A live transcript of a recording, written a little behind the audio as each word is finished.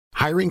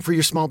Hiring for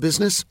your small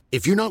business?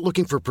 If you're not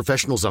looking for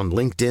professionals on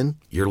LinkedIn,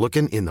 you're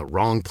looking in the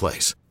wrong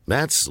place.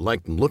 That's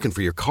like looking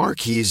for your car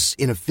keys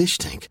in a fish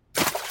tank.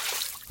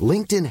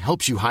 LinkedIn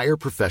helps you hire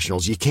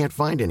professionals you can't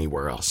find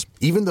anywhere else,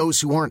 even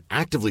those who aren't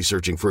actively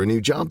searching for a new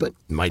job but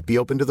might be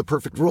open to the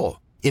perfect role.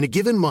 In a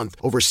given month,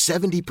 over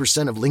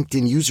 70% of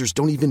LinkedIn users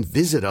don't even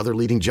visit other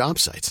leading job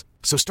sites.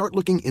 So start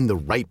looking in the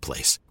right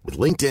place. With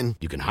LinkedIn,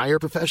 you can hire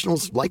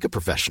professionals like a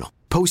professional.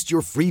 Post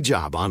your free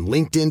job on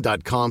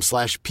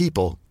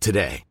linkedin.com/people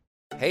today.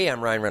 Hey,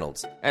 I'm Ryan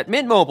Reynolds. At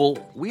Mint Mobile,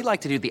 we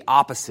like to do the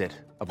opposite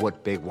of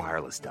what Big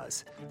Wireless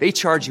does. They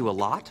charge you a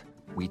lot,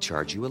 we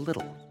charge you a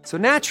little. So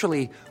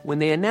naturally, when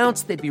they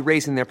announced they'd be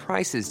raising their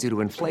prices due to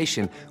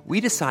inflation,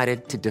 we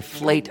decided to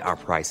deflate our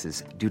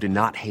prices due to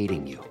not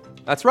hating you.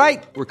 That's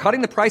right. We're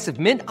cutting the price of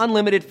Mint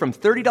Unlimited from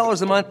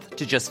 $30 a month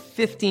to just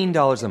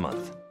 $15 a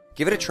month.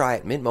 Give it a try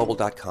at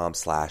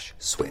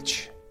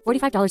mintmobile.com/switch.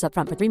 $45 up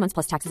front for 3 months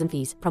plus taxes and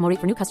fees. Promo rate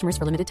for new customers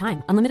for limited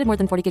time. Unlimited more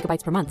than 40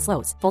 gigabytes per month.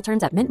 Slows full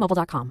terms at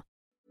mintmobile.com.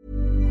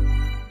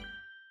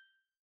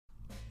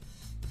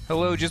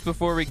 Hello, just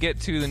before we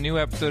get to the new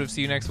episode of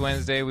See You Next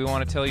Wednesday, we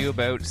want to tell you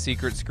about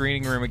Secret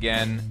Screening Room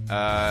again.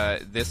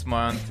 This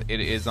month,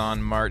 it is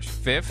on March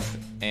 5th,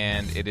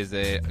 and it is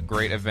a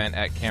great event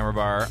at Camera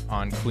Bar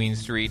on Queen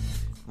Street,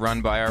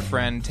 run by our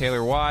friend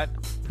Taylor Watt,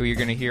 who you're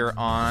going to hear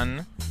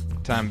on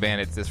Time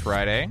Bandits this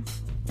Friday.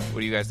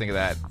 What do you guys think of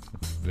that?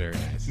 Very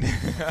nice.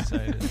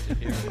 Excited to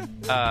hear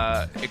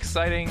it.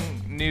 Exciting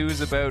news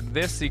about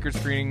this Secret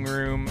Screening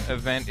Room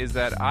event is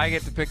that I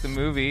get to pick the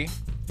movie.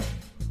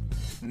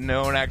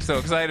 No one acts so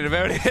excited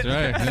about it. That's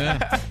right,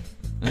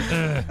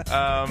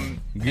 yeah.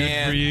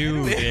 Good for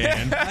you,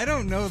 Dan. I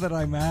don't know that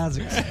I'm as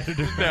excited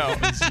about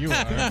it as you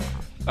are.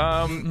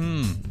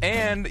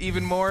 And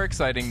even more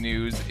exciting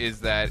news is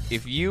that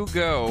if you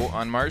go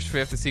on March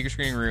 5th to Secret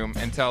Screening Room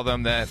and tell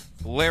them that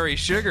Larry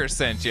Sugar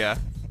sent you,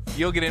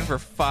 you'll get in for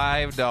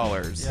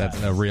 $5.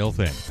 That's a real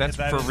thing. That's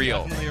That for is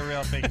real. definitely a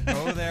real thing.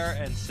 Go there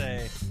and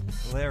say,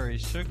 Larry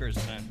Sugar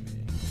sent me.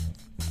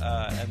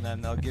 And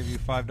then they'll give you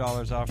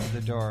 $5 off at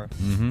the door.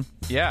 Mm-hmm.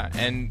 Yeah,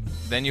 and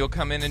then you'll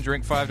come in and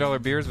drink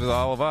 $5 beers with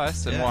all of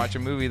us and watch a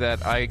movie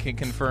that I can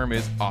confirm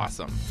is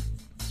awesome.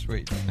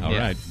 Sweet. All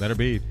right, better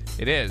be.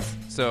 It is.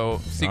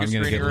 So, Secret I'm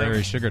going to Screening get Room.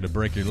 Larry Sugar to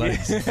break your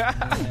legs.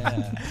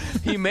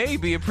 He may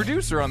be a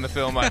producer on the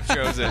film I've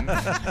chosen.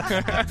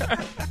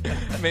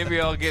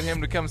 Maybe I'll get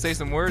him to come say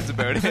some words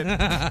about it.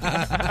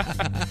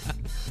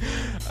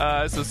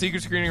 So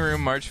Secret Screening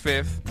Room, March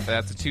 5th.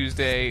 That's a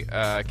Tuesday.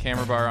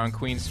 Camera Bar on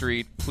Queen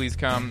Street. Please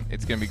come.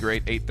 It's going to be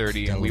great.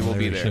 8:30, and we will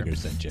be there. Sugar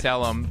sent you.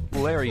 Tell him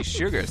Larry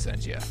Sugar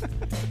sent you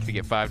to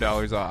get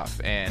 $5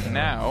 off. And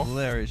now...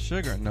 Larry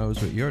Sugar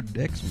knows what your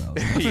dick smells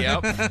like.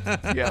 Yep.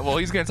 Yeah, well,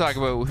 he's going to talk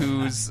about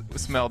who's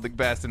smelled the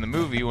best in the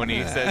movie when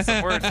he says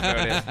some words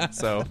about it.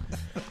 So,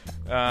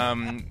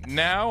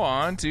 now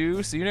on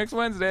to See You Next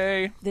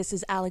Wednesday. This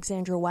is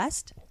Alexandra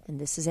West, and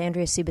this is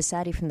Andrea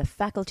Subasati from the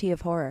Faculty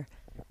of Horror.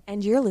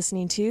 And you're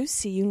listening to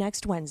See You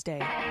Next Wednesday.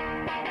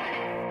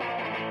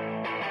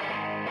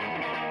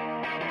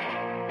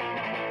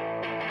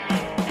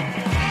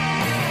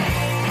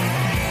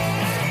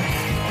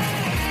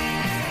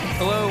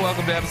 Hello,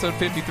 welcome to episode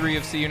 53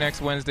 of See You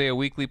Next Wednesday, a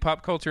weekly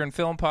pop culture and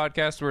film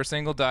podcast where a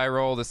single die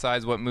roll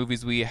decides what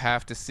movies we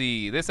have to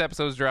see. This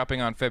episode is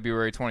dropping on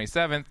February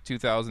 27th,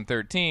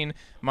 2013.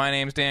 My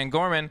name's Dan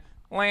Gorman,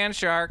 Land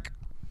Shark.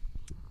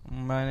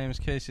 My name is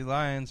Casey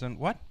Lyons, and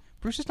what?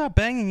 Bruce is not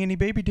banging any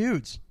baby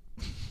dudes.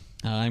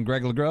 I'm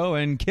Greg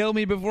LeGros, and kill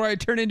me before I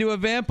turn into a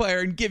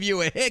vampire and give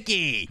you a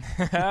hickey.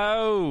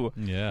 Oh,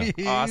 Yeah.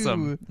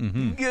 awesome.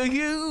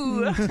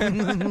 You. Is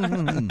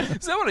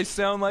that what I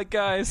sound like,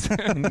 guys?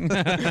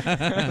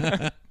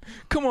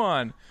 Come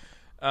on.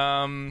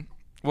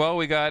 Well,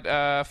 we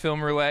got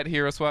Film Roulette,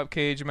 Hero Swap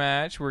Cage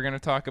Match. We're going to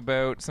talk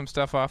about some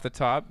stuff off the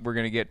top. We're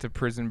going to get to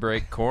Prison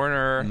Break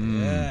Corner.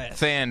 Yes.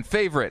 Fan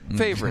favorite.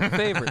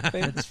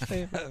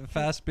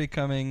 Fast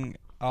becoming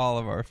all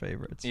of our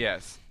favorites.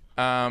 Yes.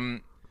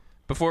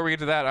 Before we get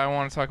to that, I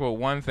want to talk about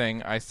one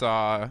thing. I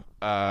saw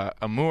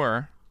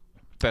Amour,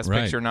 Best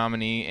Right. Picture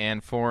nominee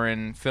and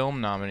Foreign Film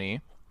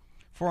nominee.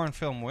 Foreign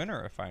film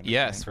winner, if I'm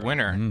Yes, correct.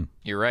 winner.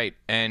 You're right.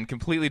 And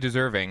completely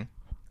deserving.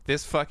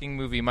 This fucking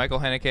movie, Michael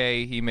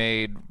Haneke, he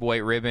made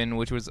White Ribbon,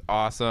 which was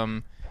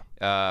awesome.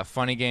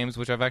 Funny Games,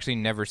 which I've actually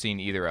never seen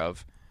either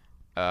of.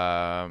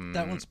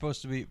 That one's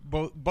supposed to be...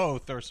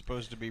 Both are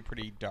supposed to be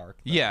pretty dark.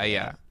 though.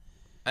 Yeah.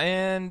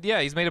 And,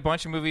 yeah, he's made a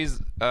bunch of movies,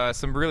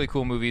 some really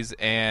cool movies,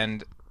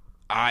 and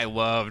I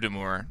loved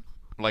Amour.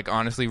 Like,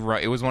 honestly,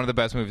 it was one of the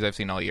best movies I've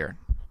seen all year,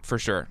 for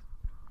sure.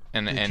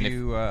 And Did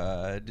you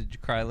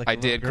cry like a I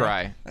little did girl?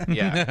 cry.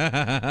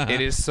 Yeah.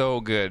 It is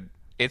so good.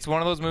 It's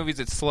one of those movies,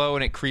 it's slow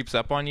and it creeps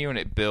up on you and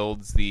it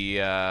builds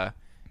the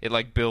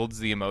builds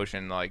the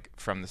emotion like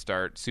from the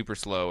start, super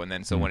slow, and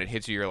then so when it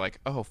hits you you're like,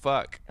 "Oh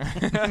fuck."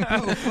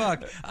 Oh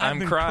fuck. I'm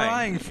been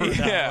crying for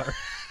an hour.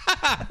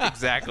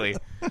 Exactly.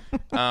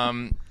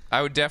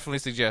 I would definitely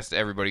suggest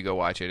everybody go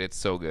watch it. It's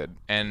so good.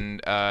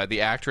 And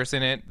the actress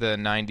in it, the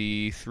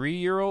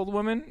 93-year-old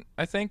woman,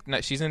 I think,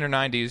 she's in her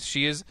 90s.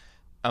 She is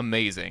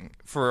amazing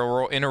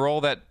for in a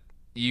role that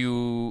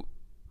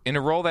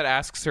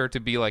asks her to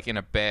be like in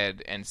a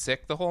bed and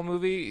sick the whole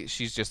movie.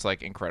 She's just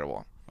like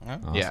incredible.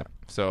 Awesome. Yeah.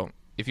 So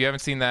if you haven't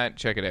seen that,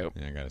 check it out.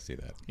 Yeah, I got to see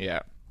that. Yeah.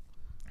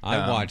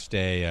 I watched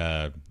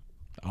a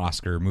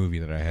Oscar movie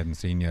that I hadn't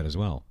seen yet as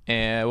well.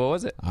 And what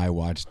was it? I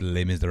watched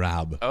Les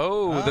Miserables.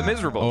 Oh, The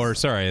Miserables. Or,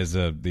 sorry, as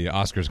the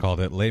Oscars called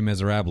it, Les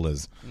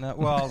Miserables. No,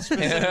 well,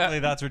 specifically,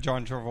 that's what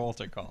John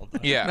Travolta called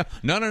it. Yeah.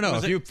 No.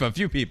 A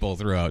few people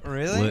threw out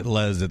Really?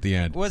 Les at the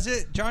end. Was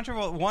it John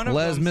Travolta? One of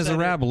Les them said it-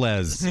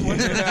 Miserables.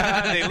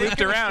 They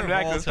looped around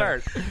back to the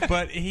start.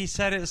 But he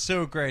said it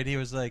so great. He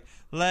was like,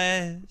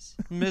 Les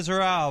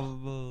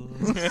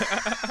Miserables.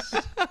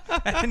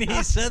 And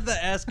he said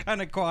the S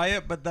kind of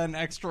quiet, but then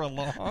extra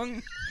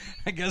long,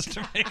 I guess,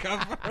 to make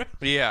up for it.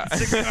 Yeah.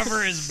 To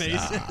cover his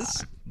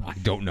bases. I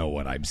don't know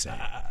what I'm saying.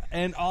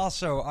 And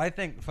also, I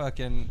think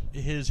fucking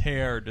his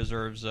hair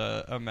deserves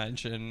a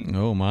mention.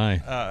 Oh, my.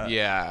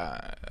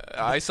 Yeah.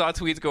 I saw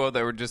tweets go out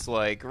that were just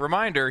like,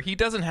 reminder, he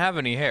doesn't have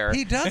any hair.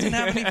 He doesn't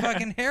have any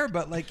fucking hair,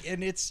 but like,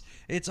 and it's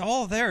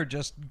all there,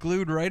 just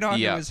glued right onto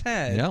Yeah. his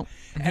head. Yep.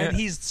 And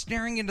he's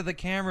staring into the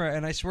camera,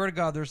 and I swear to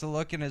God, there's a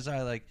look in his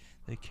eye like,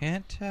 they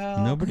can't tell.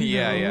 Nobody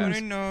Yeah, yeah.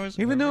 Nobody knows.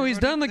 Even though he's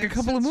Everybody done like a thinks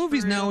couple of it's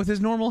movies now real. with his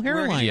normal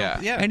hairline. Yeah.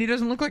 And he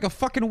doesn't look like a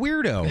fucking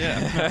weirdo.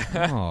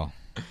 Yeah. Oh.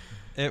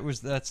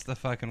 That's the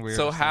fucking weird.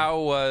 So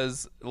how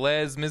was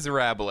Les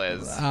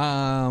Miserables?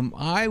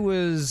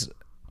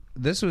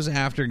 This was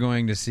after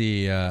going to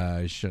see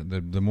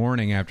the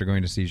morning after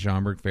going to see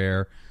Schaumburg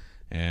Fair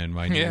and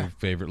my new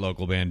favorite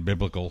local band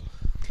Biblical,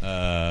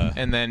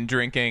 And then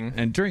drinking.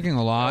 and drinking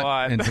a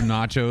lot and some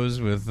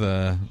nachos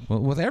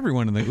with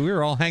everyone. We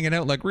were all hanging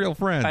out like real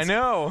friends. I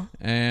know.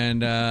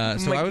 And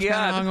so my I was kind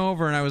God. of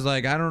hungover, and I was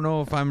like, I don't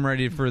know if I'm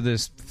ready for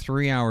this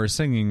 3-hour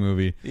singing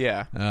movie.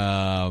 Yeah.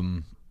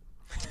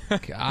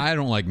 I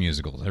don't like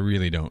musicals. I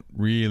really don't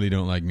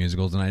like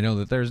musicals, and I know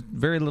that there's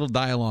very little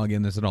dialogue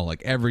in this at all.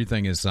 Like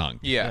everything is sung.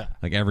 Yeah.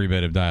 Like every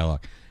bit of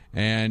dialogue.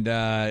 And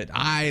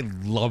I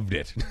loved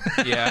it.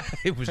 Yeah.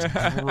 It was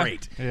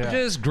great.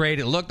 Just great.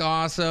 It looked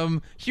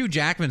awesome. Hugh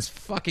Jackman's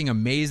fucking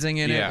amazing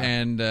in Yeah. it.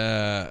 And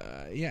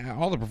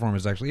all the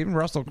performers actually. Even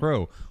Russell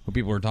Crowe, who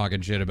people were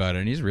talking shit about it,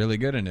 and he's really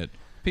good in it.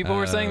 People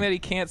were saying that he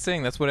can't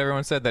sing. That's what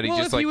everyone said. That he Well,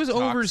 just if like he was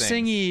talk over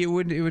sings. singy,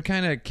 it would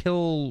kind of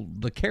kill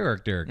the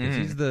character because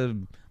he's the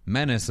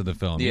menace of the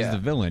film. He's Yeah. the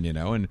villain, you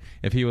know. And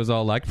if he was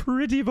all like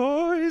pretty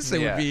voice,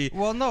 it Yeah. would be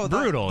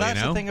brutal. That's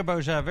you know? the thing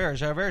about Javert.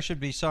 Javert should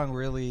be sung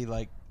really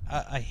like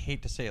I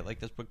hate to say it like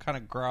this, but kind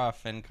of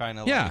gruff and kind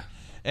of Yeah. Like,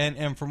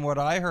 and from what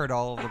I heard,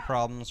 all of the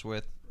problems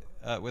with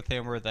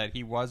him were that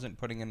he wasn't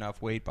putting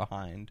enough weight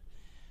behind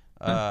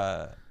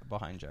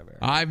Javert.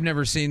 I've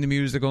never seen the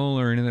musical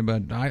or anything,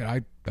 but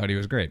I thought he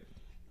was great.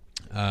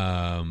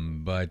 I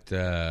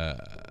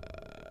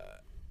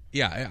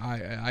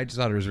just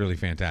thought it was really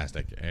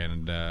fantastic.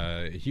 And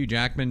Hugh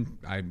Jackman,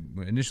 I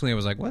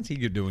was like, what's he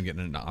doing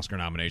getting an Oscar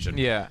nomination?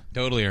 Yeah.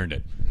 Totally earned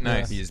it.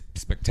 Nice. He's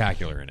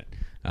spectacular in it.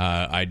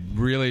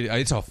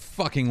 It's a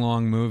fucking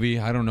long movie.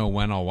 I don't know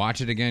when I'll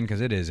watch it again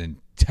because it is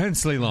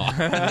intensely long.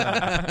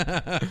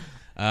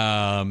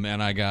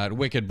 And I got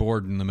wicked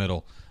bored in the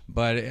middle.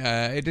 But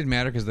it didn't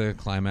matter because the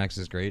climax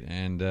is great.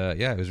 And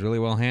it was really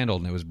well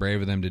handled. And it was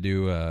brave of them to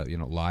do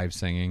live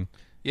singing.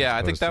 Yeah,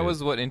 I think that to-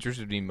 was what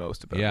interested me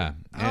most about Yeah. it.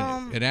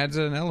 And it adds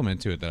an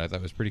element to it that I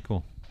thought was pretty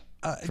cool.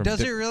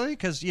 Does it really?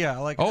 Because I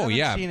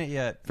haven't seen it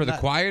yet. For the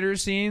quieter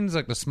scenes,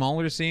 like the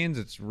smaller scenes,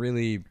 it's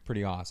really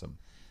pretty awesome.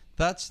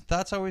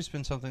 That's always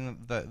been something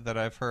that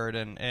I've heard,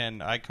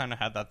 and I kind of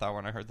had that thought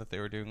when I heard that they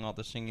were doing all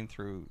the singing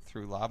through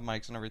lav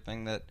mics and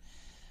everything. That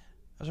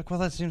I was like, well,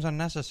 that seems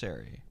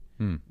unnecessary.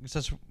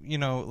 Because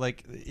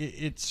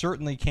it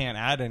certainly can't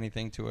add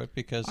anything to it.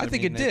 Because I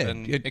think it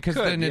did because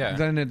could, yeah.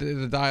 then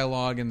the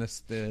dialogue and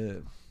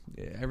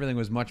everything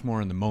was much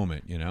more in the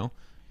moment, you know.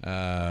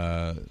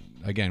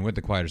 Again, with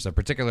the quieter stuff,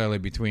 particularly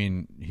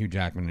between Hugh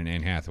Jackman and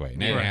Anne Hathaway.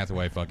 And Anne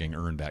Hathaway fucking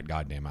earned that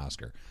goddamn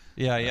Oscar.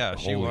 Yeah,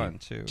 she Holy won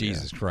too.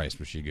 Jesus Christ,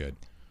 was she good?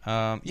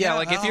 Like if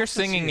I'll you're have to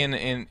singing see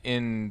it.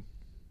 in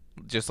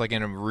just like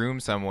in a room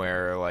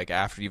somewhere, like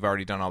after you've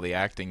already done all the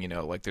acting,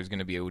 like there's going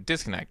to be a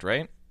disconnect,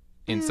 right?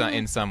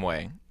 In some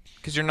way,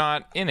 because you're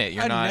not in it.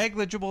 You're a not.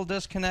 negligible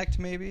disconnect,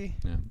 maybe.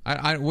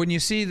 Yeah. When you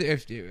see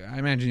I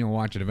imagine you'll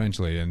watch it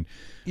eventually, and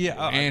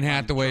Anne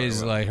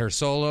Hathaway's like her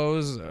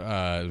solos.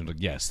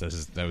 Yes,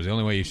 that was the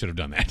only way you should have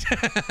done that.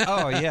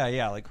 Oh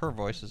yeah, like her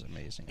voice is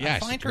amazing. Yeah, I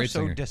she's a find her great so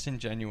singer.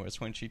 disingenuous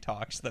when she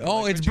talks. Though.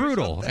 Oh, Like, it's when she was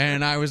brutal. up there.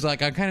 And I was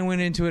like, I kind of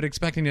went into it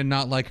expecting to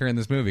not like her in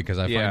this movie because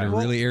I Yeah. find her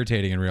Well- really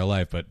irritating in real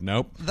life, but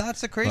nope.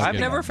 That's the crazy. I've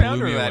thing. never blew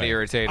found her me that away.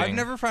 irritating. I've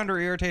never found her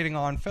irritating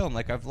on film.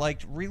 Like I've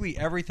liked really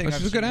everything. Well,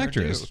 I've she's a seen good her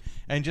actress. do,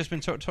 and just been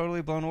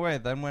totally blown away.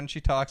 Then when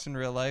she talks in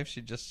real life,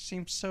 she just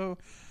seems so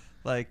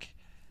like.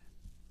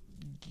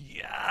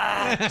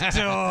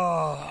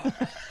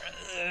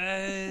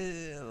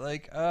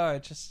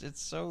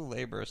 It's so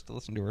laborious to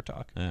listen to her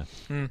talk. Yeah.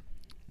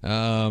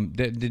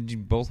 Did you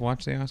both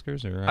watch the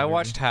Oscars? Or I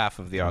watched half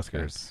of the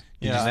Oscars.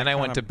 Yeah, And then I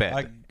went to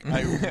bed.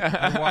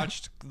 I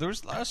watched. There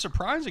was a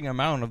surprising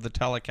amount of the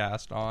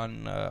telecast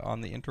on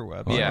the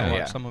interwebs. Yeah, I watched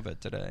yeah. some of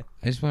it today.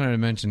 I just wanted to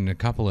mention a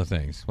couple of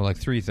things. Well, like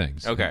 3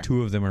 things. Okay.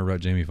 2 of them are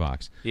about Jamie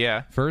Foxx.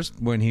 Yeah. First,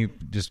 when he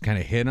just kind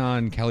of hit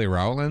on Kelly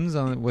Rowlands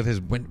with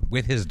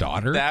his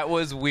daughter. That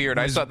was weird.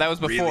 I saw that was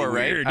before,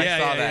 right? weird. I Yeah,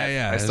 saw yeah, that.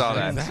 yeah. I saw I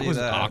that. That See was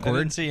I awkward.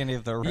 didn't see any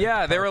of the.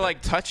 Yeah, they were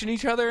like touching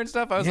each other and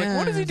stuff. I was like,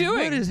 what is he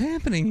doing? What is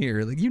happening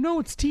here? Like,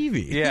 it's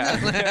TV.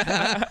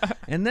 Yeah.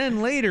 And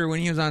then later, when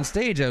he was on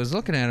stage, I was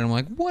looking at it. I'm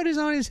like, what is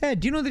on his head?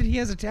 Do you know that he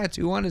has a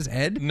tattoo on his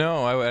head?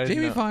 No, I didn't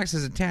Jamie know. Foxx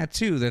has a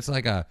tattoo that's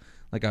like a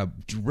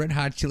Red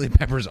Hot Chili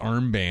Peppers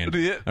armband.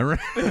 Yeah. Around,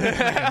 like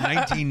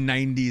a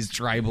 1990s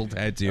tribal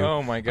tattoo.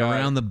 Oh, my God.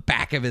 Around the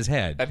back of his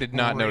head. I did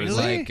not notice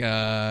Like,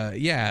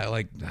 that.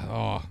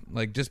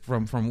 like just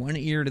from one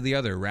ear to the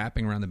other,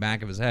 wrapping around the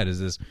back of his head is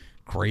this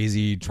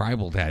crazy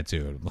tribal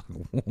tattoo.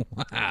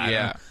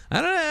 Yeah.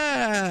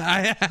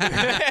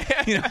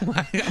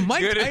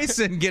 Mike Good.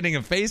 Tyson getting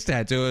a face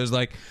tattoo is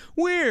like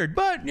weird,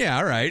 but yeah,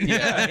 all right.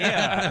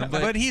 Yeah.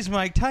 But he's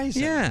Mike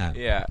Tyson. Yeah.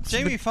 Yeah.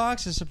 Jamie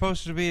Foxx is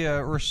supposed to be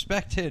a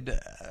respected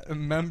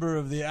member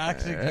of the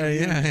acting community.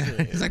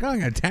 Yeah. He's like, oh, I'm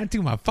gonna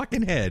tattoo my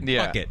fucking head.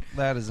 Yeah. Fuck it.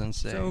 That is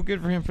insane. So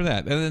good for him for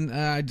that. And then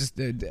I just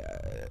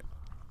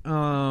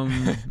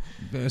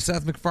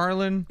Seth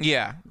MacFarlane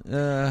Yeah.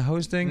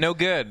 hosting. No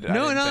good. I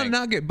No, didn't think.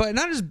 not good, but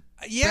not as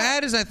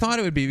bad as I thought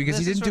it would be because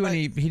This he is didn't do what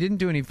any. He didn't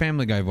do any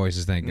Family Guy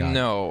voices. Thank God.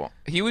 No.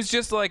 He was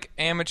just like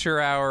amateur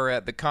hour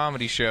at the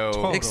comedy show.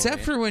 Totally.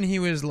 except for when he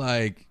was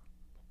like,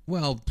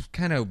 well,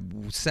 kind of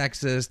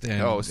sexist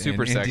and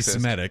super and sexist.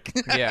 anti-Semitic.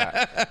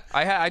 Yeah.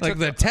 I like took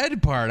the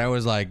Ted part, I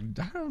was like,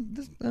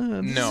 this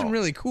No. isn't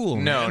really cool.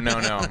 No,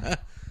 man.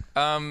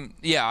 no.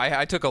 Yeah,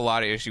 I took a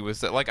lot of issue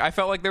with that. Like, I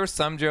felt like there were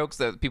some jokes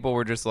that people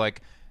were just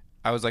like,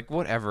 I was like,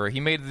 whatever. He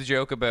made the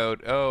joke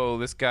about,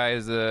 this guy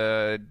is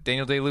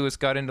Daniel Day-Lewis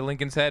got into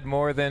Lincoln's head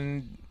more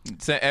than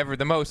ever,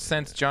 the most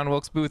since John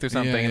Wilkes Booth or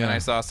something. Yeah, And then yeah. I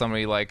saw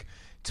somebody like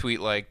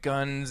tweet like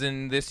guns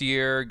in this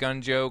year,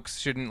 gun jokes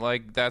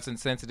shouldn't that's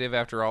insensitive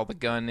after all the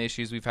gun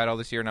issues we've had all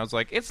this year. And I was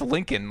like, it's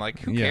Lincoln, like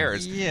who Yeah.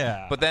 cares?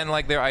 Yeah. But then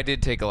like I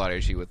did take a lot of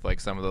issue with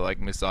like some of the like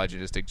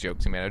misogynistic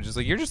jokes he made. I was just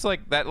like, you're just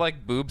like that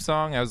like boob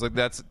song. I was like,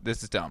 this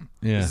is dumb.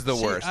 Yeah. This is the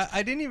See, worst.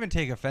 I didn't even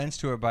take offense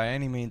to it by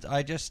any means.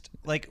 I just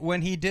like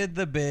when he did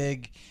the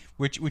big,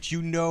 which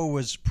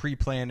was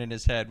pre-planned in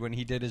his head when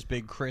he did his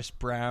big Chris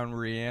Brown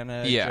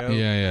Rihanna Yeah.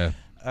 joke.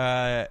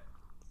 Yeah.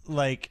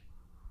 Like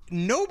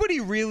nobody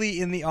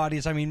really in the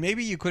audience. I mean,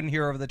 maybe you couldn't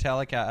hear over the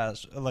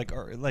telecast,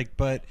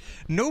 but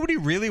nobody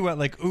really went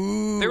like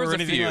ooh There was or a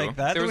anything few. like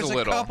that. There was a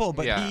little. couple,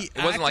 but Yeah. he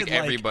It wasn't like acted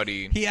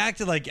everybody. He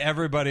acted like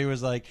everybody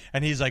was like,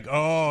 and he's like,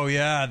 oh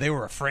yeah, they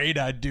were afraid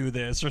I'd do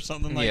this or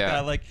something like Yeah.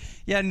 that. Like,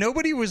 yeah,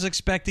 nobody was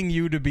expecting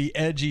you to be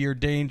edgy or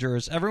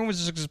dangerous. Everyone was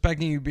just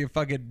expecting you to be a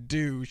fucking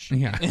douche.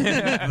 Yeah.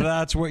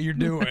 That's what you're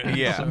doing.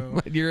 Yeah. So-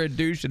 But you're a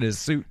douche in his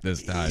suit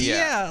this time.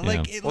 yeah,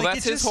 like Yeah. it, Well, like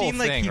that's it his just seemed whole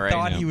like thing, he right?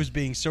 thought Yeah. he was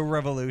being so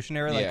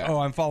revolutionary. Like, Yeah. oh,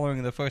 I'm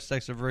following the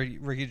footsteps of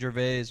Ricky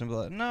Gervais, and be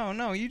like,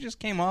 no, you just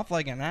came off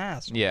like an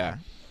ass. Yeah.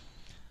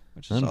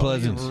 Which is all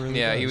Unpleasant. he really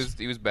Yeah, does.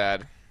 he was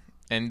bad.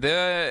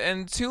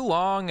 And too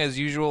long as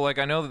usual. Like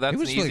I know that's It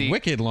was an easy. like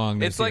wicked long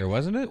this It's like year,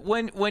 wasn't it?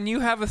 when you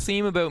have a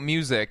theme about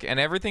music and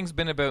everything's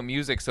been about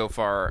music so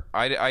far.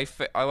 I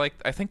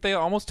think they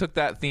almost took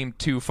that theme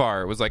too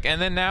far. It was like,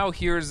 and then now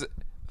here's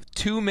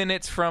 2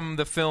 minutes from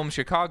the film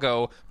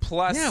Chicago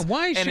plus Yeah,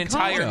 why an Chicago?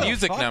 entire What the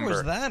music fuck number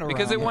was that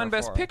because around it won here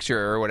Best for? Picture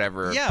or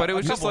whatever. Yeah, but it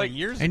was a just couple like of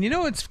years. And you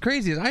know what's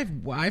crazy is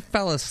I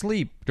fell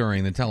asleep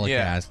during the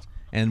telecast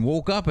and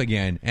woke up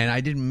again, and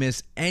I didn't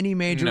miss any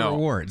major No.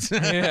 awards.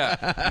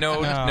 yeah,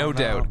 no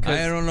doubt. 'Cause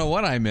I don't know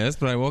what I missed,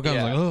 but I woke up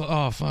Yeah. and was like,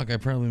 oh fuck, I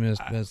probably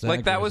missed Best like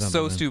Actor that or was so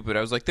something. stupid.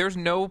 I was like, "There's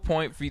no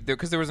point for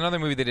because there was another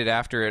movie they did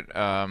after it.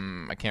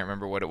 I can't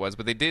remember what it was,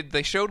 but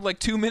they showed like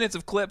 2 minutes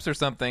of clips or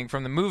something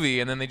from the movie,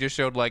 and then they just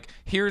showed like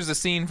here's a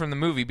scene from the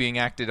movie being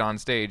acted on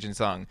stage and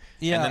sung.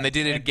 Yeah, and then they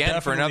did it and again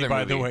for definitely, another by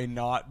movie. the way,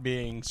 not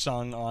being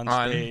sung on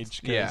On-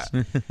 stage. 'Cause yeah.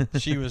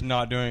 she was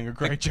not doing a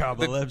great job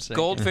the of lip syncing.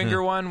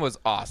 Goldfinger one was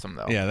awesome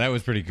though. Yeah, that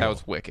was pretty cool. That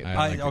was wicked. I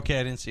liked it. Okay,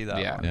 I didn't see that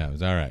Yeah. one. Yeah, it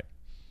was all right.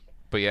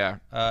 But yeah,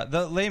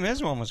 The Les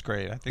Mis one was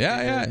great. I think Yeah,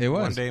 they yeah, did it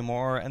was. One Day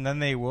More, and then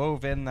they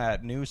wove in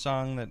that new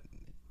song that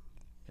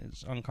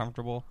is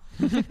uncomfortable.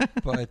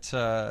 But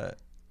there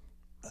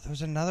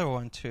was another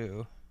one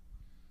too.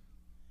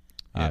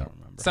 I don't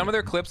remember. some of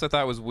their clips I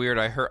thought was weird.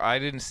 I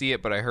didn't see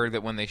it, but I heard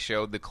that when they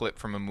showed the clip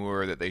from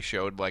Amour, that they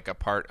showed like a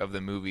part of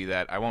the movie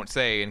that I won't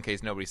say in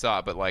case nobody saw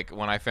it. But like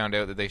when I found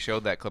out that they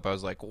showed that clip, I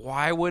was like,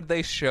 why would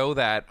they show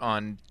that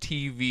on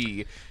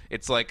TV?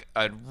 It's like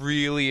a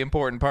really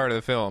important part of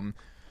the film.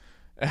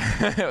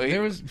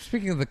 There was,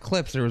 speaking of the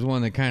clips, there was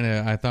one that kind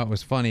of I thought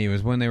was funny. It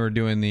was when they were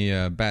doing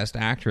the Best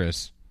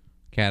Actress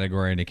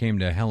category, and it came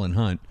to Helen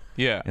Hunt.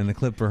 Yeah. And the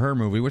clip for her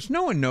movie, which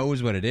no one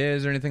knows what it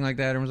is or anything like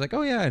that. And was like,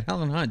 oh yeah,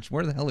 Helen Hunt.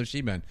 Where the hell has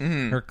she been?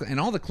 Her, and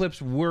all the clips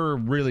were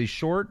really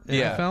short,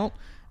 Yeah. I felt.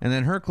 And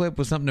then her clip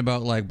was something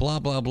about like blah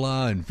blah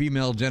blah and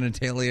female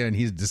genitalia, and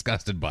he's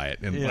disgusted by it.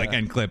 And Yeah. like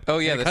end clip. Oh,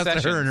 yeah, and it the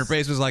cuts to her, and her sessions.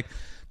 face was like,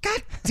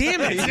 God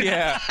damn it!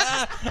 Yeah.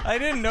 I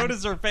didn't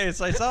notice her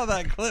face. I saw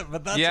that clip,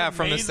 but that's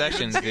From the amazing.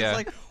 sessions. She's Yeah.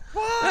 like,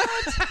 what?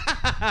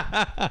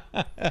 I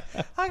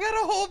got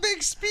a whole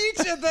big speech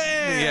at the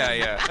end.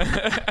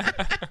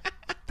 Yeah.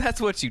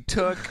 That's what you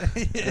took.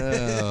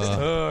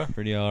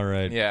 Pretty all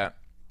right. Yeah.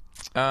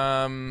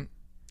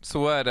 So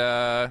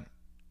what?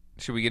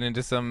 Should we get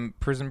into some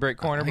Prison Break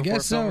corner? I before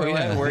guess so. film Yeah.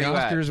 roulette? Where The are you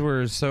at? Oscars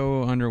were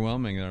so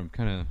underwhelming that I'm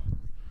kind of.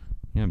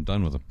 Yeah, I'm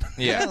done with them.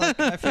 Yeah.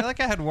 I feel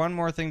like I had one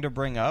more thing to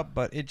bring up,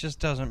 but it just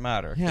doesn't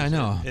matter. Yeah, I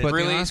know. But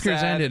really the Oscars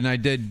sad. ended, and I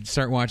did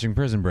start watching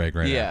Prison Break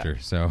right Yeah. after.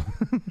 So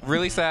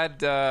Really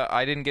sad.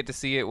 I didn't get to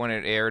see it when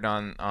it aired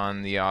on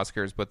the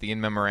Oscars, but the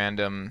in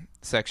memorandum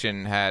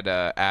section had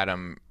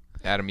Adam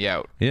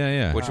Yout,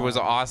 yeah. which was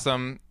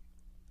awesome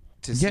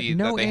to Yet see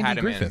no that they Andy had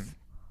him Griffith.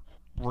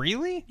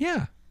 Really?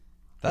 Yeah,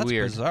 That's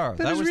Weird. bizarre.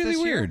 that is was really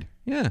this year? weird.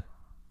 Yeah.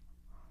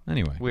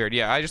 Anyway, in. Weird.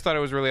 Yeah, I just thought it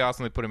was really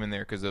awesome they put him in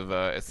there because of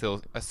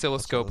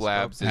Oscilloscope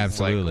Labs is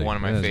Absolutely. like one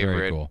of my That is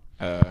very favorite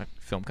cool.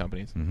 film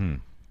companies. Mm-hmm.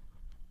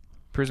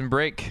 Prison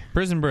Break.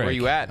 Prison Break. Where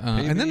you at?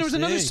 And then there was BBC.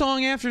 another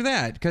song after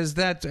that because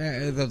that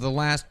the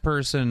last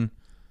person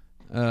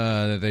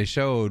that they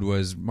showed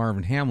was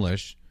Marvin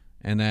Hamlish,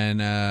 and then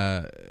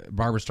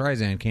Barbra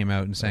Streisand came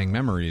out and sang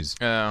 "Memories,"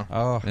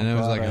 Oh, and it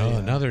was God, like, oh,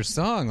 another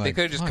song. They Like,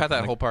 could have just fuck, cut that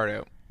like, whole part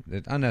out.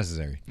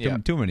 unnecessary. Yeah.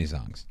 Too many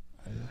songs.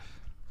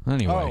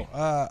 Anyway,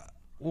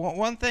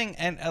 one thing,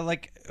 and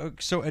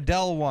so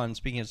Adele won.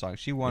 Speaking of songs,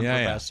 she won for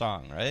best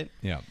song, right?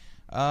 yeah.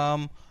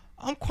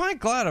 I'm quite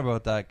glad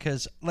about that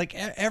because, like,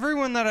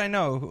 everyone that I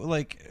know, who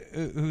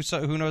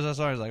knows that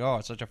song is like, oh,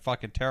 it's such a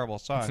fucking terrible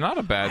song. It's not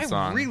a bad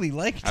song. I really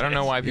liked it. I don't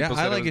know why people Yeah,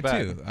 said I like it it was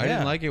bad. too. I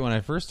didn't like it when I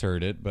first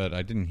heard it, but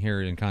I didn't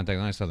hear it in context.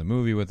 And I saw the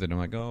movie with it. I'm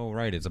like, oh,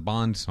 right, it's a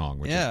Bond song,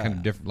 which is kind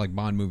of different. Like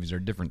Bond movies are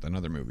different than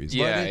other movies.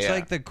 Yeah. But it's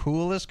like the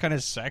coolest, kind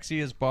of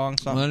sexiest Bond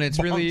song. Well, and it's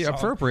Bond really song.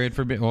 appropriate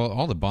for.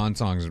 All the Bond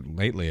songs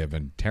lately have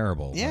been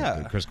terrible. Yeah.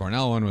 Like the Chris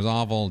Cornell one was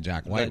awful.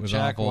 Jack White That was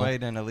Jack awful.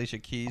 White and Alicia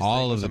Keys. All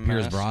thing of was the a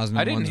Pierce mess. Brosnan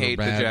I didn't ones hate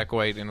were the bad. Jack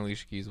White and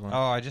Alicia Keys one. Oh,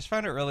 I just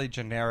found it really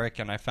generic,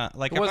 and I found It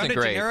wasn't found a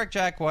great. generic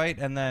Jack White,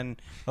 and then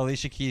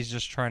Alicia Keys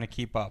just trying to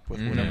keep up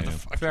with whatever the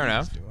fuck Fair he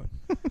enough.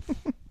 was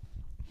doing.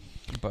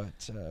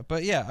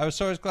 But yeah, I was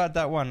glad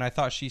that one. I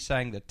thought she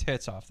sang the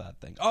tits off that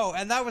thing. Oh,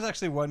 and that was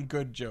actually one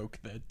good joke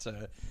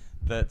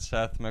that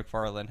Seth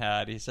MacFarlane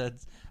had. He said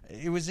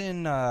it was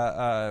in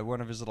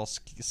one of his little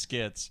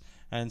skits,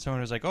 and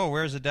someone was like, "Oh,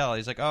 where's Adele?"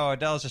 He's like, "Oh,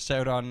 Adele's just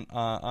out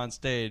on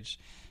stage."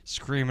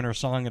 Screaming her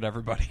song at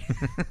everybody.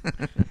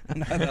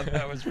 And I thought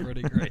that was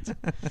pretty great.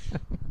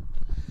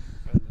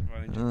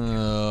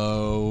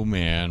 Oh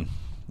man.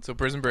 So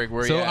Prison Break,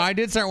 where So you at? I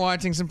did start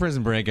watching some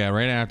Prison Break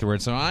right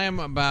afterwards. So I am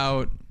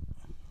about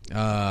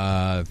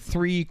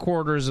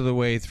 3/4 of the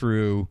way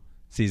through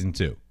season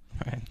 2.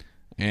 Right.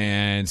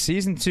 And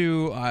season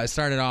 2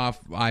 started off,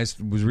 I was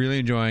really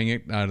enjoying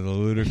it out of the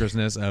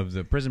ludicrousness of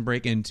the Prison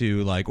Break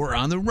into, like, we're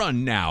on the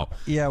run now.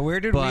 Yeah,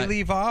 where did we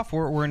leave off?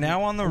 We're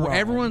now on the run.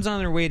 Everyone's on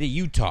their way to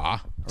Utah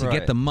to Right.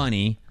 get the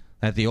money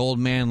that the old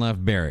man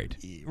left buried.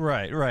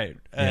 Right.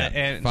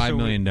 And $5 so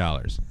million.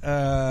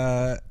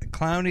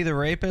 Clowny the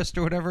rapist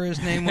or whatever his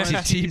name was.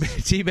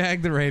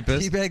 Teabag the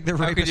rapist. Teabag the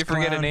rapist. How could you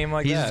forget clown. a name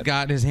like He's that?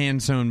 got his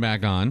hand sewn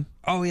back on.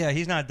 Oh yeah,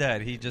 he's not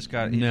dead. He just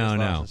got No.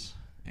 Glasses.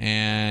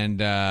 And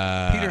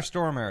Peter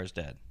Stormare is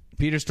dead.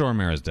 Peter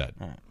Stormare is dead.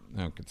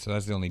 Okay, so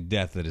that's the only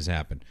death that has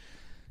happened.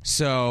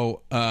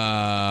 So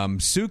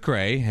Sucre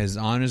is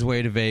on his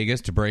way to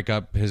Vegas to break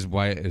up his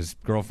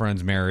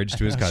girlfriend's marriage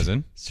to his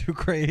cousin.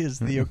 Sucre is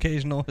the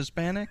occasional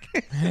Hispanic.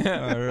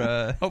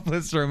 Or,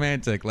 Hopeless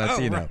romantic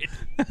Latino.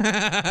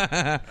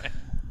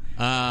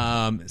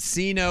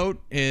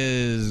 C-Note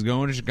is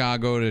going to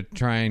Chicago to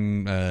try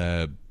and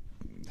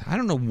I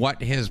don't know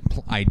what his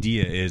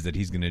idea is that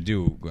he's going to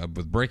do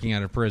with breaking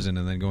out of prison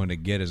and then going to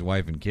get his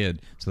wife and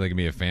kid so they can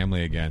be a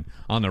family again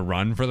on the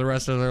run for the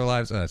rest of their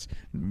lives. That's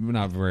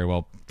not very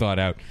well thought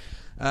out.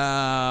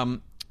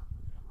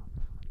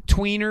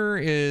 Tweener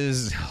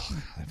is...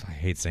 I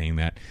hate saying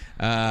that.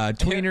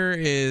 Tweener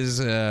is...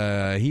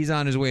 he's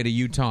on his way to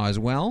Utah as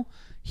well.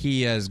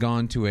 He has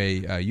gone to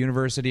a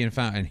university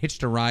and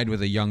hitched a ride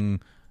with a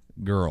young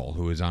girl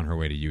who is on her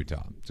way to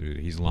Utah. So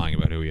he's lying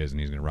about who he is, and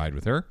he's going to ride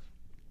with her.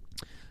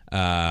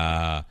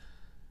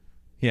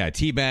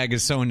 Teabag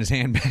is sewing his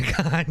hand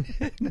back on.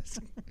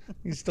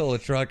 He stole a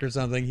truck or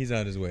something. He's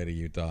on his way to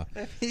Utah.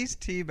 if he's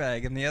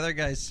Teabag and the other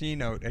guy's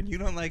C-Note, and you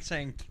don't like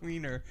saying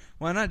Tweener,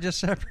 why not just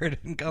separate it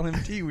and call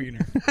him T-Wiener?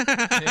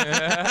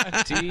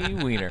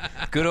 T-Wiener.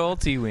 Good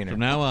old T-Wiener. From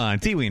now on,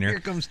 T-Wiener. Here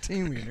comes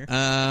T-Wiener.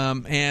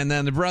 And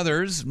then the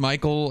brothers,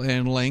 Michael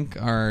and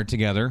Link, are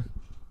together,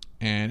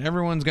 and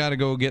everyone's got to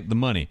go get the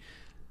money.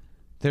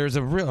 There's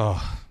a real...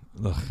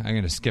 I'm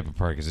going to skip a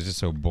part because it's just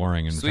so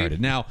boring and Sweet. retarded.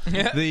 Now,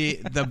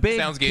 the big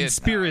Sounds good.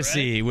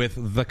 conspiracy with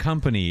the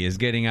company is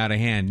getting out of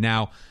hand.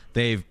 Now,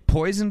 they've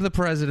poisoned the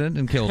president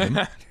and killed him.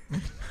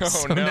 Oh,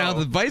 So no. now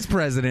the vice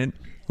president,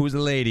 who's a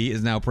lady,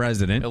 is now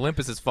president.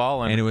 Olympus has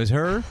fallen. And it was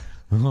her.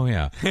 Oh,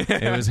 yeah.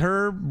 It was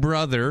her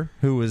brother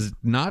who was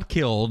not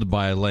killed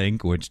by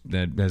Link, which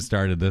that has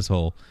started this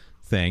whole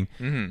thing.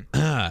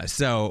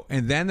 So,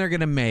 and then they're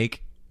going to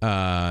make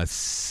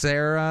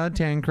Sarah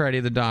Tancredi,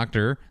 the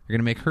doctor, they're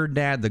going to make her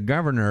dad, the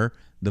governor,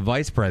 the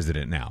vice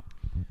president now.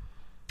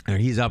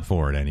 And he's up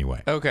for it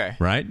anyway. Okay.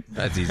 Right?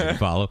 That's easy to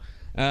follow.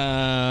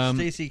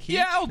 Stacey Keach?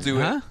 Yeah, I'll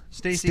do it.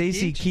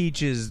 Stacey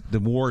Keach is the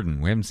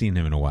warden. We haven't seen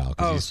him in a while.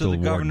 Oh, he's so still the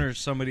warden. governor's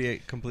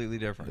somebody completely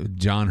different.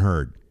 John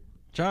Hurd.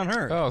 John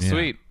Hurt. Oh,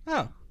 sweet.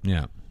 Oh.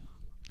 Yeah.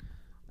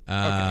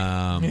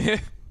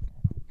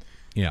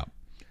 Yeah.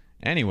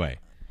 Anyway.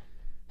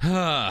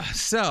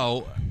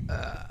 So,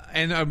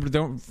 and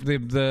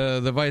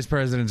the vice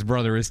president's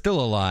brother is still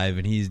alive,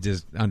 and he's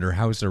just under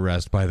house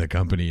arrest by the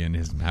company in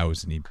his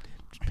house, and he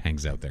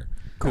hangs out there.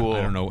 Cool.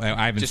 I don't know.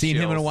 I haven't Just seen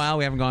him in a chills. while.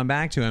 We haven't gone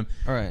back to him.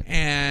 All right.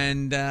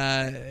 And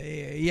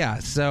yeah.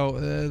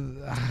 So,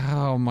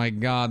 oh my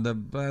God,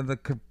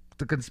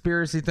 the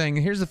conspiracy thing.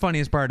 Here's the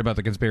funniest part about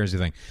the conspiracy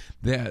thing: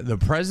 the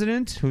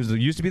president,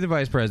 used to be the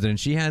vice president,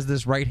 she has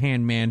this right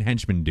hand man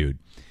henchman dude,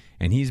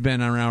 and he's been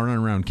running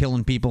around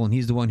killing people, and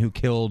he's the one who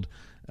killed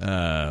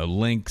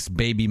Link's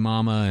baby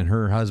mama and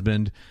her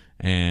husband,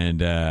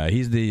 and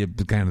he's the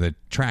kind of the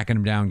tracking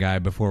him down guy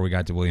before we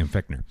got to William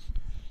Fichtner.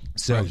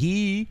 So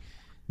he's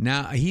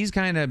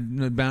kind of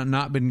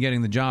not been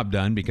getting the job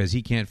done because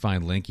he can't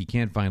find Link. He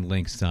can't find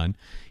Link's son.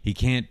 He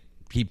can't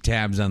keep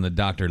tabs on the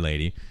doctor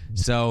lady.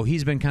 So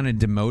he's been kind of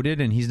demoted,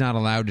 and he's not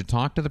allowed to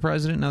talk to the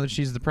president now that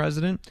she's the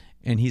president.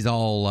 And he's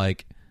all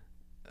like,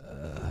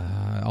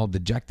 all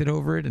dejected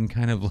over it, and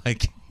kind of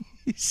like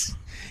he's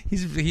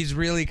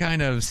really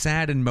kind of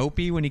sad and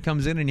mopey when he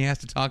comes in and he has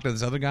to talk to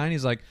this other guy. And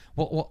he's like,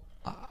 well,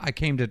 I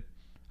didn't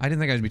think I was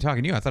going to be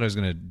talking to you. I thought I was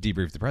going to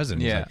debrief the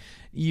president. He's Yeah. like,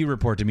 you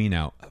report to me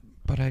now.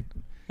 But I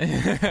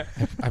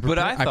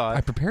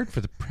prepared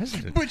for the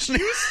president. Which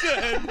you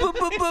said.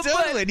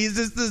 Totally. And he's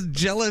just this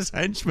jealous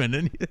henchman,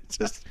 and he's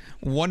just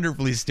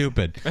wonderfully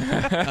stupid.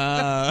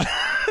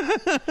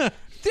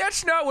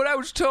 That's not what I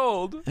was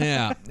told.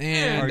 Yeah.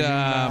 And Are you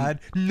mad?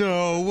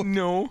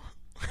 No.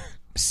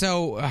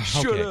 so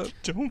Shut okay. up.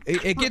 Don't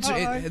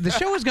The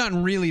show has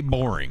gotten really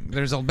boring.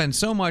 There's been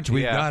so much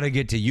we've Yeah. got to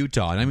get to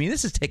Utah. And I mean,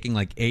 this is taking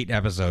like 8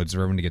 episodes for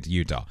everyone to get to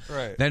Utah.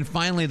 Right. Then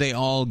finally they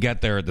all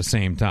get there at the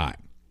same time.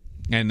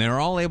 And they're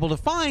all able to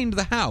find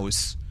the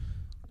house.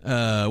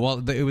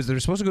 They're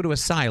supposed to go to a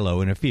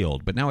silo in a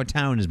field, but now a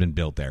town has been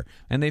built there,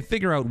 and they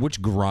figure out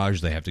which garage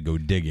they have to go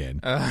dig in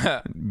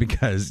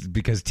because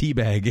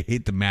Teabag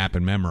ate the map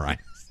and memorized.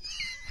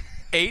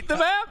 Ate the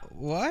map?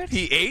 What?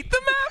 He ate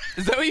the map?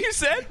 Is that what you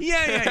said?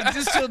 Yeah,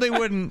 just so they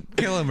wouldn't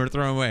kill him or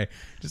throw him away.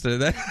 Just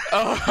that.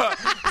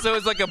 So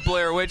it's like a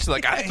Blair Witch,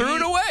 like, I threw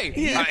it away.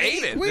 I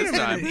ate it this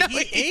time. No,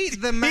 he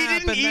ate the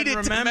map didn't eat and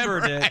it to then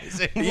remembered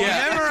memorize it. it.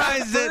 Yeah.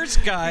 Memorized the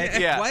first guy.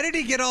 Yeah. Why did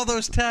he get all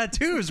those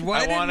tattoos?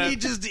 Why wanna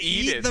didn't he just eat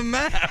eat it. the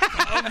map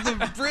of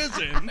the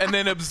prison? And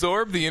then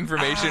absorb the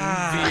information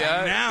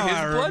via now his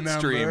I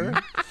bloodstream.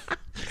 remember.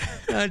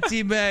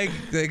 Teabag,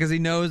 because he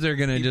knows they're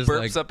going to He just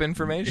burps up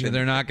information.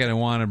 They're not going to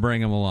want to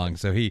bring him along,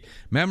 so he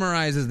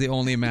memorizes the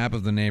only map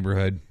of the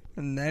neighborhood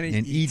And then he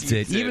and eats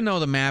it, even though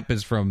the map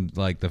is from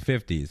like the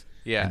 50s.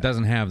 Yeah. It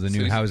doesn't have the new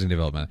he's- housing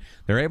development.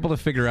 They're able to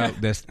figure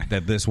out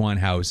that this one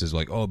house is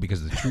like, oh,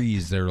 because of the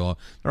trees, they're all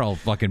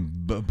fucking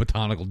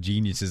botanical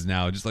geniuses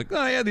now. Just like,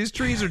 oh yeah, these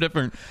trees are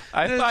different.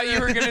 I thought you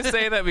were going to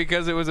say that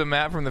because it was a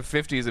map from the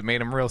 50s, it made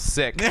him real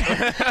sick.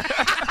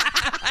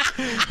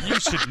 You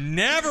should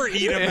never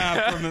eat a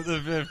map from the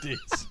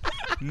 50s.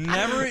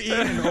 Never eat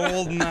an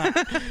old map.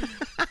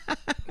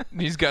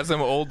 He's got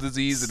some old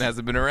disease and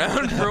hasn't been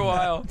around for a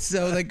while.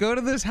 So they go to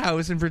this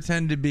house and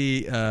pretend to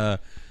be from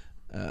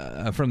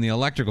the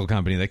electrical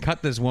company. They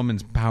cut this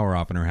woman's power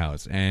off in her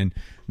house, and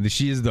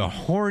she is the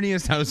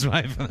horniest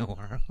housewife in the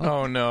world.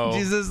 Oh, no.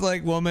 She's this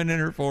like woman in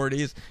her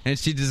 40s, and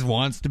she just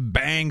wants to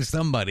bang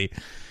somebody.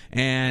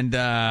 And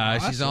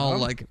she's all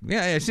like,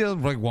 she's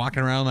like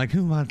walking around like,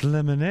 who wants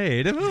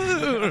lemonade?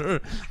 So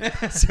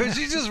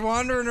she's just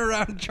wandering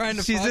around trying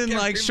to She's fuck in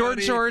like short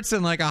everybody. shorts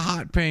and like a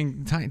hot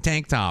pink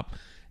tank top.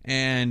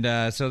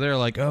 And so they're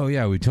like, oh,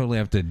 yeah, we totally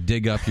have to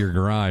dig up your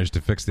garage to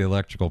fix the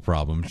electrical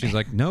problem. She's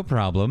like, no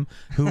problem.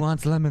 Who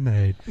wants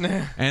lemonade?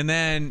 And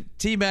then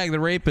Teabag, the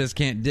rapist,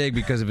 can't dig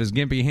because of his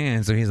gimpy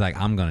hands. So he's like,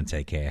 I'm going to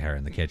take care of her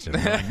in the kitchen.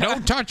 They're like,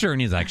 don't touch her. And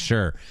he's like,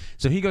 sure.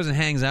 So he goes and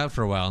hangs out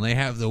for a while, and they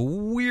have the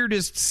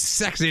weirdest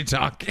sexy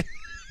talk.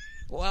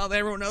 While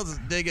everyone else is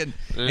digging,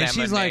 and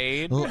she's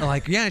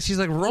Lemonade. she's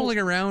like rolling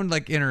around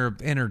like in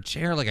her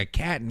chair like a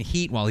cat in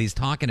heat while he's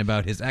talking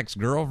about his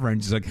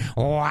ex-girlfriend. She's like,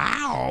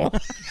 wow.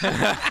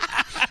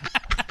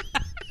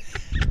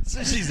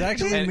 So she's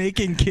actually And-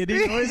 making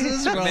kitty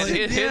noises while And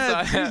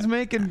he- She's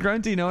making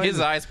grunty noises. His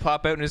eyes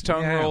pop out and his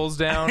tongue Yeah. rolls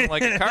down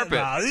like a carpet.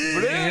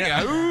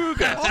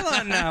 Hold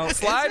on now.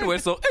 Slide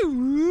whistle.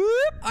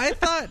 I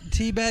thought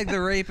Teabag the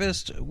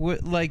rapist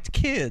liked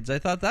kids. I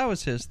thought that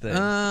was his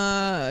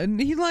thing.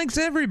 He likes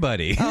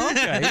everybody. Oh,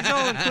 okay, he's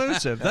all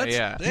inclusive. That's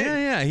Yeah.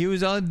 Yeah. He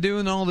was out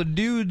doing all the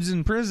dudes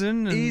in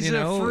prison. And, He's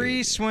a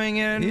free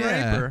swinging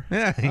raper.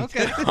 Yeah.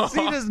 Okay.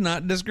 He does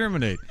not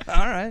discriminate.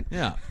 All right.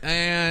 Yeah.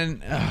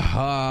 And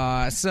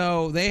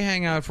So they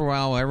hang out for a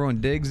while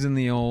everyone digs in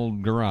the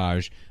old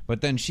garage. But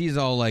then she's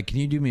all like, can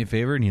you do me a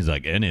favor? And he's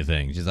like,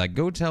 anything. She's like,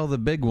 go tell the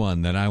big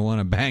one that I want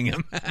to bang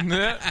him.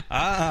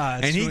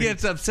 And he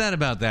gets upset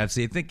about that, so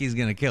you think he's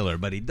going to kill her,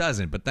 but he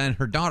doesn't. But then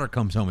her daughter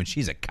comes home, and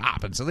she's a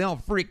cop, and so they all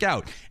freak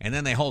out. And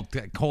then they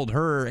hold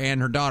her and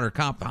her daughter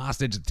cop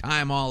hostage, tie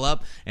them all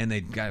up, and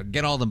they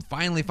get all them.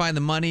 Finally find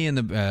the money in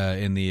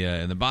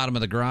the bottom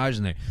of the garage,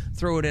 and they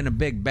throw it in a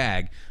big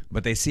bag.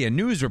 But they see a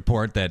news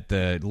report that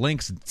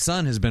Link's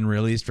son has been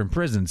released from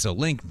prison, so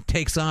Link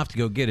takes off to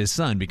go get his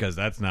son because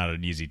that's not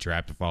an easy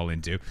trap to fall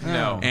into.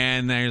 No.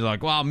 And they're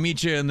like, well, I'll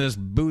meet you in this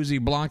boozy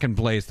blocking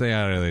place. They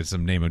had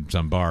some name of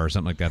some bar or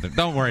something like that.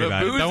 Don't worry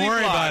about it. Don't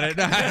worry about it.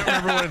 I don't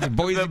remember what it's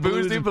The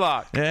Boozy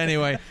Block.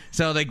 Anyway,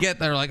 so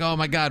they're like, oh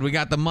my God, we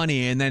got the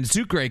money. And then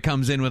Sucre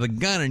comes in with a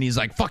gun and he's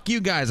like, fuck you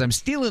guys, I'm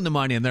stealing the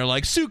money. And they're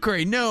like,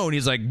 Sucre, no. And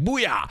he's like,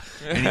 booyah.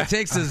 And he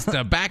takes his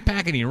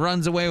backpack and he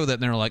runs away with it.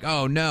 And they're like,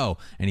 oh no.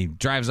 And he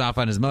drives off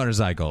on his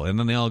motorcycle. And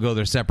then they all go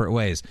their separate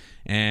ways.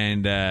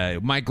 And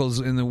Michael's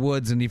in the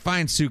woods and he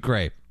finds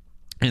Sucre.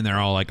 And they're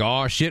all like,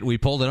 oh, shit, we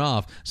pulled it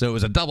off. So it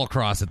was a double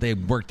cross that they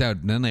worked out.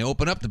 And then they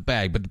open up the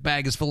bag, but the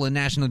bag is full of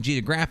National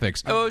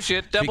Geographics. Oh,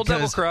 shit, double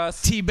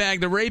cross. Teabag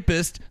the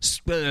rapist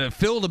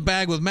filled a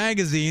bag with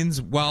magazines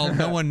while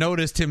no one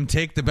noticed him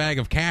take the bag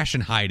of cash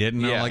and hide it.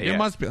 And they're like, it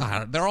must be.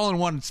 They're all in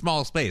one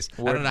small space.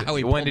 I don't know how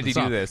he pulled When did he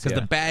do this? Because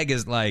the bag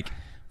is like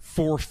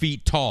 4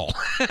 feet tall.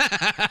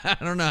 I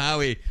don't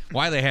know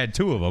why they had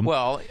two of them.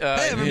 Well,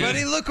 hey,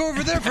 everybody, look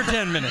over there for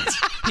 10 minutes.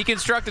 He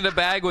constructed a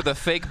bag with a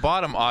fake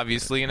bottom,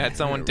 obviously, and had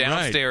someone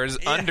downstairs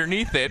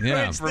underneath it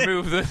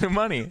remove the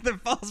money. The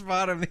false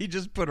bottom, he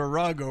just put a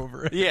rug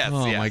over it. Yes.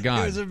 Oh, my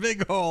God. It was a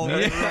big hole.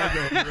 And a rug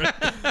over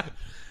it.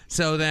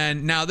 So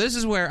then, now this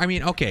is where,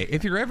 okay,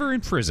 if you're ever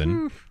in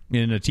prison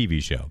in a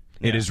TV show,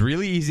 it is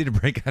really easy to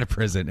break out of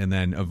prison and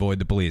then avoid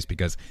the police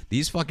because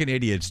these fucking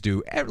idiots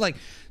do,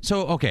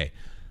 okay.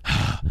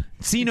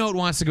 C-Note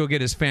wants to go get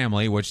his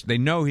family, which they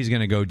know he's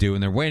going to go do,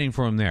 and they're waiting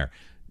for him there.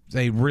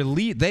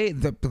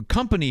 The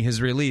company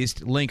has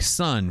released Link's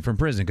son from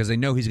prison because they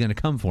know he's going to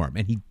come for him,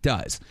 and he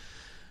does.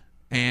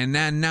 And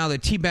then now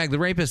that Teabag the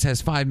rapist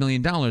has $5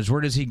 million,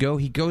 where does he go?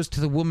 He goes to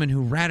the woman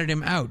who ratted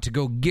him out to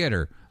go get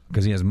her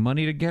because he has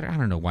money to get her. I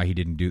don't know why he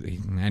didn't do that.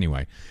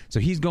 Anyway, so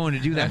he's going to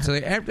do that. So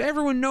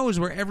everyone knows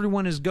where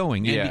everyone is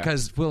going. And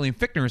because William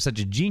Fichtner is such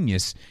a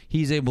genius,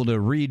 he's able to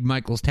read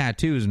Michael's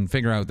tattoos and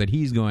figure out that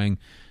he's going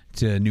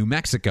to New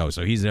Mexico.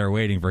 So he's there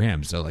waiting for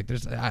him. So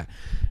there's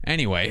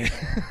anyway.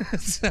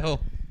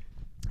 So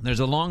there's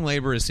a long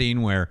laborious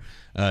scene where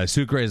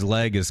Sucre's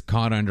leg is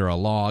caught under a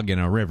log in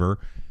a river.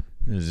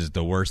 This is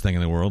the worst thing in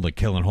the world, like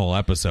killing a whole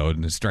episode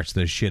and stretch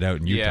this shit out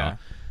in Utah. Yeah.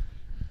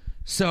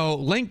 So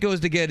Link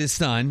goes to get his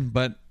son,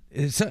 but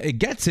it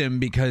gets him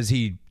because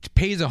he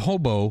pays a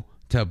hobo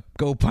to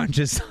go punch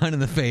his son in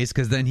the face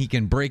because then he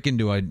can break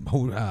into a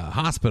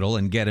hospital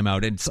and get him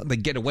out. And they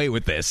get away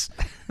with this.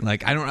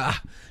 Like, I don't know.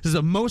 This is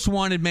the most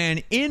wanted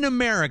man in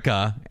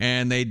America,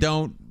 and they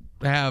don't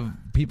have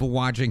people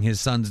watching his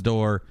son's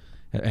door.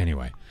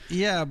 Anyway.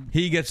 Yeah.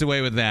 He gets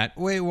away with that.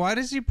 Wait, why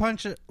does he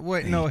punch it?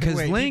 Wait, no.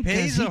 Because Link,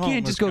 he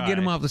can't just go get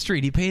him off the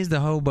street. He pays the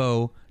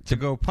hobo to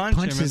go punch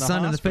him his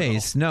son in the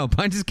face. No,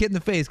 punch his kid in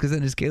the face because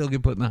then his kid will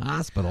get put in the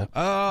hospital.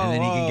 Oh, and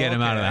then he can get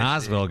him out of the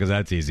hospital because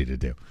that's easy to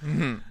do.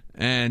 Mm-hmm.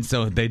 And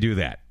so they do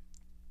that.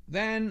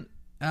 Then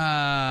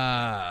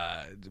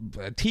Teabag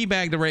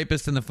the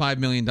rapist and the $5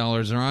 million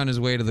are on his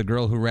way to the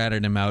girl who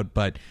ratted him out.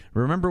 But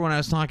remember when I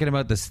was talking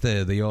about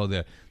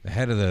the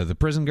head of the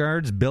prison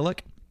guards, Billick?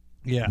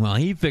 Yeah. Well,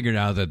 he figured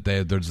out that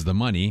there's the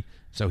money,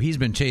 so he's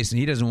been chasing.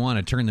 He doesn't want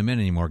to turn them in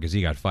anymore because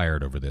he got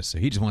fired over this. So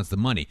he just wants the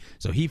money.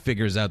 So he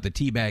figures out that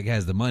Teabag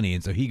has the money,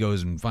 and so he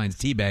goes and finds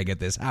Teabag at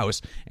this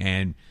house,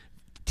 and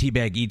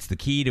Teabag eats the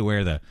key to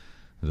where the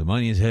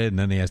money is hid, and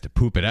then he has to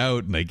poop it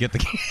out, and they get the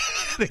key.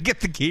 They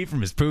get the key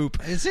from his poop.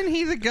 Isn't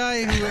he the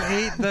guy who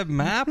ate the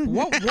map?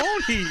 What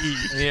won't he eat?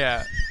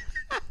 Yeah.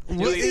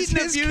 Isn't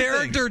his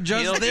character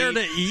just there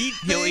to eat?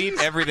 He'll eat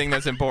everything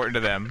that's important to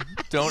them.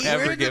 Don't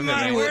ever give him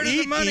money? Where anything.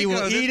 did the money He go?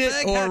 will eat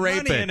This it bag or had rape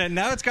money it. in it.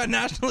 Now it's got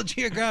National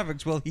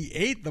Geographic. Well, he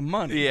ate the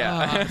money.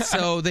 Yeah.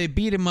 So they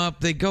beat him up.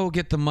 They go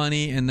get the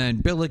money, and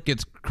then Billick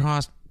gets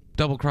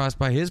double crossed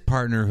by his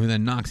partner, who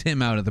then knocks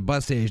him out at the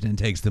bus station and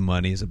takes the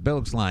money. So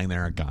Billick's lying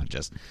there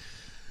unconscious.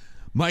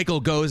 Michael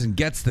goes and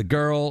gets the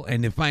girl,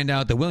 and they find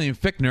out that William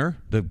Fichtner,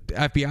 the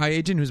FBI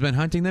agent who's been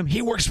hunting them,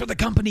 he works for the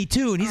company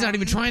too, and he's not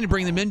even trying to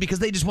bring them in because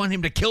they just want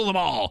him to kill them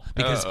all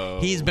because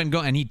he's been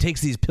going, and he takes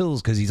these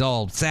pills because he's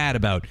all sad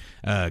about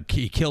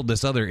he killed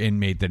this other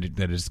inmate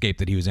that escaped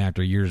that he was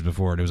after years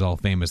before, and it was all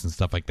famous and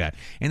stuff like that.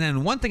 And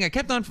then one thing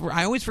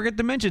I always forget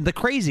to mention, the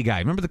crazy guy.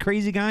 Remember the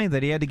crazy guy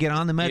that he had to get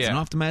on the meds and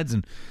off the meds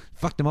and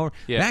fucked him over.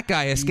 Yeah. That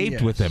guy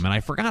escaped with him, and I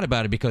forgot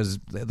about it because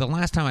the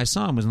last time I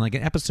saw him was in like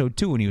an episode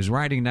 2 when he was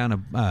riding down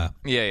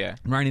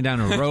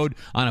a road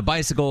on a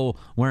bicycle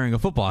wearing a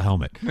football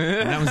helmet. And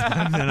that was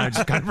and I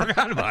just kind of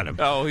forgot about him.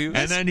 Oh, and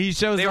then he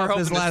shows they were up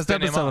this hoping to last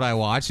spin him episode off. I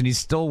watched, and he's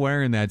still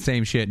wearing that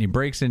same shit, and he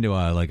breaks into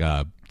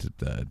a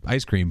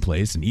ice cream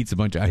place and eats a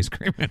bunch of ice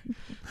cream.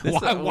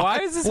 Why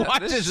is this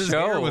watches his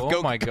hair show? with Oh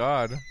Coke? my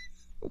god!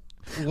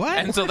 What?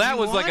 And so that He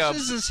was like a-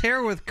 washes his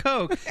hair with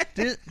Coke.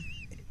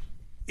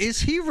 Is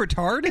he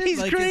retarded? He's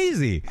Like,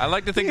 crazy. I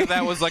like to think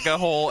that was like a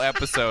whole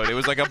episode. It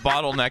was like a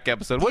bottleneck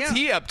episode. What's Yeah.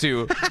 he up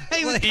to?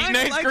 Eating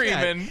ice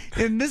cream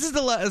and this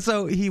is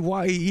so he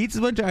eats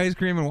a bunch of ice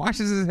cream and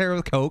washes his hair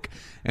with Coke,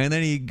 and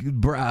then he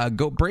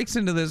breaks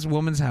into this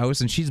woman's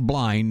house, and she's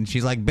blind, and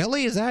she's like,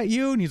 "Billy, is that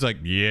you?" And he's like,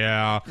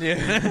 "Yeah."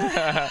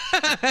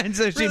 And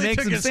so she really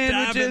makes took some a stab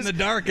sandwiches in the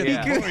dark at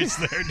Yeah. the voice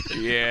there.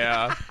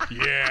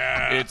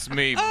 Yeah, it's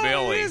me,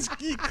 Billy.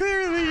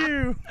 Clearly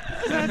you.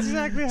 That's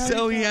exactly how.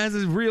 So he has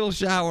his real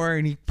shower,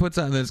 and he puts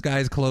on this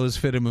guy's clothes,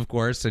 fit him, of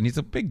course, and he's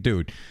a big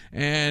dude.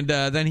 And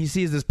then he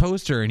sees this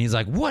poster, and he's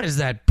like, "What is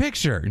that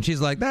picture?" And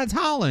she's like, "That's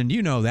Holland.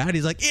 You know that."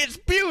 He's like, "It's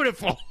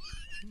beautiful."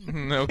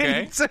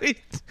 Okay. And so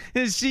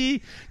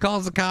she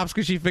calls the cops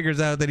because she figures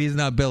out that he's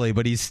not Billy,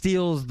 but he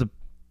steals the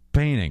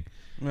painting,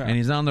 and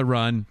he's on the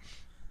run.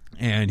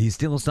 And he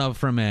steals stuff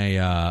from a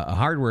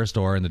hardware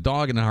store, and the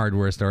dog in the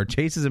hardware store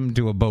chases him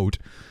to a boat.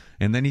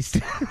 And then he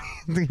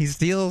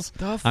steals.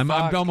 I'm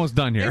almost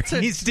done here.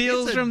 He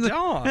steals it's a from the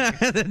dog.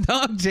 the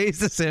dog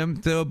chases him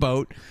to a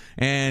boat,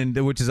 and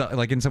which is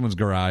like in someone's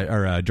garage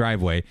or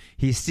driveway.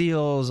 He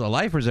steals a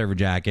life preserver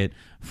jacket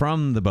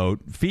from the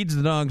boat, feeds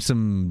the dog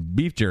some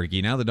beef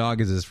jerky. Now the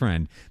dog is his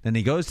friend. Then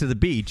he goes to the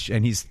beach,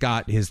 and he's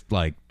got his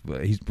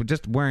he's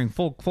just wearing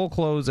full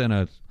clothes and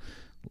a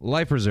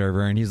life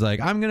preserver, and he's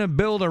like, "I'm gonna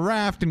build a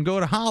raft and go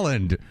to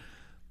Holland.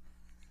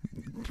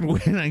 I'm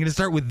going to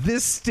start with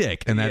this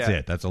stick," and that's Yeah.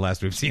 it. That's the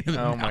last we've seen of him.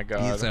 Oh, my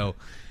God. So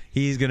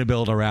he's going to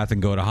build a raft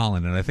and go to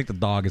Holland, and I think the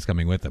dog is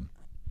coming with him.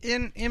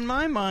 In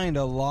my mind,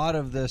 a lot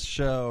of this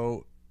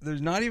show,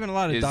 there's not even a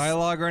lot of Is-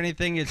 dialogue or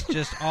anything. It's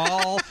just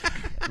all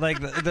like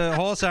the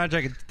whole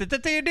soundtrack.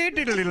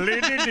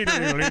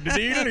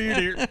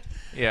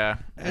 Yeah.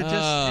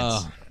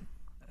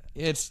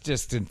 It's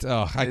just,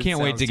 I It can't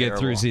wait sounds to get through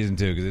terrible. season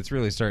 2 because it's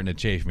really starting to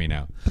chafe me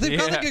now. But they've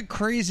got Yeah. like a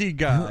crazy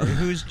guy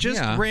who's just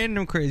Yeah.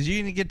 random crazy.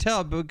 You can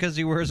tell because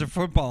he wears a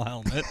football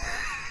helmet.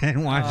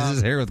 And washes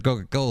his hair with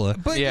Coca-Cola.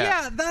 But Yeah.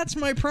 yeah, that's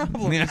my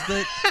problem. Is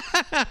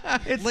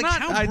that It's like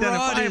not how broad is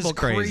identifiable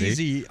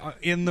crazy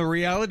in the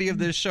reality of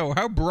this show?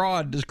 How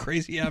broad does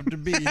crazy have to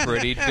be?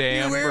 Pretty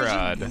damn he wears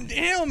broad. a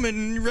helmet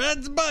and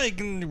rides a bike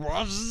and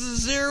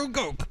washes his hair with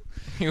Coke.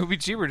 It would be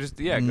cheaper just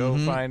go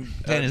find.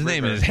 And his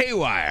name is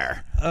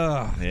Haywire.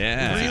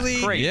 Yeah.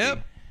 Really? Crazy.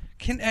 Yep.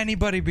 Can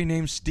anybody be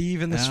named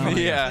Steve in this Oh, fucking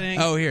yeah. thing?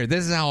 Oh, here.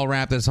 This is how I'll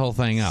wrap this whole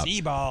thing up.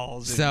 Sea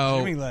balls and So,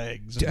 Jimmy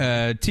legs.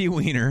 T.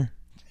 Wiener.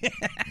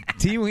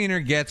 T. Wiener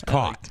gets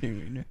caught.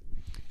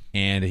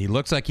 And he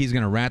looks like he's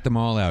going to rat them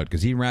all out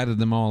because he ratted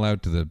them all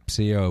out to the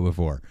CEO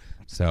before.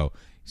 So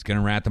he's going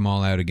to rat them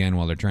all out again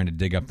while they're trying to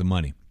dig up the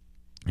money.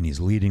 And he's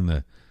leading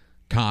the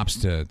cops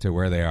to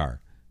where they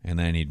are. And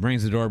then he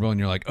rings the doorbell, and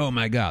you're like, "Oh,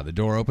 my God." The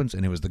door opens,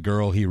 and it was the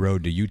girl he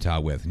rode to Utah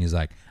with. And he's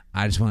like,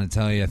 "I just want to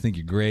tell you, I think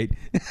you're great."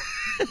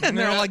 And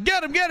they're like,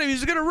 get him,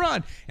 he's going to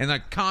run. And the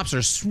cops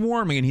are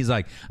swarming, and he's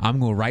like, "I'm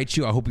going to write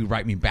you. I hope you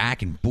write me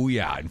back," and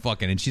booyah, and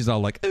fucking. And she's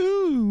all like,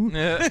 "Ooh."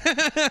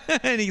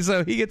 And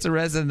so he gets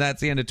arrested, and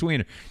that's the end of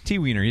T.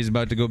 Wiener. He's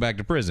about to go back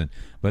to prison.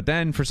 But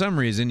then, for some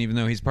reason, even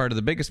though he's part of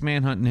the biggest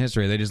manhunt in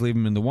history, they just leave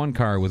him in the one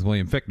car with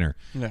William Fichtner,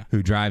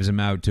 who drives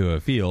him out to a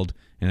field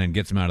and then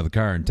gets him out of the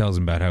car and tells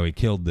him about how he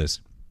killed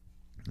this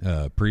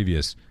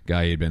previous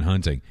guy he had been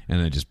hunting, and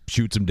then just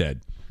shoots him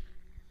dead.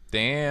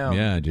 Damn.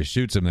 Yeah, just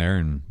shoots him there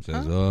and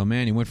says, "Oh,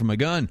 man, you went for my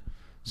gun."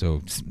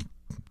 So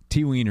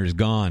T. Wiener's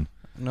gone.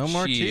 No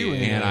more Shit.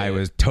 T. And I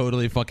was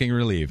totally fucking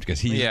relieved because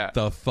he's Yeah.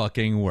 the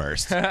fucking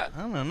worst. I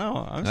don't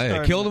know.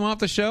 I killed him off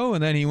the show,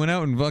 and then he went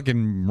out and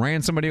fucking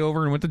ran somebody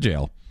over and went to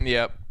jail.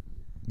 Yep.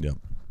 Yep.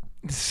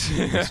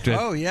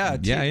 Oh yeah,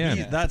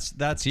 Yeah.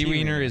 That's T.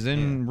 Wiener is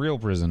in real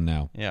prison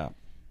now. Yeah.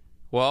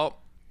 Well,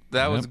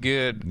 that was Yep.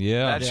 good.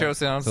 Yeah. That show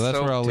sounds So that's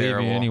where I'll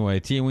terrible. leave you anyway.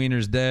 T.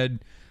 Wiener's dead.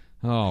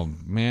 Oh,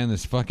 man,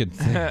 this fucking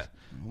thing. Yeah,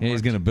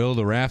 he's going to build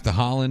a raft to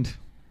Holland.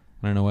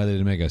 I don't know why they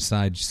didn't make a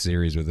side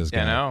series with this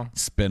guy. I know.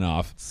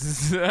 Spin-off.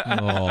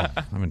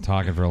 I've been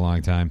talking for a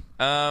long time.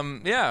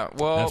 Yeah.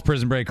 Well, That's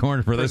Prison Break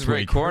Corner for this Prison Break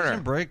week. Corner.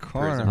 Prison Break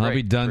Corner. Prison I'll Break.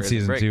 be done Prison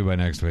season Break. 2 by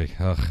next week.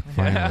 Ugh,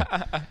 finally.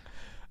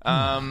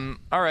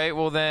 All right.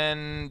 Well,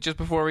 then, just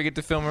before we get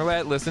to Film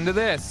Roulette, listen to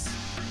this.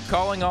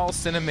 Calling all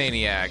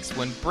Cinemaniacs.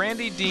 When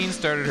Brandy Dean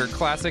started her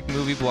classic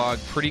movie blog,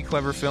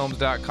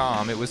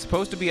 PrettyCleverFilms.com, it was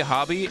supposed to be a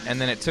hobby,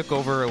 and then it took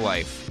over her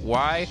life.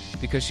 Why?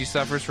 Because she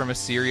suffers from a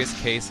serious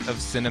case of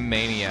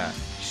cinemania.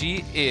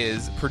 She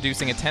is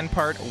producing a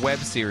 10-part web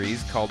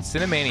series called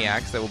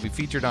Cinemaniacs that will be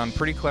featured on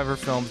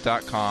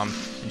PrettyCleverFilms.com,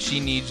 and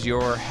she needs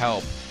your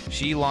help.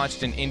 She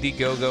launched an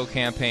Indiegogo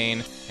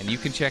campaign, and you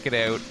can check it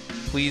out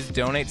Please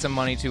donate some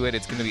money to it.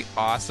 It's going to be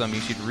awesome.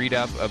 You should read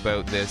up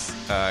about this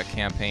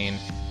campaign.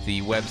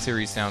 The web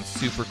series sounds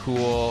super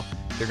cool.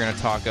 They're going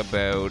to talk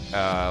about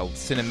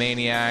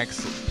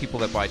cinemaniacs, people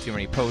that buy too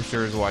many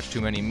posters, watch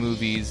too many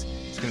movies.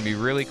 It's going to be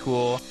really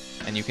cool,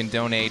 and you can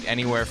donate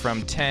anywhere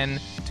from $10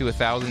 to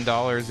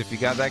 $1,000 if you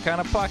got that kind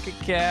of pocket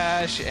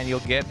cash, and you'll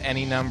get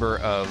any number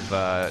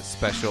of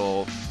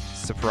special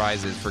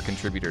surprises for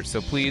contributors. So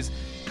please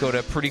go to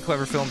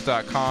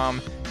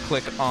prettycleverfilms.com,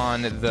 click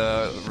on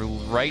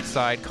the right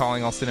side,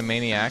 Calling All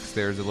Cinemaniacs.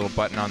 There's a little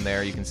button on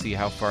there. You can see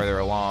how far they're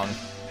along,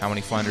 how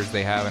many funders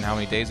they have, and how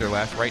many days are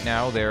left. Right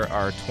now, there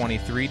are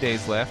 23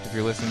 days left if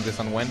you're listening to this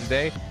on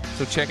Wednesday.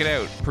 So check it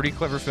out,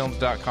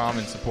 prettycleverfilms.com,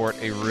 and support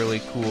a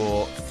really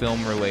cool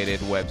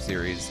film-related web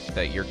series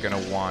that you're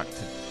going to want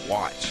to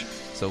watch.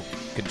 So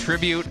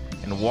contribute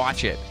and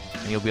watch it,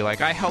 and you'll be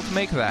like, I helped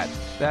make that.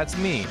 That's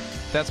me.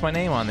 That's my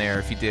name on there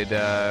if you did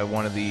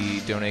one of the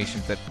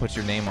donations that puts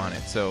your name on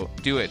it. So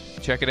do it.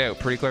 Check it out,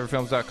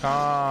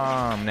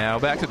 prettycleverfilms.com. Now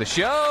back to the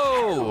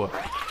show!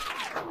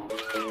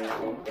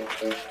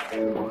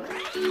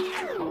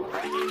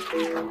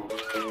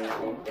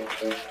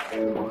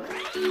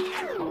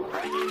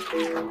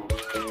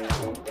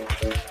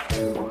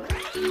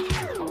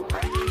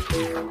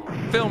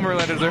 Film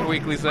Roulette is our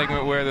weekly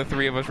segment where the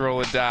three of us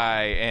roll a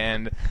die,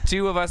 and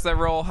two of us that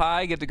roll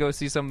high get to go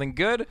see something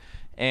good,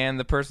 and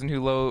the person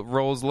who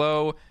rolls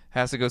low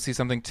has to go see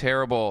something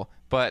terrible,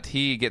 but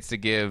he gets to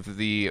give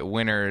the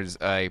winners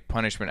a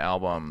punishment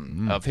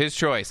album of his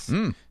choice.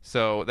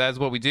 So that's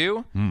what we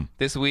do.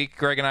 This week,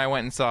 Greg and I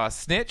went and saw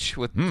Snitch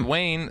with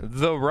Dwayne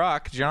The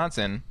Rock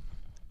Johnson,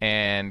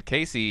 and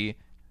Casey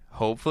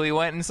hopefully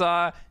went and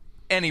saw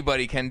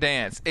Anybody Can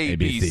Dance,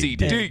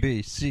 ABCD.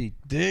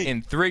 ABCD.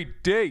 In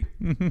 3D.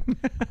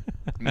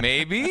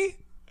 Maybe?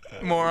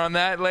 More on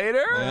that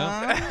later.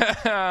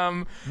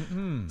 Yeah.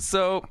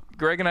 So,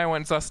 Greg and I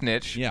went and saw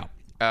Snitch. Yeah.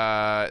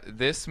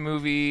 This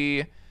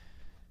movie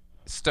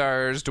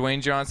stars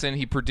Dwayne Johnson.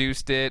 He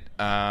produced it.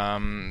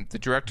 The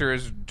director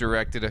has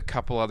directed a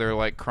couple other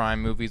like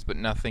crime movies, but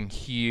nothing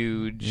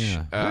huge.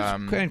 Yeah.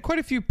 And quite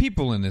a few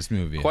people in this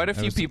movie. Quite a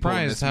few people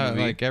in this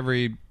movie. Like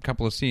every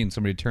couple of scenes,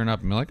 somebody turn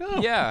up and be like,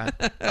 "Oh, yeah."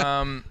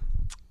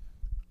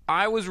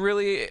 I was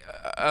really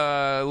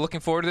looking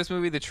forward to this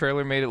movie. The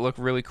trailer made it look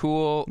really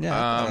cool.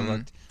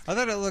 Yeah, I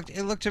thought it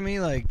looked to me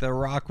like The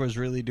Rock was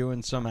really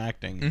doing some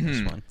acting in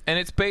this one. And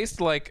it's based,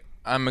 like,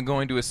 I'm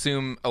going to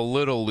assume a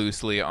little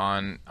loosely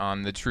on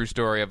the true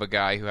story of a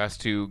guy who has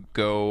to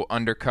go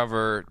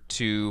undercover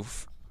to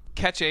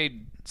catch a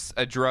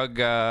drug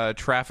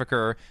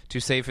trafficker to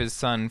save his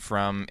son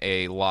from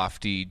a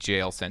lofty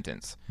jail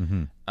sentence.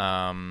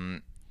 I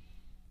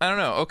don't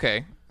know.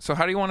 Okay. So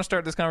how do you want to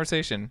start this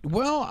conversation?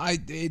 Well,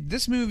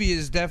 this movie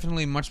is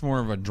definitely much more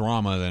of a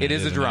drama than it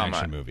is a drama. An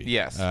action movie.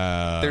 Yes.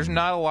 There's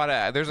not a lot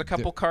of. There's a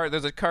couple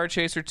there's a car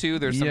chase or two.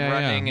 There's some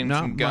running and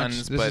not some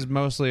guns. Much. But This is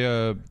mostly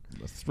a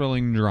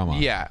thrilling drama.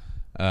 Yeah.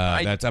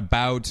 That's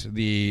about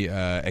the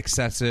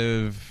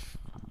excessive.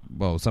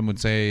 Well, some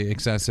would say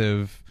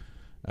excessive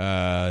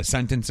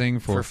sentencing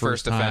for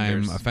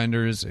first-time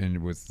offenders,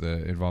 and with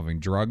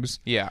involving drugs.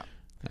 Yeah.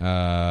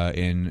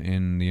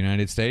 In the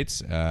United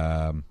States.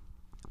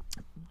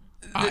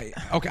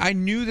 I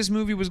knew this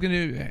movie was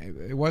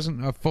it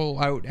wasn't a full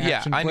out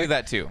action. Yeah, I flick. knew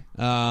that too.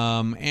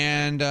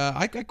 And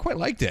I quite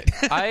liked it.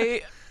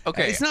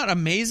 Okay. It's not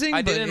amazing.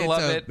 I didn't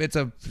love it. It's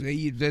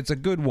a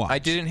good watch. I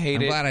didn't hate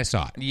I'm it. glad I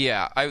saw it.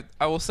 Yeah, I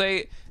will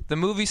say the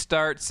movie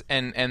starts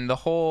and the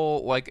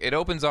whole, like, it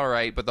opens all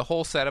right, but the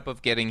whole setup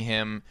of getting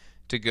him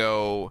to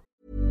go.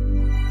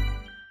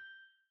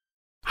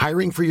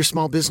 Hiring for your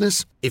small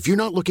business? If you're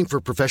not looking for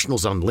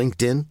professionals on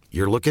LinkedIn,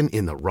 you're looking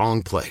in the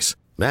wrong place.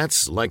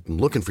 That's like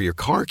looking for your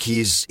car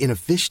keys in a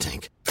fish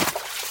tank.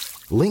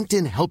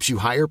 LinkedIn helps you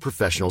hire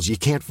professionals you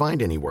can't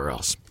find anywhere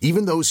else,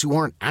 even those who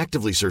aren't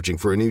actively searching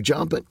for a new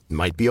job but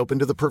might be open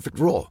to the perfect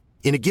role.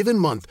 In a given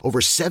month, over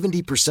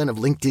 70% of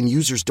LinkedIn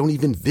users don't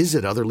even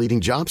visit other leading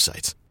job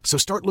sites. So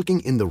start looking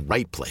in the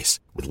right place.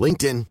 With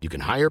LinkedIn, you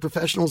can hire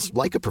professionals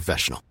like a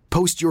professional.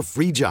 Post your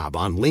free job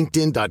on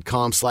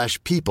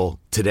linkedin.com/people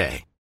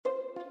today.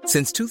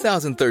 Since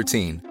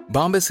 2013,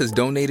 Bombas has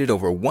donated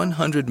over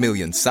 100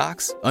 million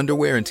socks,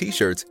 underwear, and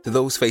T-shirts to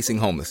those facing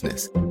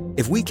homelessness.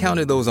 If we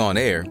counted those on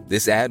air,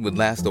 this ad would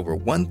last over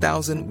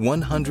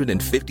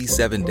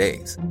 1,157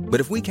 days.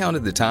 But if we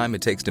counted the time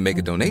it takes to make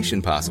a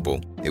donation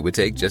possible, it would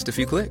take just a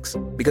few clicks.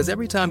 Because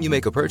every time you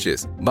make a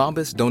purchase,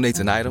 Bombas donates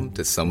an item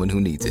to someone who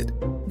needs it.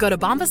 Go to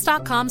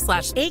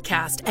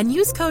bombas.com/ACAST and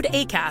use code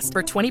ACAST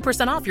for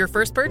 20% off your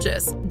first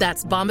purchase.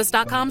 That's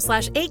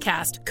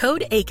bombas.com/ACAST,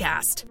 code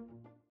ACAST.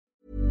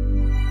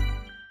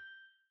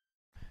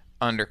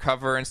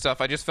 Undercover and stuff.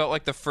 I just felt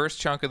like the first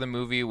chunk of the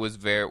movie was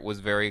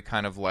very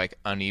kind of like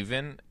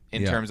uneven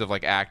in terms of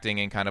like acting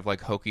and kind of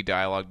like hokey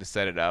dialogue to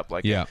set it up.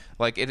 And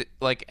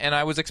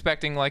I was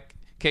expecting like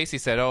Casey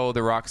said, oh,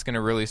 The Rock's going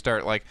to really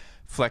start like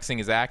flexing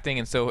his acting.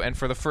 And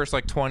for the first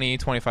like 20,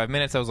 25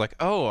 minutes, I was like,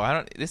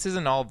 oh, this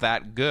isn't all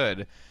that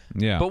good.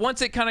 Yeah. But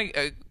once it kind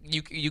of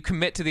you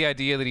commit to the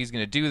idea that he's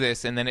going to do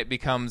this, and then it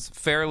becomes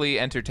fairly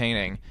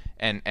entertaining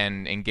and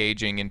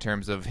engaging in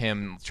terms of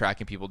him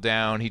tracking people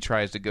down. He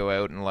tries to go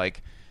out and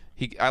like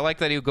I like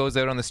that he goes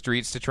out on the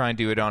streets to try and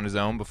do it on his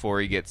own before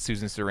he gets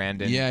Susan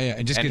Sarandon. Yeah, he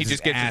and just gets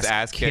his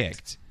ass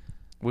kicked,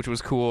 which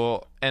was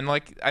cool. And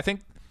like I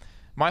think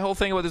my whole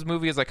thing about this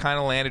movie is I kind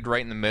of landed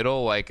right in the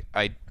middle. Like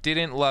I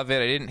didn't love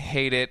it, I didn't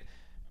hate it.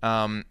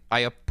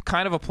 I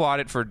kind of applaud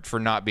it for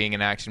not being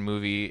an action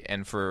movie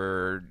and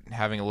for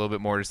having a little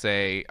bit more to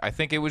say. I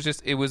think it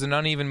was an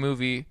uneven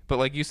movie, but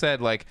like you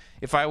said, like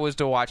if I was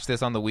to watch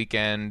this on the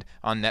weekend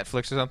on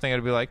Netflix or something,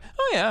 I'd be like,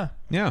 oh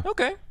yeah,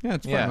 okay, yeah,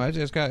 it's fun. I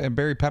just got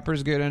Barry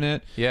Pepper's good in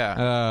it.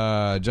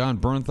 Yeah, John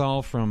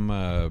Bernthal from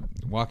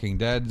Walking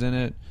Dead's in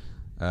it.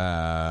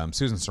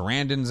 Susan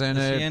Sarandon's in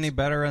it. Is he any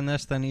better in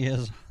this than he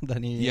is?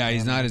 Yeah,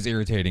 he's not as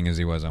irritating as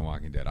he was on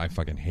Walking Dead. I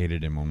fucking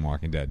hated him on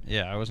Walking Dead.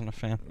 Yeah, I wasn't a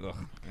fan. Ugh.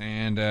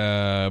 And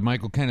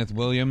Michael Kenneth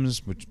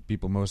Williams, which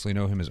people mostly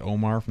know him as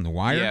Omar from The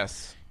Wire.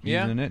 Yes. He's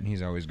in it, and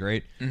he's always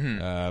great.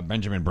 Mm-hmm.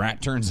 Benjamin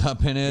Bratt turns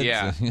up in it.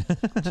 Yeah.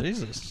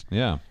 Jesus.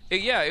 Yeah.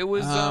 It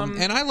was...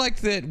 and I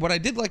liked that. What I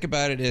did like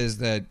about it is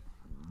that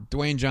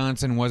Dwayne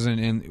Johnson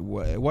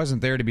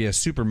wasn't there to be a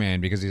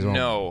Superman because he's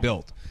all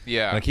built.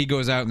 Yeah. Like he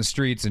goes out in the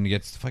streets and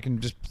gets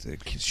fucking just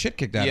shit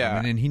kicked out of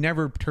him, and he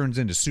never turns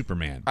into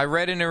Superman. I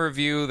read in a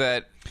review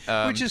that...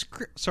 which is...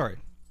 Sorry.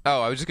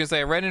 Oh, I was just going to say,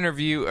 I read in a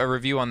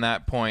review on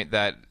that point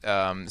that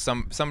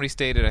somebody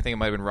stated, I think it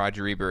might have been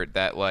Roger Ebert,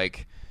 that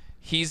like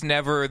he's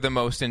never the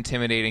most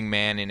intimidating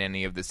man in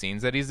any of the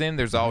scenes that he's in.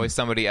 There's always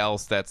somebody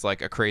else that's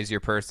like a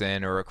crazier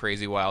person or a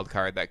crazy wild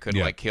card that could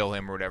like kill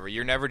him or whatever.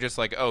 You're never just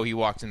like, oh, he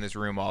walked in this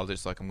room all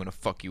just like, I'm going to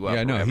fuck you up.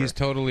 Yeah, no, whatever. he's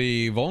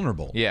totally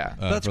vulnerable. Yeah.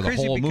 That's for the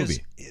crazy whole because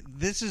movie.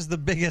 This is the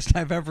biggest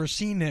I've ever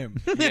seen him.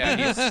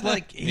 Yeah, it's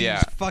like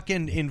he's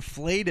fucking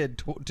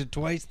inflated to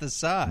twice the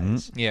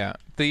size. Mm-hmm. Yeah.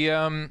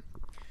 The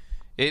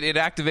It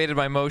activated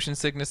my motion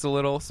sickness a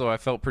little, so I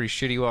felt pretty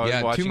shitty while I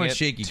was watching it. Too much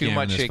shaky cam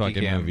in this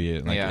fucking movie.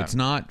 Like, it's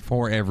not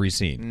for every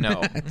scene.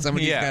 No.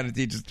 Somebody's got to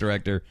teach his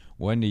director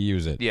when to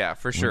use it. Yeah,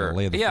 for sure.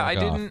 Lay the fuck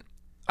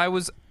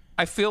off.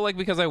 I feel like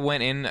because I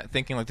went in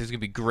thinking like this is going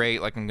to be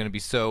great, like I'm going to be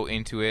so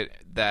into it,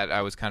 that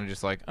I was kind of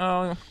just like,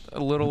 oh, a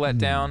little let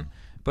down.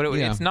 But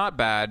it's not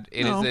bad.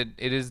 It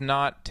is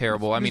not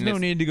terrible. There's no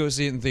need to go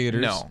see it in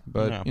theaters. No.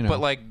 But, you know. But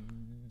like,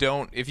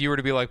 if you were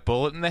to be like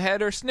bullet in the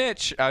head or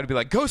snitch, I would be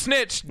like, go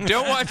snitch,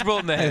 don't watch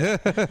bullet in the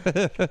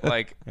head.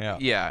 Like,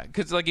 yeah,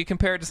 because like you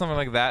compare it to something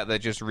like that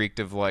just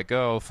reeked of like,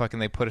 oh, fucking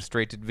they put a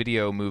straight to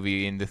video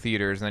movie into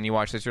theaters, and then you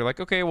watch this, you're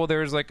like, okay, well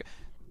there's like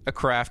a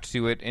craft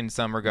to it in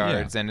some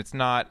regards, and it's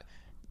not,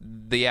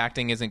 the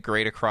acting isn't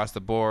great across the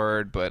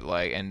board, but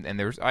like, and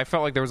I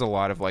felt like there was a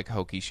lot of like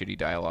hokey, shitty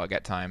dialogue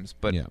at times,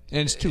 but and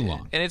it's too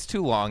long. And it's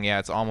too long. Yeah,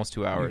 it's almost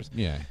 2 hours.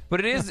 Yeah, but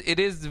it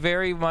is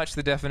very much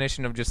the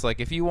definition of just like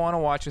if you want to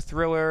watch a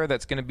thriller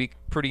that's going to be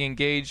pretty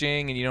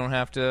engaging and you don't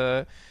have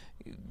to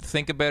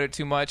think about it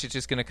too much. It's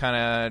just going to kind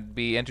of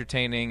be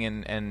entertaining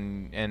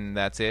and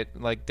that's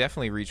it. Like,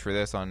 definitely reach for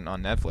this on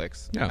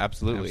Netflix. Yeah,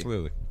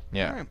 absolutely.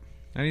 Yeah. Right.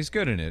 And he's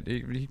good in it.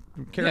 He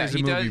carries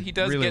the movie he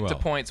does really get well. to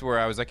points where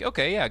I was like,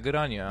 okay, yeah, good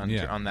on you on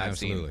that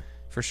absolutely. scene.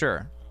 For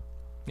sure.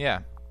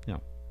 Yeah. Yeah.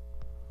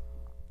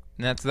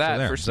 And that's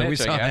that for so Snitch, we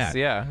saw I guess. that.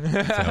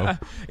 Yeah.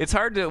 It's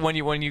hard to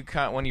when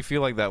you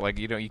feel like that, like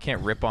you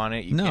can't rip on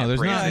it.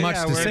 There's not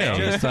much to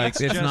say. It's like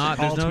it's not.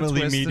 There's no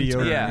twists and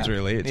turns,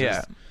 really. It's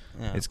just,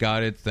 it's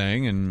got its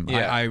thing, and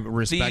I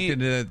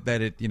respected it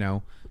that it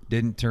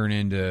didn't turn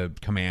into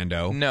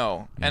Commando.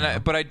 No,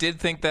 but I did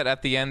think that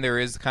at the end there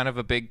is kind of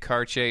a big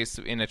car chase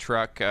in a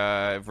truck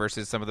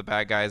versus some of the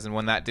bad guys, and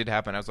when that did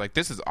happen, I was like,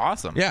 "This is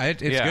awesome." Yeah,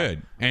 it's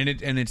good, and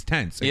it's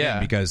tense. Again,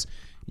 because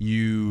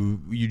you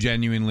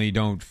genuinely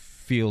don't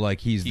feel like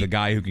he's the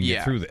guy who can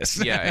get through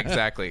this. Yeah,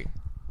 exactly.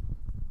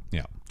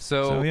 Yeah.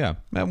 So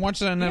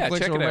watch it on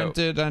Netflix or rent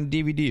it on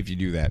DVD if you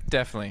do that.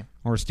 Definitely.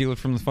 Or steal it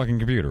from the fucking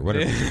computer,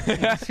 whatever.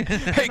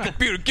 Hey,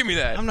 computer, give me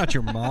that. I'm not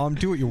your mom.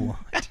 Do what you want.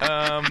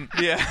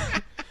 Yeah.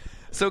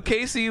 So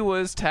Casey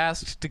was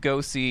tasked to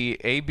go see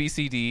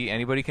ABCD,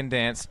 Anybody Can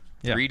Dance,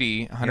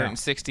 3D,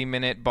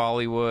 160-minute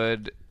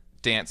Bollywood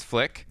dance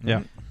flick.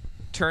 Yeah.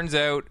 Turns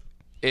out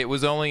it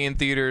was only in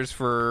theaters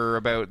for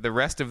about the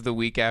rest of the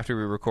week after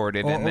we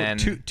recorded, and then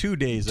 2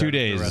 days. 2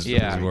 days was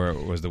where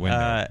it was the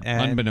window,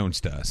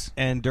 unbeknownst to us.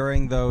 And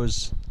during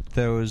those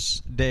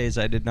days,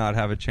 I did not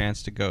have a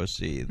chance to go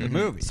see the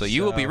movie. So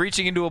you will be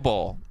reaching into a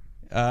bowl.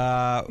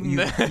 You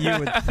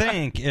would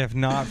think, if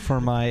not for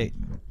my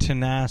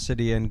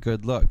tenacity and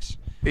good looks.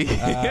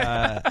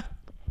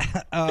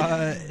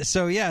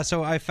 So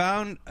I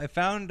found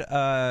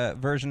a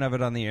version of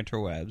it on the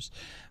interwebs,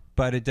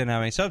 but it didn't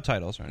have any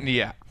subtitles or anything.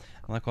 Yeah.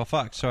 I'm like, well,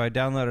 fuck. So I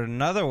downloaded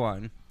another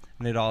one,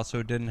 and it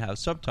also didn't have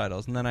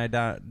subtitles. And then I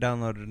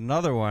downloaded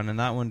another one, and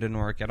that one didn't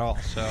work at all.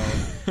 So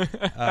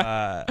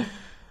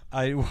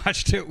I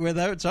watched it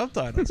without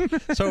subtitles.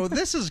 So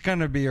this is going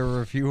to be a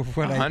review of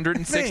what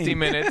 160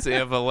 minutes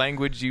of a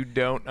language you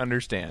don't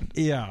understand.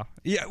 Yeah.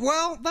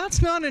 Well,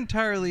 that's not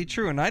entirely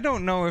true, and I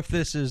don't know if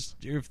this is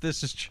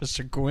just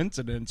a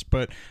coincidence.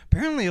 But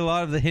apparently, a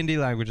lot of the Hindi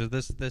languages.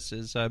 This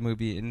is a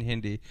movie in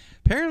Hindi.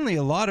 Apparently,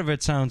 a lot of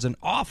it sounds an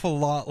awful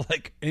lot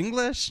like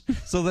English.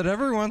 So that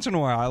every once in a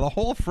while, a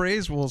whole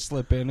phrase will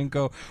slip in and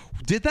go,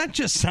 "Did that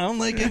just sound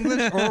like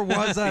English, or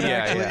was that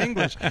actually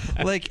English?"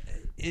 Like.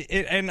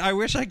 And I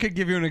wish I could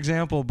give you an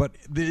example, but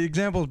the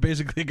example is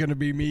basically going to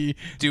be me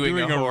doing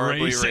a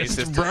horribly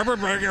racist.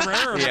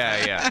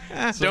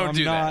 Yeah. So Don't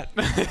do that.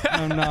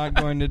 I'm not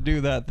going to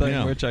do that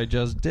thing, which I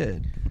just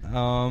did.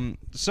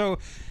 So,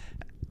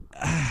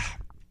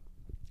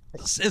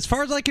 as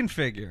far as I can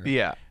figure,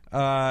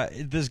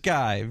 this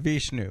guy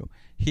Vishnu.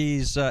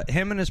 He's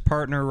him and his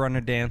partner run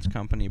a dance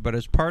company, but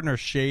his partner's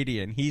shady,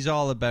 and he's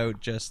all about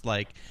just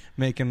like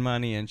making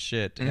money and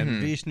shit. And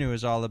Vishnu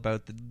is all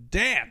about the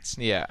dance.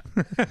 Yeah.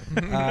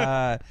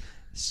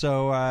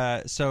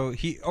 So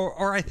he,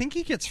 or I think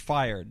he gets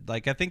fired.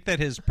 Like I think that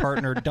his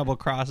partner double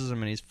crosses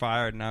him, and he's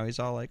fired. Now he's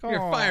all like, "Oh,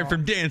 you're fired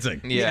from dancing."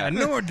 Yeah,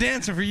 no more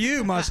dancing for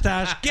you,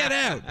 mustache. Get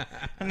out.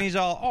 And he's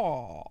all,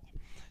 "Oh."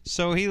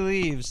 So he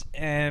leaves,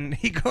 and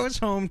he goes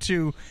home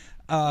to.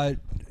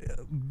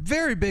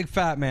 Very big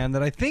fat man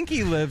that I think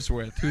he lives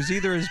with, who's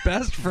either his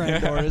best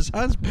friend or his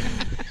husband.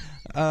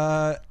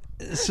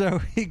 So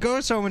he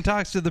goes home and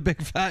talks to the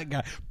big fat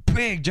guy,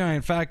 big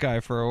giant fat guy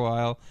for a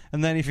while,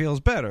 and then he feels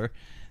better.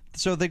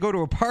 So they go to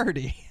a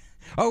party.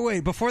 Oh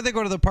wait, before they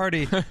go to the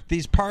party,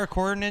 these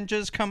parkour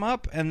ninjas come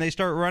up and they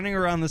start running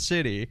around the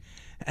city.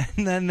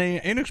 And then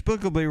they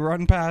inexplicably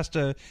run past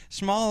a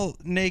small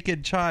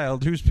naked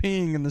child who's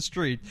peeing in the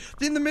street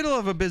in the middle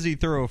of a busy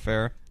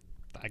thoroughfare.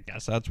 I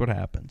guess that's what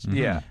happens.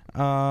 Yeah.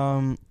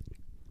 So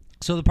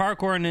the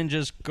parkour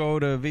ninjas go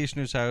to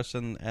Vishnu's house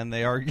and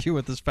they argue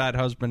with his fat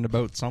husband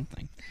about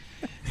something.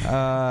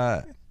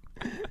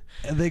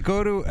 They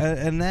go to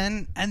and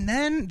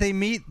then they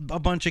meet a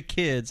bunch of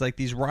kids, like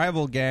these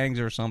rival gangs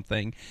or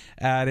something,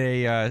 at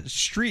a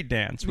street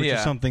dance, which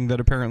is something that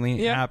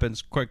apparently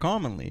happens quite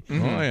commonly.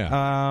 Mm-hmm. Oh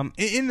yeah.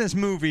 In this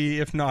movie,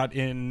 if not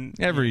in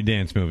every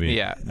dance movie.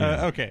 Yeah.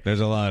 Okay.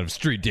 There's a lot of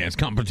street dance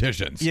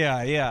competitions.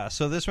 Yeah.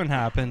 So this one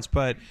happens,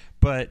 but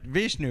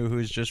Vishnu,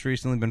 who's just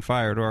recently been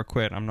fired or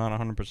quit, I'm not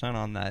 100%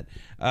 on that.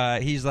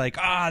 He's like,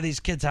 these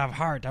kids have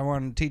heart. I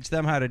want to teach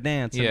them how to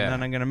dance, and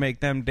then I'm going to make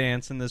them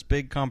dance in this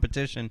big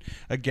competition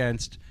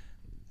against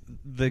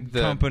the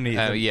company.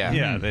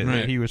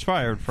 That he was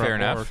fired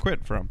from or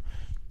quit from.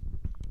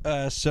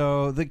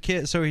 So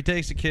he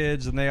takes the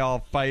kids and they all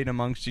fight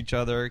amongst each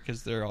other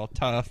because they're all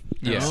tough.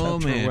 Yeah. Oh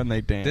man, when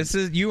they dance.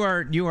 You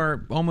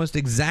are almost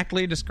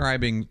exactly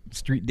describing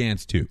Street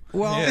Dance 2.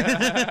 Well,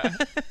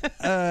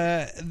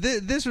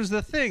 this was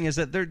the thing, is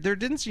that there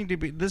didn't seem to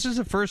be. This is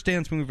the first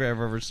dance movie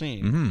I've ever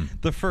seen.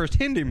 The first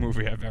Hindi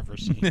movie I've ever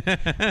seen.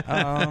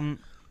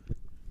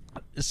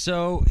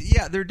 So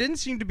yeah, there didn't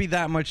seem to be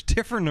that much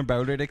different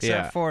about it,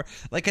 except for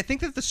like I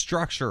think that the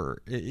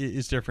structure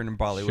is different in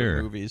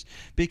Bollywood movies,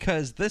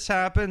 because this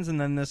happens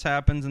and then this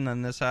happens and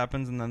then this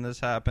happens and then this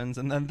happens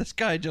and then this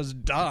guy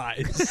just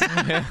dies.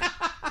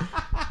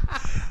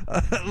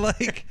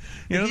 Like,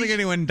 you don't think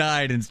anyone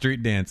died in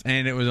Street Dance,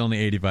 and it was only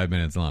 85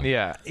 minutes long.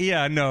 Yeah.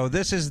 No,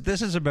 this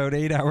is about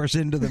 8 hours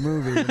into the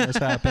movie when this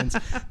happens.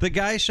 The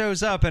guy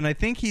shows up, and I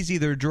think he's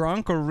either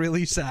drunk or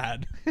really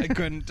sad. I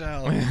couldn't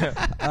tell.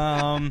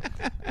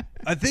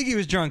 I think he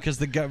was drunk because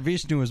the guy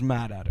Vishnu was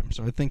mad at him,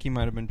 so I think he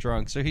might have been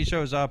drunk. So he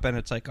shows up, and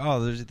it's like,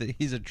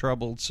 he's a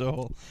troubled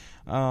soul,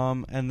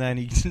 and then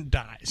he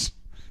dies.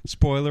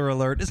 Spoiler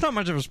alert. It's not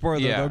much of a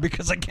spoiler, though,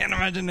 because I can't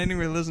imagine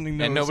anyone listening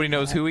knows. And nobody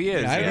knows who he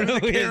is. I don't know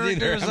who the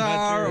characters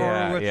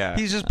are.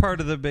 He's just part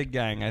of the big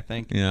gang, I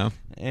think. Yeah.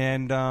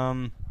 And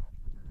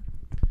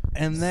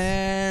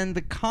then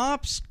the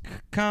cops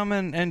come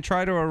and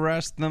try to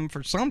arrest them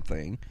for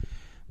something.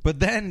 But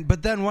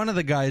then one of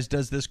the guys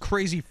does this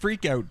crazy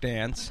freak out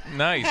dance.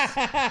 Nice.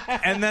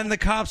 And then the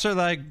cops are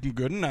like,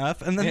 good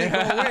enough. And then they go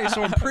away.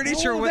 So I'm pretty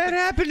sure that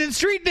happened in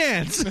Street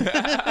Dance.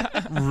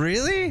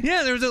 Really?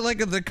 Yeah, there was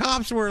the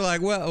cops were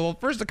like, well,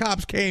 first the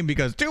cops came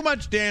because too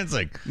much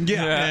dancing.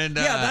 Yeah. And,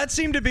 that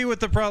seemed to be what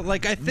the problem.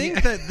 Like, I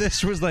think that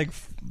this was like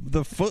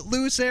the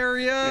Footloose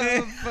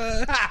area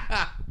of.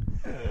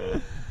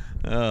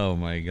 Oh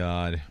my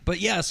God.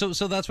 But yeah, so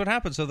that's what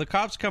happens. So the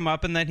cops come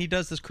up and then he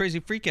does this crazy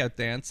freakout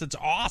dance. It's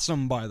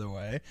awesome, by the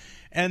way.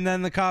 And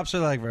then the cops are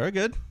like, very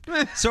good.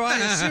 So I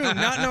assume,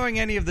 not knowing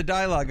any of the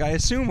dialogue, I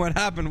assume what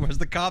happened was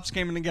the cops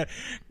came in and go,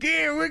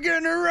 yeah, we're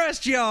going to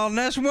arrest y'all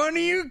unless one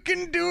of you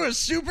can do a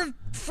super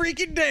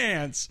freaky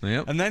dance.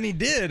 Yep. And then he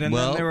did. And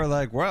then they were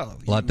like, well.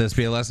 Let this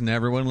be a lesson to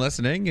everyone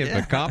listening. If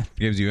a cop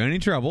gives you any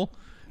trouble,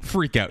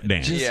 freak out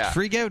dance. Just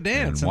freak out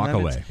dance. And walk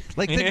away.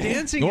 Like the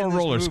dancing or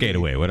roller skate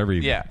away, whatever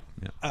you Yeah.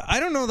 I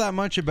don't know that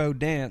much about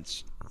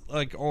dance.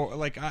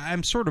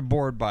 I'm sort of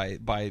bored by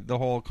the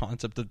whole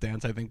concept of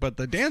dance, I think. But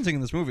the dancing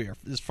in this movie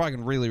is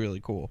fucking really, really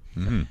cool.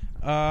 Mm-hmm.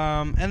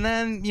 And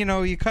then,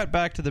 you cut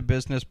back to the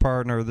business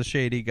partner, the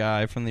shady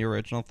guy from the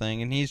original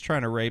thing, and he's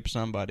trying to rape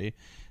somebody,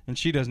 and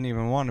she doesn't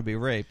even want to be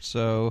raped,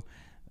 so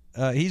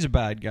he's a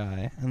bad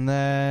guy. And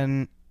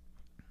then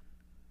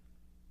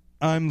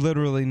I'm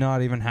literally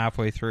not even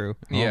halfway through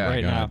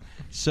right now.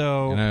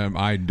 So and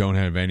I don't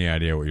have any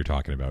idea what you're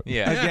talking about.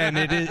 Yeah. Again,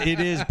 it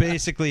is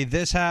basically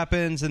this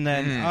happens, and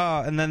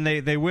then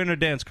they win a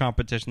dance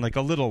competition, like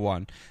a little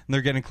one, and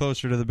they're getting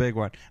closer to the big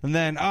one. And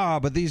then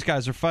but these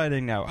guys are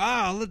fighting now.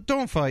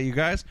 Don't fight, you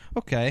guys.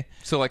 Okay.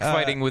 So like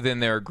fighting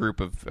within their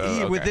group of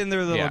within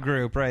their little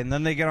group, right? And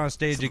then they get on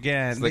stage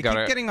again. So they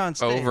keep getting on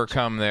stage.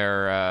 Overcome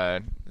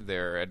their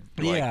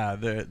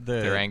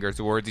anger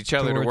towards each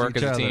other to work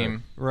as a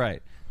team.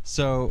 Right.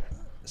 So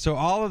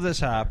all of this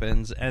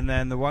happens, and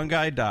then the one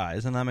guy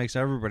dies, and that makes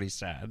everybody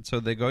sad. So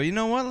they go, you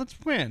know what? Let's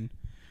win,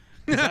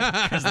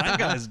 because that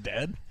guy's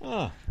dead.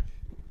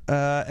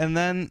 And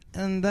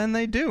then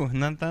they do,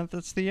 and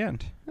that's the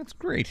end. That's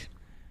great.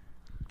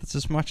 That's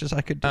as much as I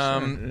could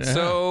discern.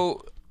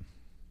 So,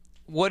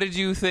 what did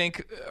you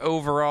think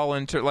overall?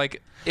 I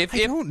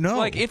don't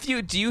know.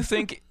 Do you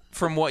think?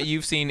 From what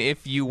you've seen,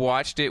 if you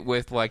watched it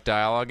with like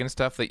dialogue and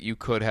stuff, that you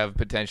could have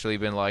potentially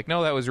been like,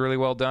 no, that was really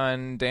well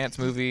done, dance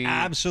movie.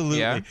 Absolutely.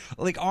 Yeah?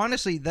 Like,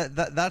 honestly,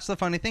 that's the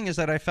funny thing, is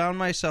that I found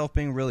myself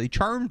being really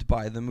charmed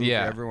by the movie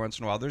every once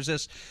in a while. There's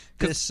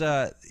there's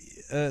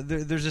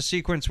a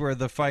sequence where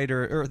the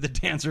fighter or the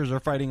dancers are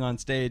fighting on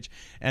stage,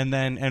 and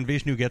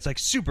Vishnu gets like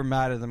super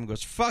mad at them and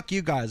goes, "Fuck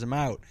you guys, I'm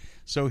out."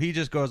 So he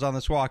just goes on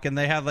this walk, and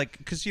they have like,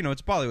 because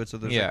it's Bollywood, so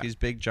there's like these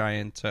big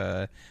giant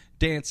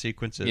dance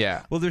sequences.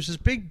 Yeah. Well, there's this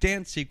big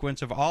dance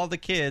sequence of all the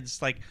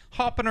kids like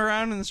hopping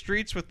around in the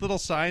streets with little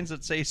signs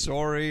that say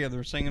sorry, and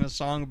they're singing a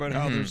song about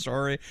how they're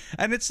sorry,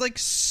 and it's like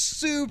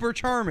super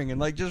charming and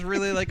like just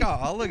really like,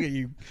 oh, look at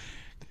you.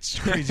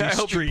 Crazy I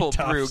hope street you pull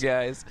toughs. through,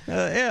 guys.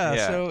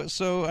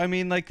 So I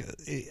mean, like,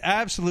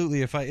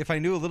 absolutely. If I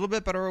knew a little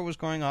bit better what was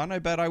going on, I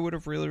bet I would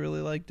have really,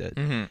 really liked it.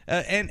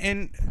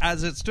 And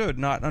as it stood,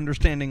 not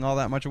understanding all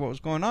that much of what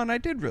was going on, I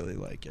did really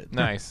like it.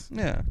 Nice.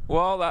 Yeah.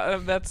 Well,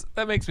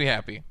 that makes me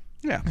happy.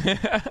 Yeah.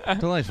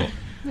 Delightful.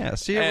 Yeah,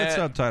 see it with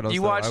subtitles.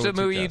 You though, watched I a would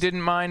movie you suggest.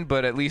 didn't mind,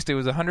 but at least it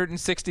was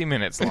 160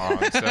 minutes long.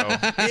 So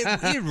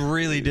it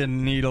really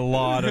didn't need a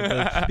lot of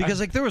it, because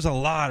like there was a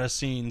lot of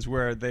scenes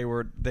where they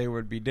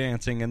would be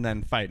dancing and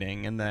then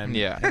fighting and then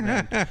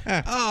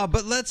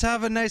but let's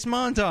have a nice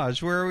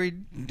montage where we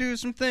do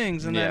some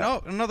things and then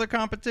another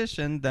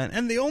competition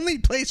and the only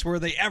place where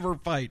they ever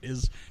fight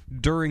is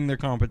during their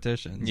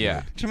competitions.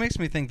 Which makes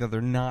me think that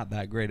they're not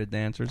that great at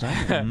dancers.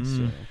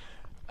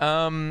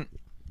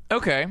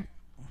 Okay.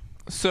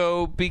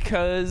 So,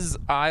 because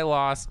I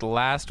lost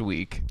last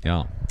week,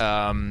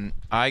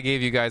 I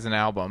gave you guys an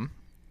album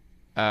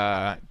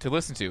to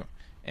listen to.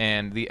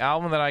 And the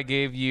album that I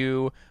gave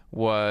you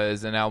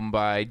was an album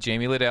by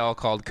Jamie Liddell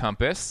called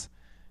Compass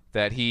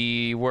that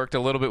he worked a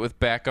little bit with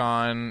Beck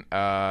on.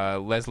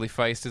 Leslie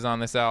Feist is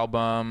on this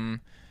album.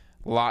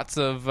 Lots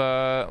of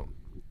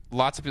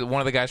people.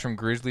 One of the guys from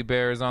Grizzly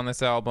Bear is on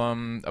this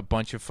album. A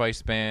bunch of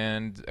Feist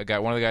band.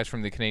 One of the guys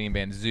from the Canadian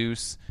band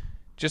Zeus.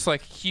 Just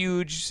like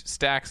huge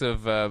stacks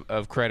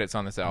of credits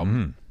on this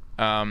album.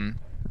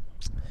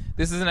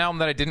 This is an album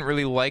that I didn't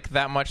really like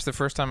that much the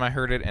first time I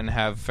heard it, and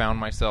have found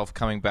myself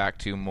coming back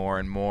to more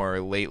and more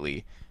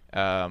lately.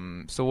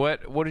 So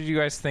what did you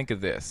guys think of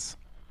this?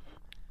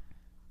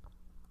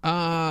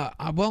 Well,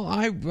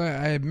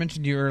 I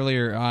mentioned to you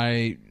earlier.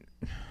 I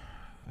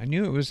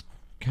knew it was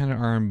kind of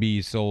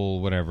R&B,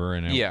 soul, whatever,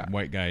 and a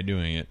white guy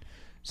doing it.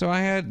 So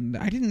I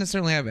didn't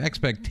necessarily have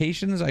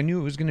expectations. I knew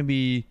it was going to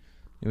be.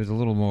 It was a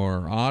little more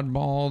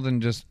oddball than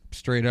just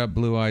straight up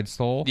Blue-Eyed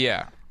Soul.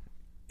 Yeah.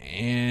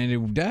 And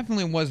it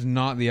definitely was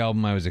not the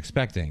album I was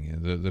expecting.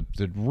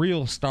 The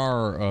real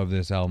star of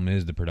this album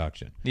is the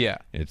production. Yeah.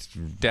 It's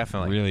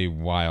definitely really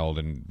wild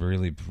and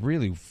really,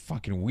 really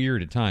fucking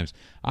weird at times.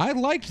 I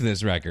liked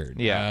this record.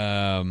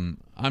 Yeah.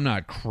 I'm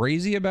not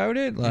crazy about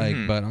it,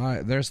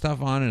 but there's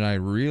stuff on it I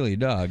really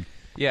dug.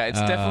 Yeah, it's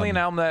definitely an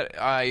album that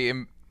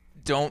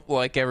don't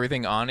like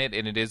everything on it,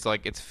 and it is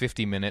like it's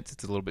 50 minutes.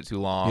 It's a little bit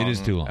too long. It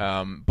is too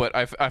long. But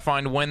I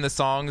find when the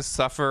songs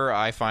suffer,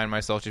 I find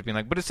myself just being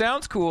like, but it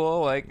sounds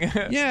cool. Like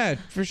yeah,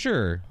 for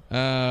sure.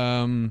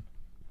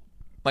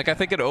 Like I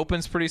think it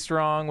opens pretty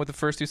strong with the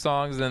first two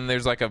songs, and then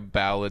there's like a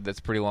ballad that's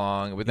pretty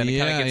long. But then it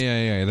kind of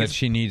gets that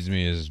She Needs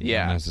Me is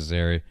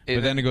unnecessary.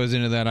 But then it goes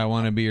into that I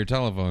Want to Be Your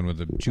Telephone with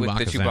the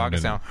Chewbacca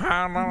sound.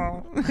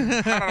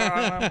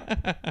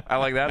 I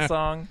like that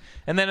song.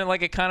 And then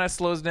it kind of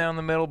slows down in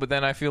the middle, but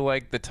then I feel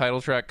like the title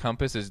track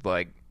Compass is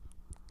like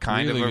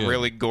kind of a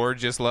really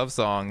gorgeous love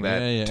song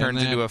that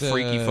turns into a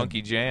freaky,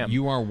 funky jam.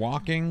 You Are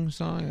Walking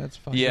song? That's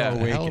fucking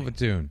hell of a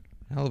tune.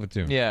 Hell of a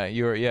tune. Yeah,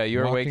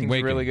 You're Waking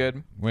is really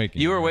good.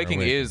 You Are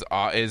Waking is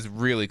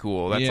really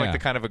cool. That's like the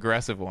kind of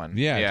aggressive one.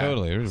 Yeah,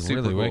 totally. It was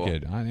super really cool.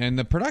 wicked. And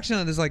the production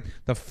of this, like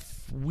the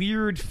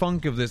weird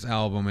funk of this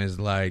album is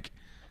like,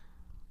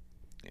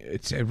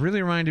 it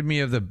really reminded me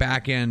of the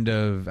back end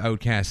of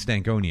Outkast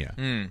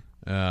Stankonia.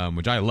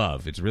 which I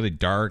love. It's really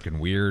dark and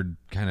weird,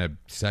 kind of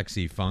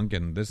sexy funk,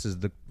 and this is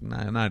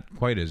not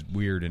quite as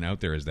weird and out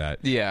there as that.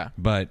 Yeah.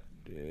 But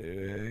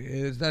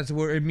that's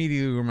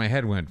immediately where my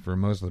head went for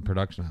most of the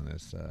production on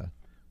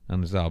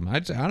this album. I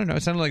don't know.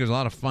 It sounded like it was a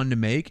lot of fun to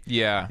make.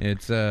 Yeah.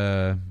 It's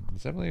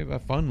definitely a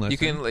fun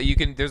listen. You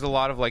can. There's a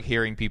lot of like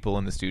hearing people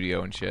in the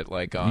studio and shit,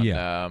 like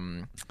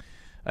on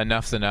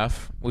Enough's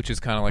Enough, which is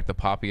kind of like the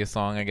poppiest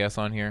song, I guess,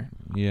 on here.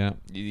 Yeah.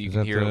 You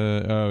can hear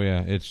it. Oh,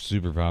 yeah. It's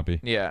super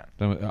poppy. Yeah.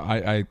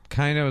 I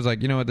kind of was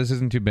like, you know what? This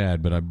isn't too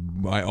bad, but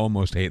I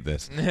almost hate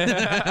this.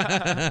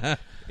 Yeah.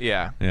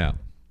 Yeah.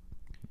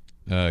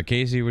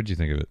 Casey, what'd you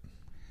think of it?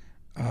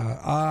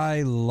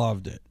 I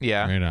loved it.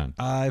 Yeah. Right on.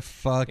 I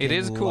fucking It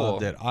is cool.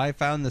 loved it. I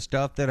found the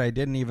stuff that I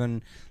didn't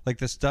even like,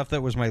 the stuff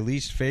that was my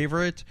least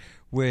favorite,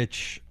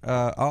 which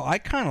I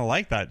kind of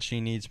like that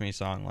 "She Needs Me"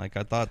 song. Like,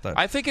 I thought that.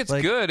 I think it's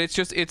like, good. It's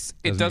just it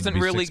doesn't need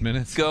to be really 6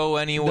 minutes? go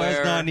anywhere.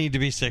 Does not need to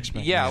be 6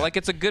 minutes. Yeah, like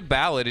it's a good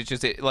ballad. It's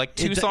just like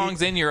two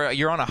songs in,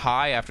 you're on a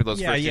high after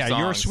those first two songs.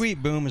 Your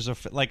Sweet Boom is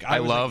I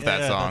love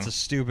that song. That's a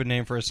stupid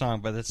name for a song,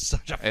 but it's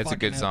such a It's a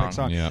good fucking epic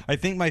song. Yeah. I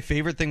think my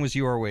favorite thing was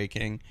 "You Are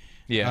Waking."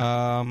 Yeah.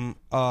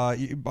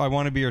 I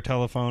Want to Be Your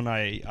Telephone.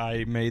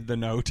 I made the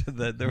note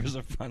that there was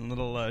a fun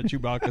little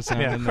Chewbacca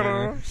sound in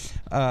there.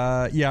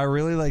 I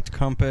really liked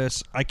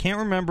Compass. I can't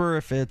remember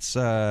if it's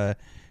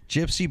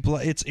Gypsy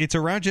Blood. It's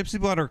around Gypsy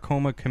Blood or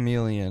Coma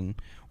Chameleon.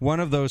 One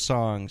of those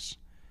songs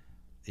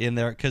in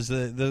there, because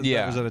that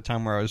was at a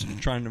time where I was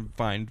trying to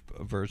find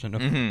a version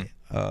of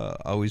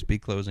Always Be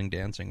Closing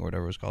Dancing or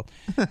whatever it was called.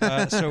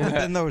 So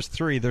within those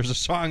three, there's a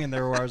song in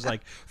there where I was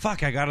like,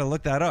 fuck, I gotta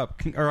look that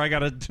up, or I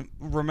gotta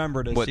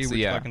remember to see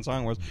which fucking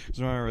song it was,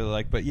 because I really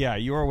like. But yeah,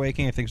 "You Are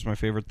Waking" I think is my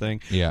favorite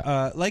thing.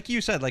 Yeah. Like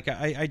you said, like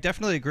I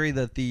definitely agree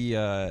that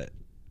the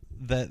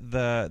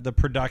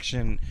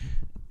production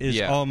is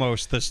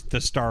almost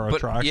the star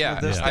attraction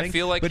of this thing. I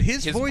feel like but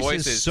his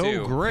voice is so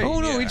too great.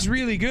 Oh, no, it's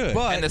really good.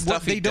 But and the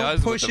stuff they he don't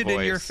does push with it the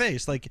in your voice.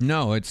 face. Like,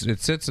 no, it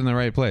sits in the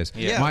right place.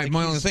 Yeah, my like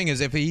only thing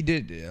is if he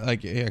did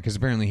because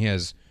apparently he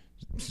has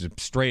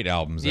straight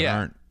albums that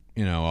aren't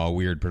all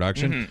weird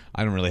production.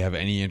 I don't really have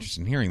any interest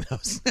in hearing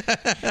those.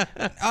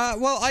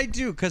 Well, I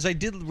do, because I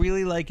did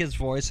really like his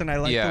voice, and I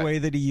like the way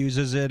that he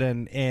uses it,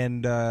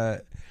 and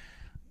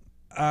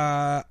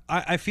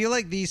I feel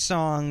like these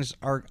songs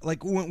are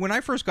like when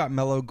I first got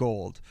Mellow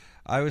Gold,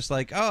 I was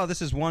like, oh, this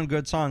is one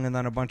good song and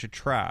then a bunch of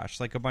trash,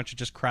 like a bunch of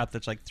just crap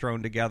that's like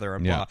thrown together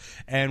and blah.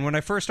 And when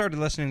I first started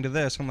listening to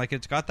this, I'm like,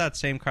 it's got that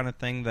same kind of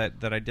thing that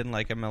I didn't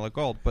like at Mellow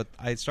Gold. But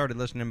I started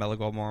listening to Mellow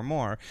Gold more and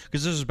more,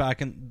 because this was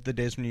back in the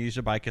days when you used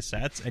to buy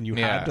cassettes and you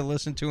had to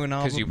listen to an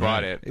album because you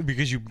bought it.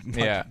 Because you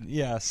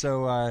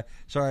So I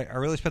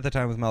really spent the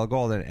time with Mellow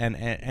Gold and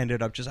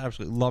ended up just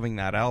absolutely loving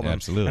that album.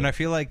 Absolutely. And I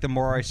feel like the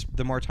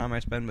more time I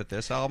spend with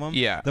this album,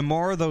 the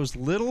more those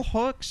little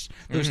hooks,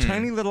 those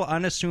tiny little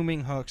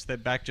unassuming hooks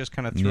that Beck just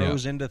kind of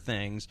throws into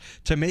things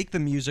to make the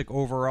music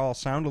overall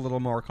sound a little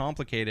more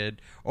complicated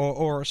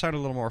or sound a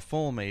little more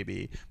full,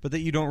 maybe, but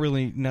that you don't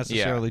really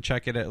necessarily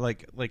check it at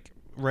like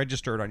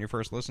registered on your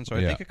first listen. So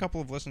I think a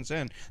couple of listens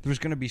in, there's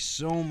going to be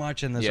so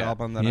much in this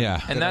album that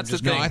and that's the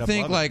thing. I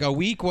think like a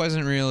week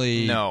wasn't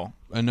really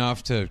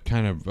enough to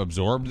kind of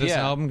absorb this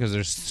album, because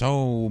there's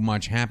so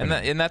much happening.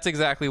 And that's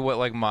exactly what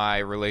like my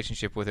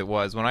relationship with it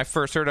was. When I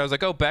first heard it, I was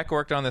like, oh, Beck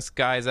worked on this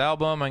guy's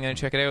album, I'm going to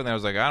check it out. And I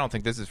was like, I don't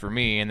think this is for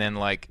me. And then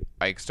like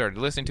I started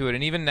listening to it,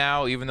 and even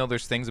now, even though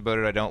there's things about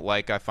it I don't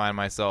like, I find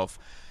myself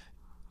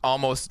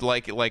almost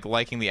like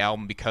liking the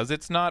album because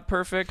it's not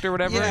perfect or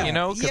whatever,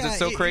 because it's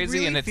so crazy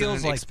really and it's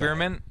an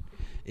experiment.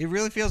 It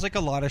really feels like a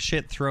lot of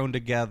shit thrown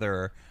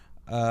together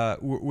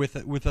with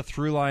a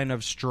through line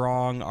of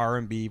strong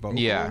R&B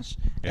vocals.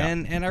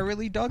 And I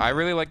really dug it. I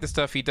really like the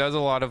stuff. He does a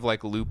lot of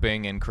like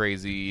looping and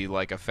crazy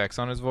like effects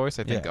on his voice.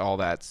 I think all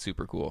that's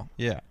super cool.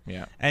 Yeah.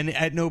 And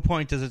at no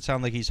point does it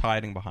sound like he's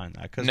hiding behind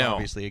that, because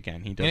obviously,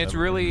 again, he does. And it's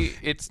really,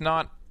 it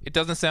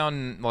doesn't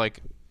sound like,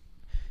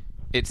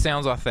 it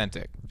sounds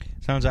authentic.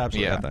 Sounds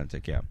absolutely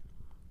authentic,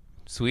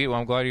 Sweet. Well,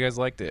 I'm glad you guys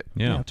liked it.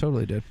 Yeah,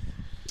 totally did.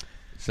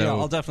 So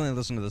I'll definitely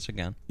listen to this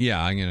again.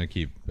 Yeah, I'm gonna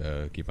keep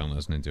on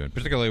listening to it,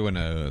 particularly when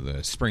the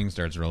spring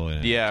starts rolling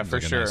in. Yeah, for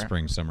like sure. A nice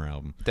spring summer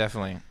album.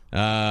 Definitely.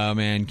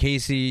 Man,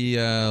 Casey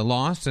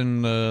lost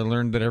and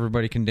learned that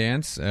everybody can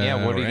dance. What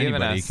are you giving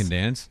anybody us? can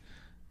dance,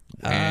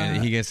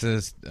 and he gets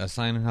a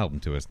sign and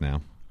help to us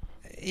now.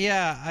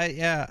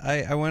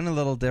 I went a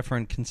little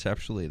different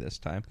conceptually this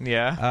time.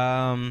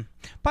 Yeah.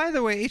 By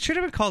the way, it should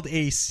have been called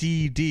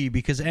ACD,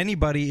 because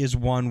anybody is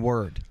one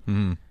word.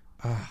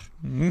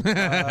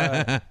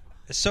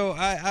 So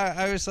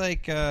I was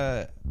like,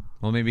 well,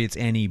 maybe it's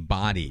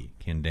anybody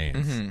can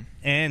dance.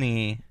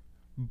 Any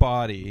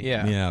body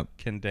Yeah.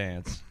 can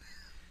dance.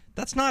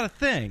 That's not a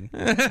thing.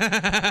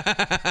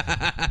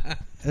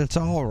 It's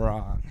all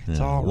wrong. It's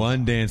all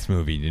one dance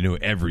movie. You knew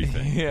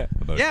everything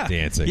about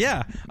dancing.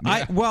 Yeah.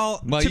 Well,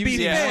 to be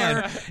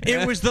fair,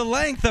 it was the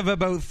length of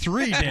about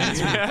 3 dance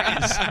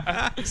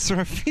movies. So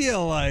I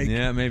feel like...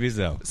 Yeah, maybe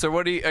so. So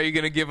what are you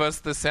going to give us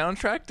the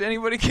soundtrack to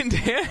Anybody Can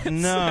Dance?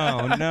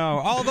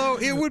 No. Although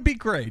it would be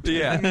great.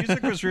 Yeah. The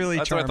music was really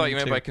That's charming, what I thought you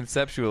meant too. by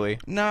conceptually.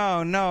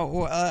 No.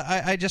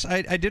 I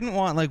didn't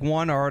want like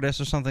one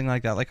artist or something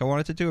like that. Like I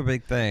wanted to do a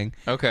big thing.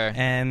 Okay.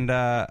 And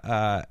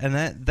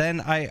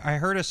then I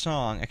heard a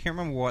song. I can't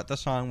remember what the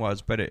song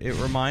was, but it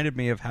reminded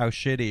me of how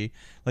shitty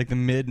like the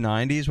mid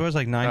 90s was,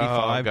 like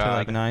 95 to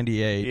like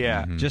 98.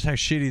 Yeah. Just how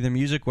shitty the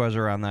music was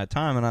around that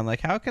time. And I'm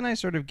like, how can I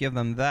sort of give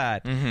them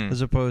that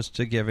as opposed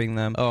to giving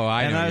them... Oh,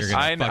 I know what you're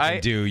going to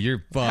fucking do. You're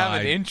have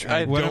fine. an intro.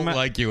 I don't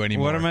like you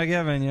anymore. What am I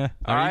giving you?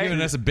 Are you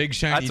giving us a Big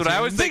Shiny That's what I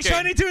was Big thinking.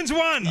 Shiny Tunes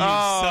 1! You son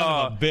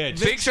of a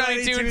bitch. Big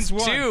Shiny Tunes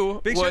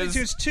 2 Big Shiny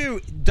Tunes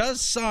 2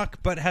 does suck,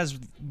 but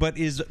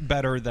is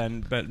better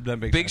than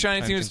Big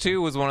Shiny Tunes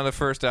 2 was one of the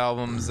first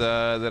albums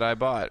that I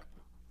bought.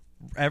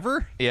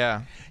 Ever?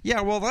 Yeah.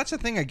 Yeah, well, that's the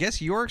thing. I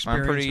guess your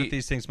experience with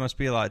these things must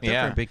be a lot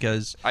different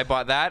because... I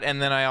bought that,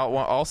 and then I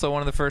also,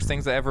 one of the first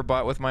things I ever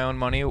bought with my own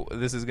money,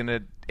 this is going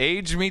to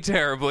age me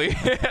terribly,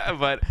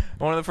 but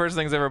one of the first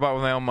things I ever bought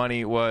with my own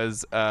money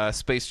was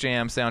Space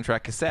Jam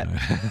soundtrack cassette.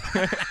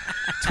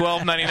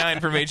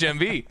 $12.99 from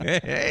HMV.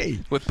 Hey!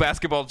 With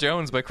Basketball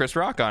Jones by Chris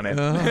Rock on it.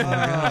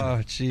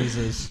 Oh,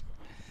 Jesus.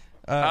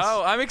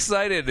 I'm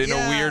excited in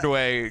a weird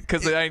way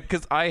because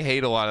I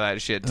hate a lot of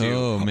that shit too.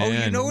 Oh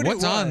man, you know what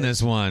what's it on was?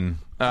 this one?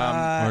 Or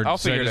I'll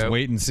should I figure it just out.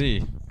 wait and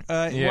see?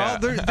 Well,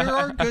 there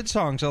are good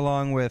songs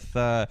along with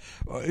the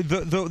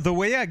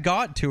way I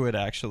got to it.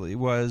 Actually,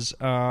 was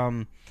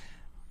I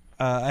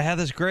had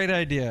this great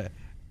idea.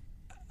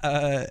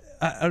 I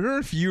don't know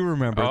if you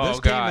remember. Oh, this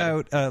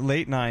God. came out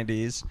late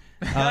 90s.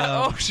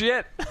 Oh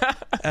shit!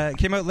 It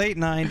came out late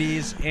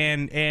 90s,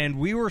 and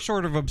we were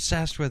sort of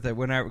obsessed with it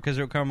because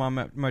it would come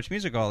on Much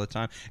Music all the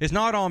time. It's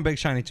not on Big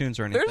Shiny Tunes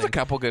or anything. There's a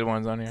couple good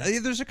ones on here.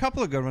 There's a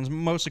couple of good ones,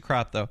 mostly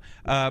crap though.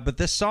 But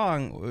this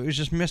song was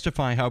just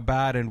mystifying how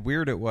bad and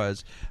weird it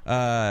was. Do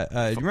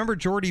you remember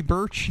Geordie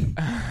Birch?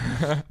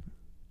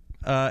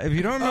 If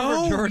you don't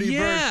remember Geordie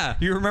Birch,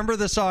 you remember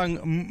the song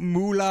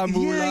Moolah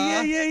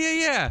Moolah?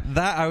 Yeah.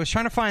 That I was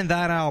trying to find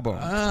that album.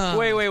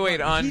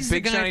 Wait. On He's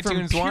Big the guy Shiny from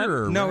Tunes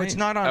Pure, 1? No, right? it's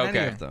not on any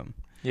Okay. of them.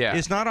 Yeah.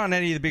 It's not on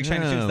any of the Big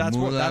Shiny Tunes.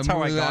 That's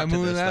how I got to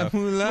this stuff.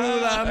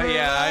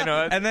 Yeah, I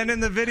know it. And then in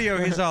the video,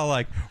 he's all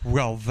like,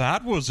 "Well,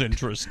 that was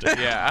interesting."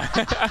 Yeah.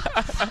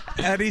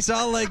 And he's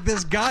all like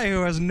this guy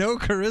who has no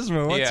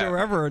charisma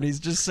whatsoever, and he's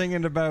just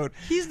singing about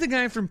He's the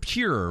guy from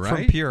Pure, right?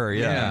 from Pure.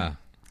 Yeah.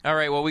 All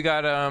right, well, we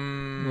got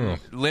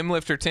Limb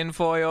Lifter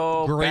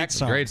Tinfoil. Great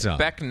song. Great song.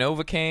 Beck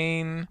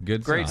Novocaine.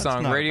 Good Great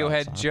song. song. That's not a bad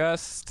Radiohead song.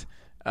 Just.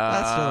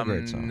 That's still a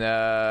great song. You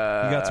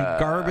got some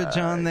garbage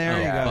on there.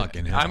 You got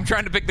Fucking hell. I'm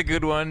trying to pick the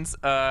good ones.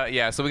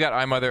 So we got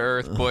I Mother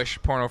Earth, Bush,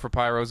 Porno for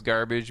Pyros,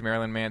 Garbage,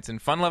 Marilyn Manson,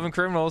 Fun Loving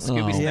Criminals,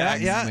 Scooby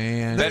Snacks,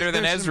 man. Better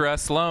Than There's Ezra,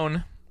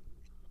 Sloan,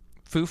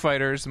 Foo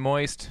Fighters,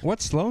 Moist,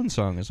 What Sloan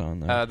song is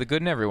on there? The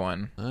Good in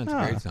Everyone, That's a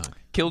great song.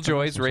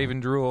 Killjoys, Raven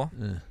Drool.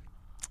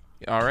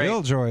 All right.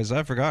 Killjoys.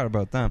 I forgot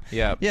about them.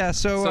 Yeah. Yeah.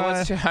 So,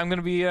 I'm going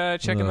to be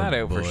checking that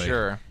out for boy.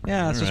 sure.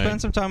 yeah. So All right.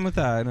 spend some time with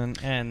that, and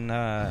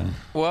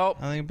Well,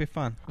 I think it'd be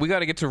fun. we got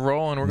to get to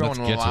rolling. We're Let's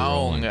going get to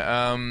long.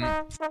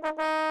 rolling.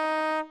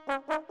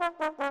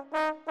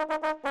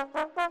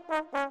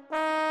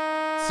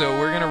 So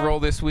we're going to roll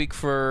this week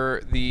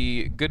for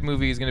the good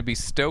movie is going to be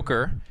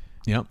Stoker,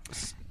 Yep.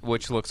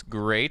 which looks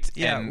great.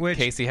 Yeah, and which-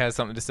 Casey has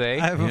something to say.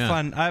 I have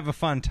Yeah. a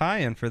fun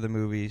tie-in for the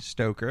movie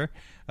Stoker.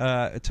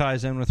 It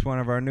ties in with one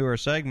of our newer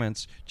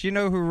segments. Do you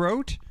know who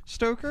wrote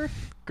Stoker?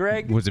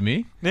 Greg? Was it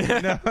me?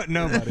 No,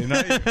 nobody.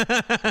 Not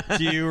you.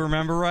 Do you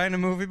remember writing a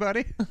movie,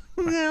 buddy?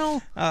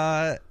 No.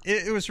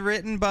 It was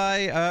written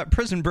by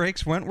Prison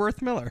Break's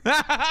Wentworth Miller.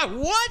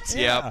 What?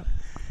 Yep.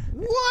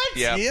 What?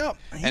 Yep. Yep.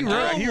 And he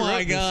wrote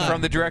my this God. song.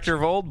 From the director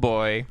of Old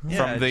Boy, Yeah,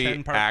 from the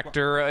Chen Park-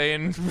 actor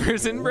in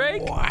Prison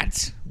Break,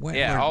 What?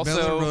 Yeah, also-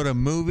 Miller wrote a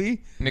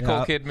movie. Nicole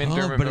Yeah. Kidman, Oh,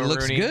 Dermot but it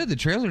looks Mulroney. good. The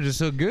trailers are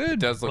so good.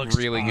 Does look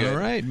really good. All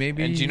right,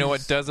 maybe. And do you know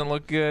what doesn't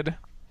look good?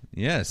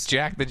 Yes,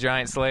 Jack the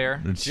Giant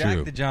Slayer. That's Jack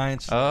true. the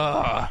Giants.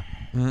 Ugh.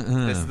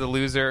 This is the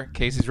loser.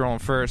 Casey's rolling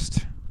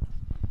first.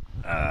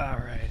 All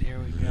right, here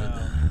we go.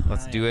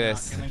 Let's do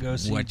this. Gonna go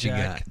see What you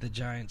Jack got? the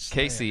Giants.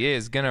 Casey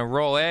is gonna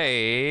roll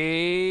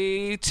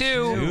a 2.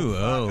 Ooh,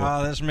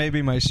 Oh, this may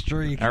be my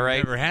streak. All right,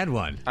 Never had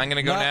one. I'm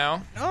gonna go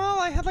now. Oh,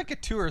 I had like a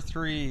 2 or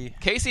 3.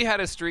 Casey had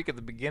a streak at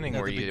the beginning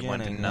At where the you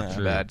went to beginning, nothing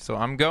yeah. bad, so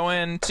I'm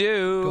going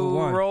to Go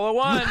one. roll a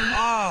 1.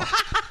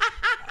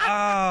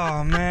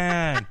 Oh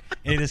man,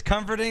 it is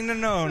comforting to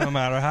know no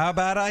matter how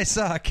bad I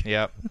suck.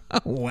 Yep.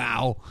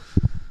 Wow.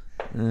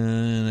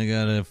 And I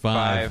got a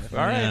 5. All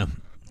right. Yeah.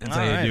 That's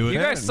All how right. you do it. You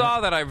guys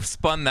saw that I've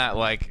spun that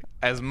like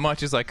as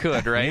much as I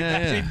could, right?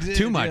 Yeah, yeah. I did,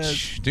 Too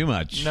much. Too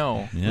much.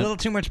 No. A Yep. little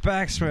too much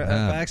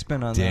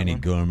backspin on Danny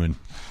that Gorman.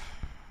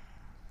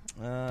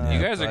 one.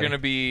 You guys are going to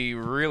be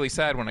really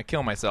sad when I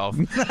kill myself.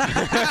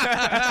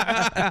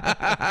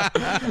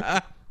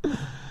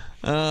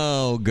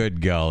 Oh, good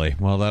golly.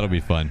 Well, that'll be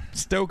fun.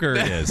 Stoker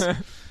it is.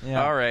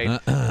 Yeah. All right.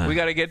 We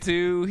got to get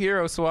to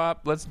Hero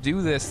Swap. Let's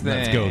do this thing.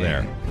 Let's go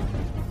there.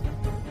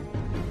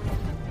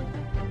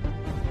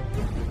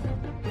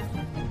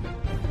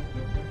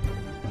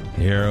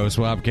 Hero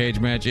Swap Cage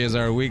Match is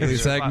our weekly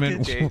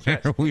segment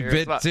where we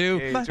pit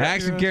two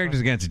action characters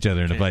against each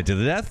other in a fight to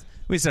the death.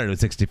 We started with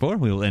 64.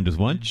 We will end with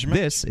one.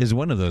 This is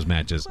one of those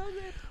matches.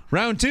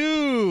 Round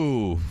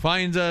 2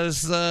 finds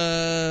us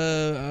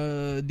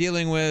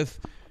dealing with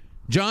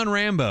John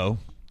Rambo.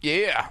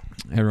 Yeah.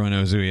 Everyone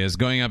knows who he is.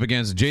 Going up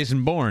against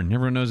Jason Bourne.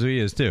 Everyone knows who he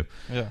is, too.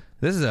 Yeah.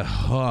 This is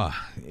a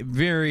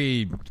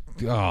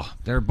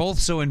they're both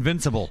so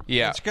invincible.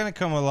 Yeah. It's going to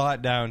come a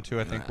lot down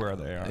to, I think, where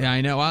they are. Yeah, I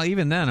know. Well,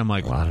 even then, I'm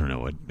like, well, I don't know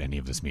what any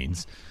of this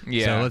means.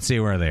 Yeah. So let's see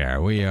where they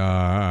are. We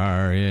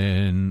are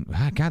in,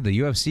 God, the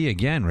UFC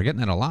again. We're getting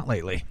that a lot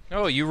lately.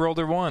 Oh, you rolled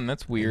her one.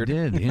 That's I weird.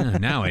 did, yeah.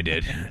 Now I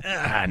did.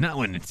 Not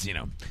when it's,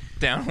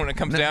 Down when it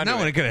comes down not to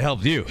when it could have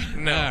helped you.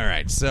 No. All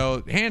right.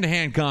 So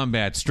hand-to-hand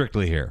combat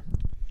strictly here.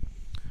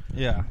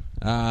 Yeah.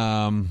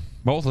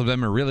 Both of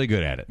them are really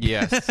good at it.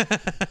 Yes.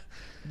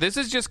 This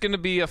is just going to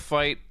be a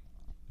fight,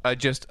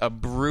 just a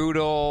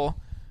brutal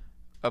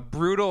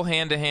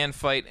hand-to-hand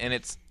fight, and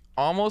it's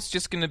almost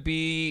just going to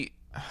be...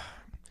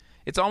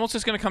 It's almost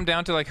just going to come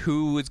down to, like,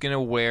 who is going to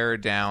wear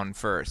down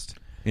first.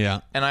 Yeah.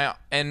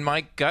 And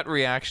my gut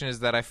reaction is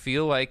that I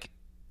feel like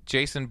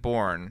Jason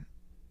Bourne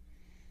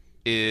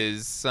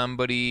is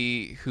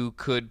somebody who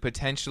could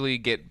potentially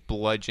get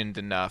bludgeoned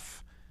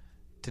enough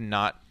to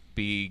not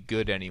be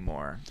good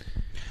anymore.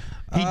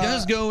 He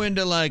does go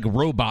into like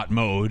robot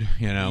mode,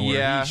 where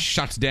Yeah. he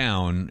shuts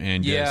down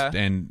and Yeah.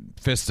 and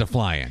fists are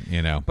flying,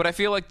 But I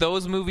feel like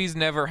those movies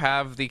never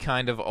have the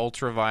kind of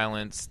ultra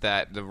violence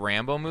that the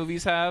Rambo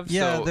movies have.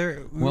 Yeah,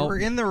 so, we're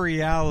in the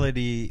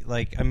reality.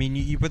 Like, I mean,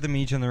 you put them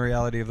each in the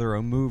reality of their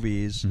own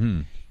movies,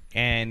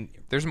 and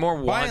there's more by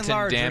and wanton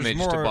large, there's damage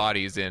to more-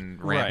 bodies in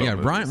Rambo Yeah,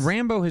 movies.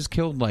 Rambo has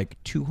killed like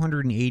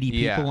 280 people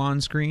Yeah. on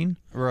screen.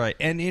 right,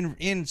 and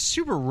in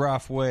super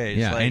rough ways.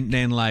 Yeah, like,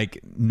 and like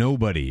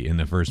nobody in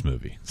the first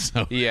movie.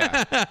 So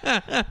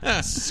Yeah.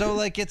 so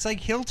like it's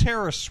like he'll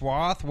tear a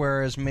swath,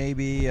 whereas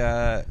maybe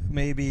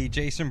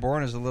Jason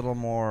Bourne is a little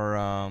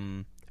more.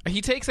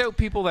 He takes out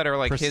people that are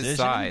like Precision? his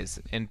size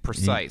and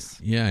precise.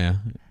 yeah.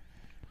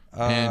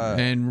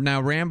 And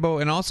now Rambo,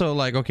 and also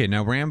like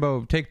now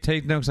Rambo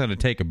knows how to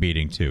take a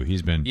beating too.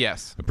 He's been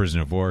Yes. a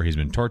prisoner of war. He's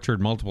been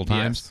tortured multiple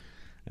times.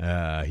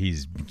 He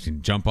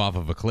can jump off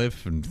of a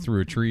cliff and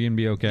through a tree and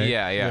be okay.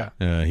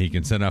 Yeah. He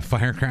can set off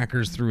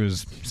firecrackers through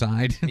his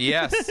side.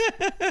 Yes.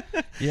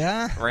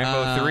 Yeah,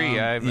 Rambo 3.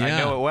 I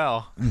know it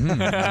well. Oh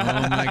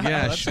my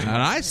gosh! And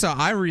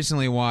I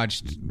recently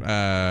watched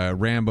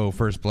Rambo: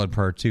 First Blood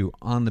Part 2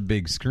 on the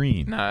big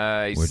screen,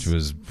 Nice. which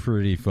was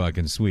pretty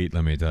fucking sweet.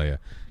 Let me tell you.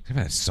 I've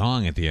had a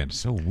song at the end.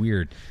 So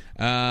weird.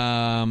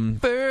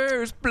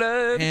 First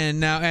Blood. And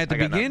now at the I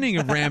got beginning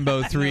of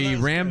Rambo 3,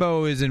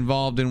 Rambo is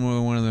involved in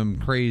one of them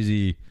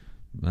crazy,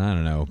 I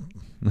don't know.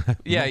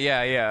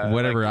 Yeah.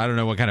 Whatever, I don't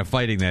know what kind of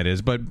fighting that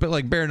is, but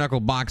like bare knuckle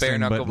boxing, Bare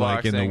knuckle but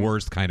like in the boxing.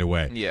 worst kind of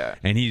way. Yeah.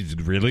 And he's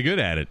really good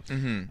at it.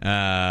 Mm-hmm.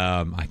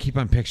 I keep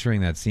on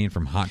picturing that scene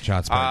from Hot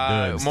Shots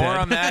Part 2. More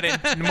on that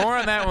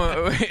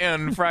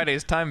in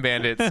Friday's Time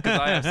Bandits, because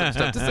I have some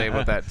stuff to say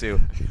about that too.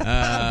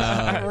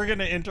 we're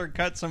gonna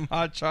intercut some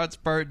Hot Shots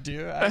Part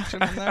 2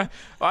 action in there.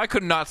 I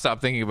could not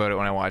stop thinking about it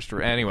when I watched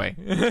it. Anyway.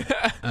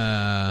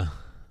 Yeah,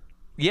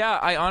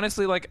 I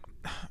honestly like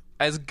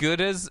as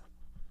good as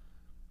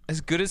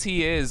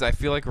he is, I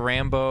feel like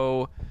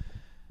Rambo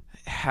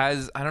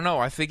has, I don't know,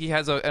 I think he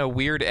has a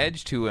weird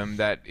edge to him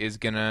that is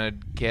gonna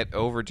get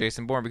over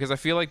Jason Bourne, because I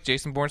feel like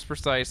Jason Bourne's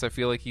precise. I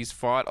feel like he's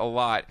fought a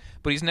lot,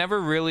 but he's never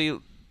really,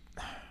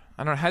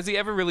 I don't know, has he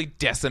ever really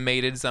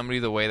decimated somebody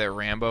the way that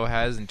Rambo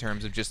has in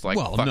terms of just like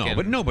fucking... no,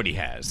 but nobody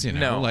has,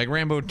 No. Like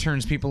Rambo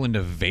turns people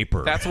into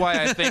vapor. That's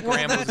why I think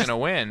Rambo's gonna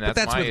win.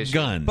 That's my with issue.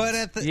 guns.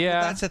 But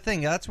Yeah. that's the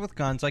thing. That's with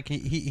guns. Like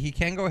he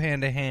can go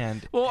hand to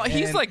hand. Well,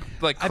 he's And, like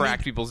I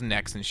cracked mean, people's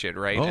necks and shit,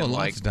 right? Oh, and lots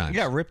like, of times.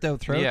 Yeah, ripped out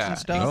throats Yeah, and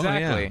stuff.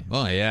 exactly.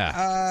 Oh,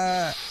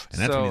 yeah. And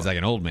that's when he's like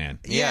an old man.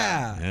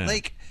 Yeah.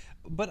 Like,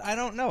 but I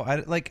don't know.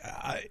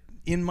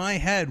 In my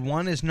head,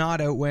 one is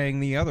not outweighing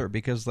the other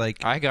because,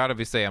 like, I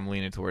gotta say, I'm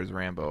leaning towards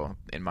Rambo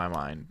in my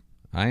mind.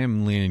 I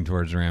am leaning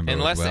towards Rambo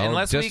Unless- as well.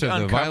 unless just we of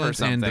the uncover violence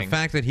and the something.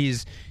 fact that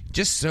he's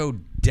just so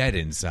dead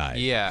inside.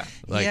 Yeah.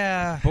 Like,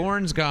 Yeah.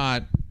 Bourne's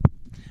got...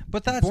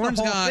 but that's Bourne's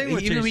the whole got... thing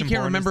with Even though he Jason can't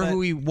Bourne remember is that-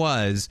 who he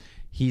was,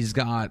 he's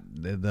got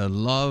the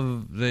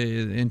love,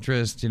 the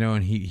interest,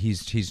 and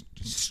he's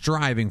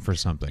striving for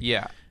something.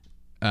 Yeah.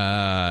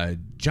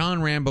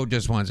 John Rambo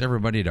just wants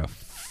everybody to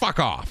fuck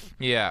off.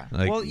 Yeah.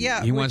 Like, Well,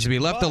 yeah, he wants to be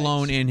left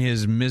alone in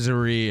his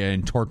misery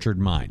and tortured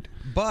mind.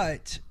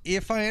 But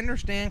if I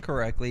understand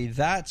correctly,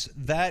 that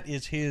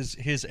is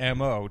his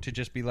MO, to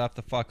just be left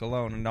the fuck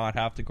alone and not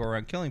have to go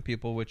around killing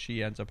people, which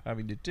he ends up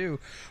having to do.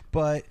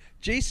 But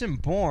Jason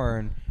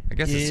Bourne, I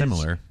guess it's is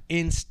similar.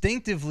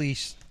 instinctively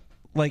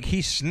like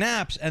he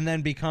snaps and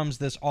then becomes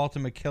this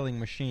ultimate killing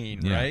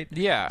machine, right?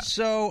 Yeah.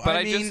 So But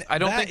I mean, I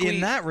don't that, think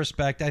in that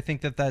respect, I think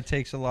that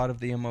takes a lot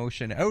of the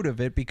emotion out of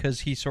it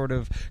because he sort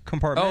of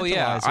compartmentalizes. Oh,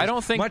 yeah. I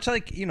don't think much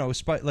like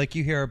like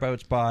you hear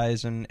about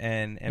spies and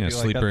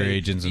sleeper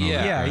agents and all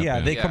that. Yeah,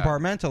 they Yeah.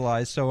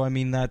 compartmentalize. So I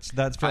mean, that's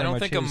very I don't much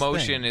think his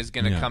emotion thing. is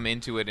going to come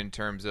into it in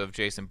terms of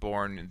Jason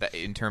Bourne,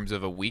 in terms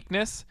of a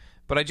weakness.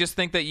 But I just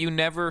think that you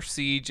never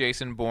see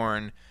Jason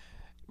Bourne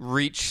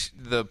reach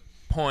the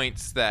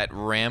points that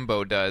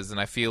Rambo does, and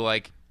I feel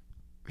like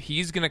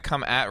he's going to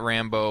come at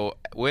Rambo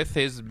with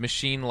his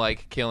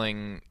machine-like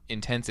killing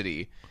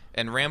intensity,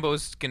 and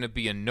Rambo's going to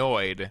be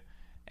annoyed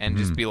and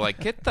just be like,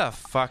 "Get the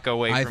fuck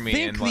away from me!" I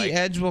think and the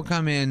edge will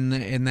come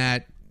in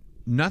that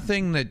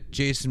nothing that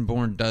Jason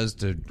Bourne does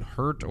to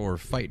hurt or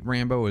fight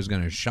Rambo is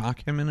going to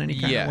shock him in any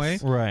kind of way.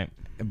 Right.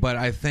 But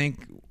I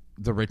think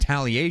the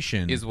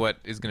retaliation is what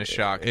is going to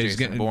shock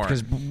Jason Bourne.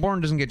 Because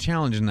Bourne doesn't get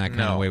challenged in that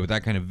kind of way with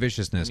that kind of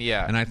viciousness.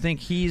 Yeah. And I think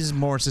he's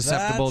more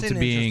susceptible That's to an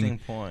being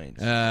interesting point.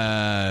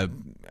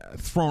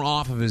 thrown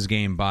off of his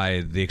game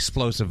by the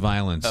explosive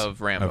violence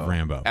of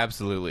Rambo.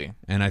 Absolutely.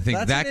 And I think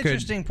That's that an could.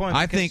 interesting point,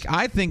 I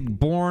because- think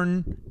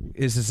Bourne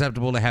is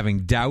susceptible to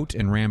having doubt,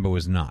 and Rambo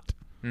is not.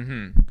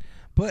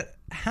 But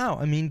how?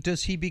 I mean,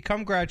 does he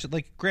become gradually?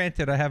 Like,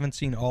 granted, I haven't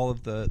seen all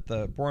of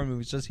the Bourne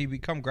movies. Does he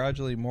become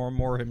gradually more and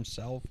more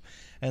himself,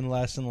 and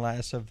less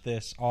of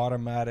this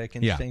automatic,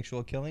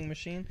 instinctual killing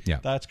machine? Yeah.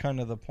 That's kind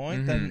of the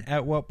point. Then,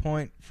 at what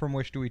point from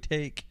which do we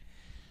take?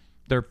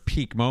 Their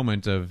peak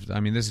moment of, I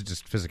mean, this is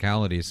just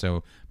physicality,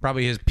 so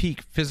probably his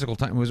peak physical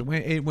time was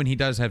when he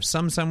does have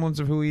some semblance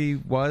of who he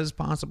was,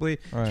 possibly.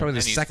 It's probably the And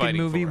he's second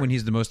fighting movie for it. when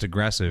he's the most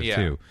aggressive,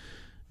 too.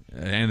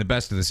 And the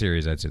best of the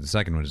series, I'd say. The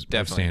second one is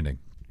outstanding.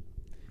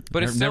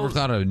 But I've never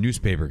thought a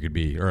newspaper could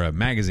be, or a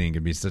magazine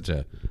could be such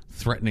a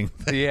threatening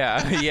thing.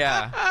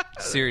 Yeah.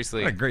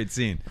 Seriously. What a great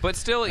scene. But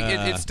still,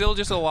 it's still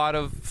just a lot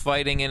of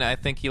fighting, and I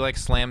think he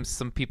slams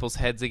some people's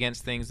heads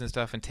against things and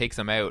stuff and takes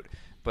them out.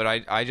 But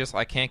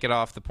I can't get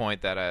off the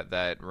point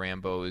that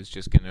Rambo is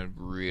just gonna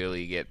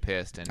really get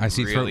pissed and I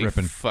see throat really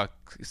ripping. fuck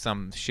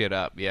some shit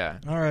up. Yeah.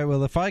 All right.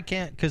 Well, if I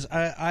can't, because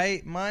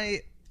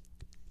my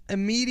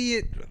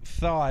immediate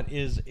thought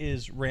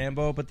is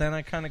Rambo, but then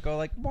I kind of go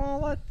like,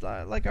 well,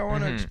 I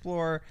want to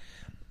explore.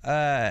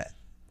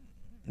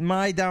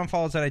 My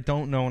downfall is that I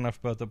don't know enough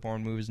about the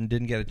Bourne movies and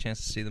didn't get a chance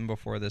to see them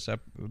before this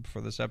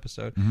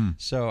episode.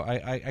 So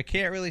I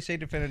can't really say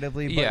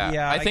definitively. But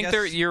I think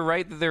guess, you're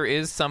right that there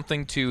is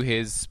something to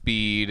his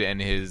speed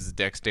and his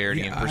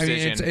dexterity and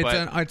precision.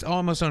 It's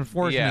almost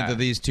unfortunate that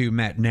these two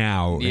met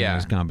now in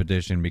this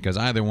competition, because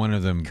either one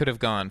of them could have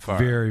gone far.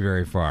 Very,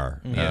 very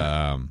far.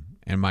 Yeah.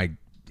 And my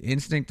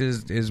instinct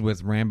is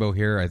with Rambo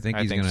here. I think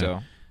he's going to... so.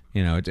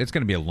 You know, it's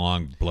going to be a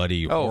long,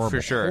 bloody, horrible,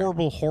 for sure.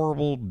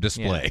 horrible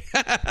display.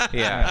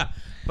 Yeah.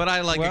 But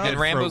I like Well, a good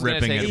Rambo's throat gonna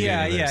ripping take at the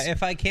end of this.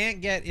 If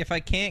I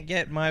can't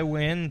get my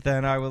win,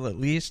 then I will at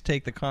least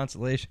take the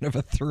consolation of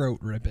a throat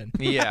ripping.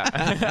 Yeah.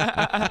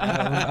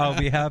 I'll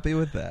be happy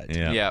with that.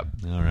 Yeah. Yep.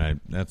 All right.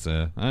 That's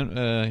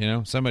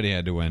somebody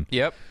had to win.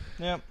 Yep.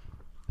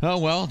 Oh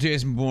well,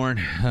 Jason Bourne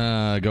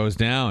goes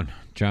down.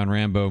 John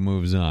Rambo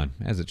moves on,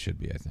 as it should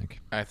be, I think.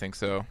 I think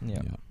so.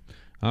 Yeah.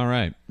 All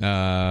right. We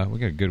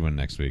got a good one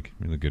next week.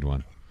 Really good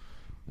one.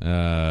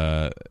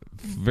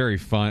 Very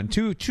fun.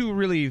 Two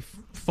really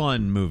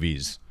fun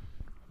movies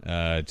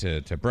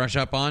to brush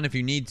up on if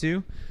you need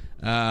to.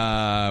 We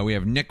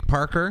have Nick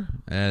Parker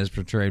as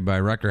portrayed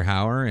by Rutger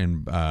Hauer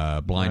in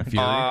Blind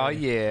Fury. Oh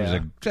yeah.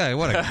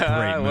 What a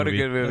great movie. What a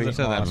good movie. I've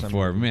said that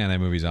before. Man, that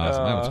movie's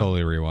awesome. I would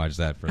totally rewatch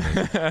that for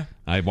this.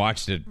 I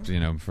watched it,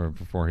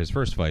 for his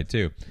first fight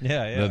too.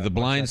 Yeah. The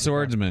Blind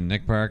Swordsman,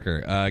 Nick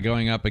Parker,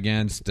 going up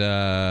against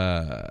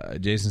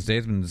Jason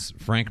Statham's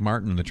Frank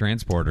Martin, the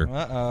Transporter.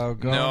 Uh-oh.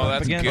 No,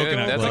 that's good.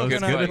 That's a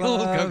good fight.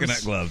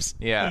 Coconut gloves.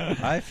 Yeah.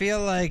 I feel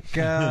like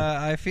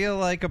a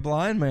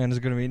blind man is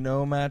going to be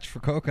no match for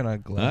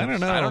coconut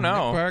gloves. I don't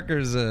know. Nick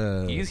Parker's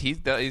He's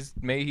killed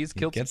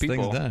some gets people.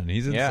 things done.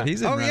 He's in Yeah.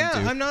 he's in Oh round yeah, two.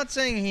 I'm not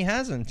saying he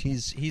hasn't.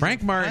 He's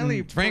Frank a Martin.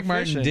 highly Frank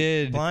Martin proficient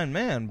did blind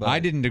man, but I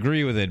didn't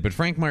agree with it, but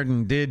Frank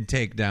Martin did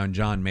take down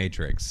John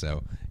Matrix,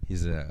 so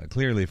he's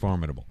clearly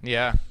formidable.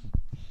 Yeah.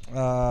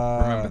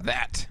 Remember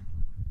that.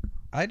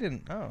 I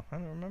didn't. Oh, I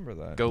don't remember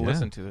that. Go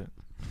listen to it.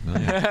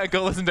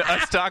 Go listen to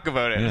us talk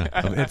about it. Yeah.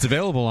 It's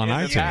available on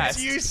iTunes.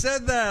 past. You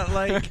said that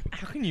like,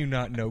 how can you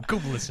not know?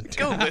 Go listen to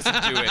Go it. listen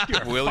to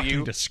it. Will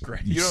you?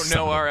 Disgrace. You don't son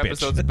know of a our bitch.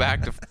 episodes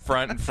back to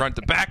front and front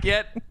to back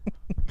yet?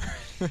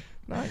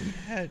 Not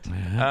yet.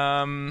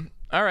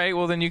 All right,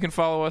 well, then you can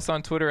follow us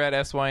on Twitter at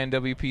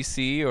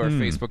SYNWPC or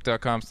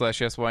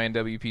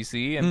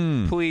Facebook.com/SYNWPC.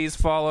 And please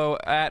follow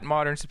at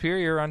Modern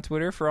Superior on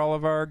Twitter for all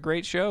of our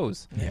great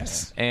shows.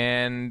 Yes.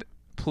 And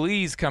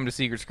please come to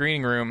Secret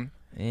Screening Room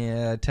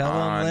Yeah, tell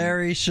on him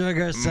Larry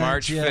Sugar sent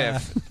March ya.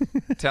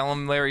 5th. Tell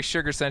him Larry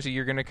Sugar sent you.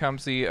 You're going to come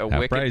see a Half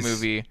wicked price.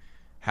 movie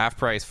Half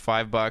price,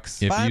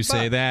 $5. If you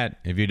say that,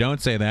 if you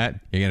don't say that,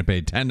 you're gonna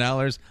pay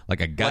 $10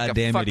 like a goddamn like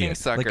a fucking idiot.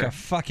 sucker. Like a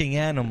fucking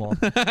animal.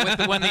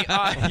 When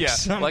the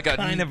Some like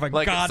kind of a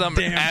like some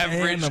goddamn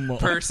average animal.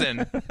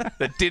 person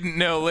that didn't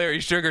know Larry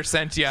Sugar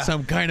sent you.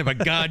 Some kind of a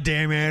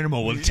goddamn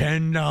animal with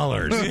 $10.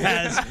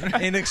 Has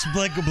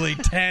inexplicably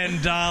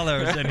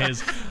 $10 in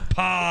his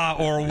paw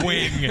or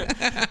wing.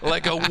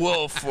 Like a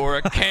wolf or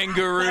a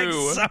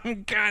kangaroo. Like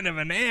some kind of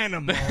an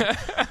animal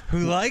who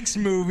likes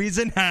movies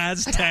and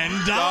has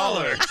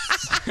 $10.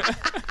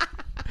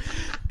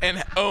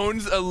 And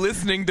owns a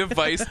listening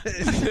device,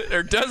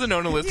 or doesn't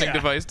own a listening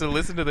device to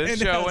listen to this And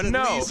show, has and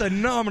at no. least a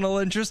nominal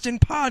interest in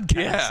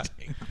podcasting.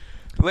 Yeah.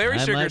 Larry I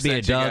Sugar might be a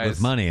sent you dog guys.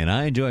 with money, and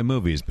I enjoy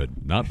movies, but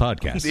not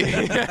podcasts.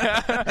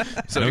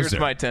 So No, here's sir.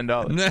 my $10.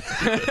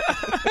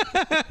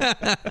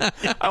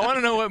 I want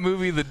to know what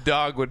movie the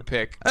dog would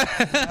pick.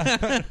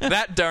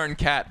 That darn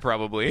cat,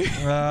 probably.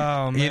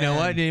 Oh, man. You know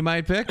what you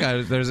might pick?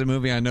 There's a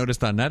movie I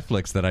noticed on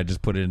Netflix that I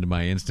just put into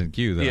my instant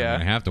queue that I'm going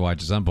to have to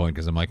watch at some point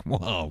because I'm like,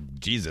 whoa,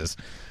 Jesus.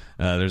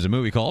 There's a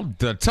movie called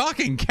The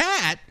Talking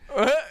Cat.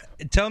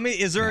 Tell me,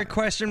 is there a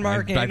question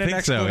mark I and an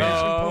think so.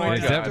 exclamation Oh,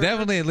 point? It's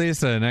definitely at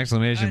least an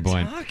exclamation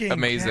point. Talking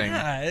Amazing.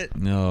 cat?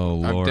 No,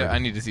 Lord. I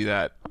need to see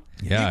that.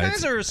 Yeah, You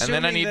it's- guys are And assuming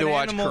then I need that to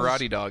watch animals,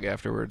 Karate Dog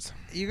afterwards.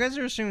 You guys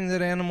are assuming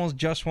that animals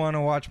just want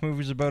to watch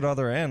movies about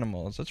other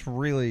animals. That's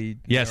really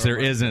yes, there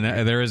is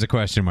a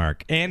question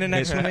mark. and an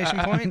exclamation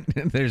point.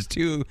 There's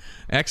two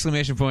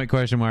exclamation point,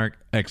 question mark,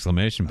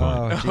 exclamation point.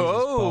 Oh, Jesus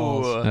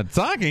balls. A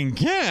talking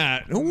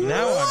cat.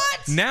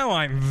 Now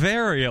I'm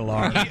very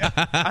alarmed.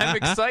 I'm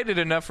excited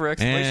enough for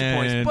exclamation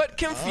And- points, but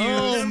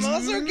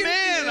confused.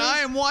 Man,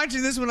 I am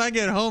watching this when I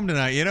get home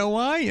tonight. You know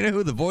why? You know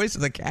who the voice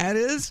of the cat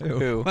is?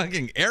 Who?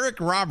 Fucking Eric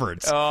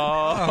Roberts.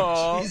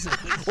 Oh,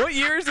 what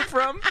year is it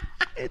from?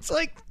 It's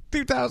like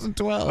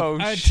 2012. Oh,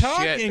 A shit.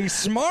 talking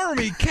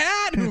smarmy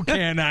cat who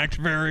can't act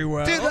very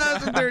well.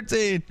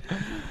 2013.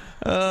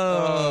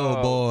 Oh,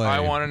 boy.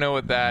 I want to know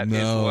what that is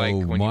no, like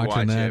when you watching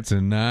watch that it.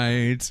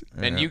 tonight.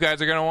 And you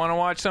guys are going to want to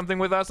watch something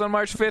with us on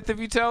March 5th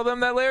if you tell them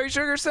that Larry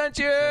Sugar sent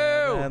you.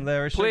 And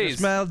Larry Sugar Please,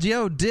 smelled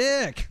yo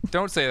dick.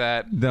 don't say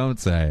that. Don't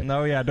say it.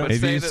 No, yeah, don't But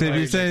If say you, that if, you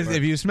Larry say, Sugar-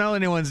 if you smell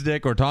anyone's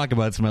dick or talk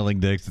about smelling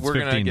dicks, it's We're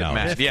going to $15. get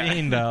mad. Yeah,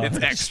 $15. it's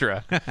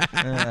extra.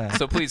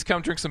 So please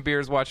come drink some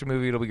beers, watch a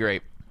movie. It'll be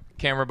great.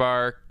 Camera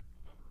Bar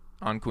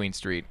on Queen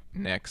Street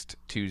next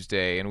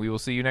Tuesday. And we will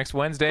see you next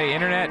Wednesday.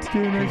 Internet.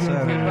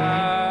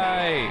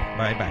 Goodbye.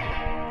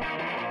 Bye-bye.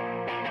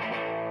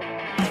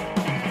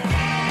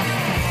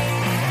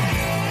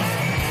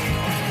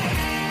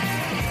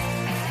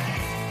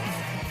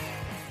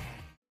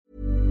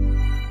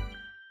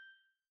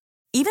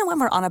 Even when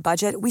we're on a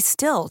budget, we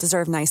still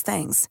deserve nice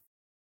things.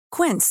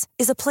 Quince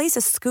is a place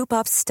to scoop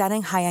up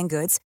stunning high-end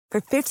goods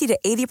for 50 to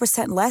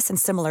 80% less than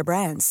similar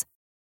brands.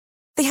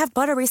 They have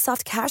buttery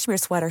soft cashmere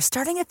sweaters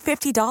starting at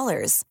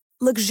 $50,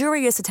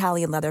 luxurious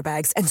Italian leather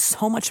bags, and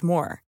so much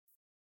more.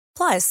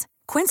 Plus,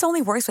 Quince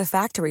only works with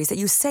factories that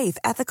use safe,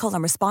 ethical,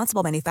 and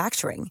responsible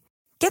manufacturing.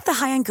 Get the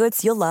high-end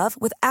goods you'll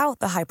love without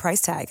the high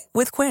price tag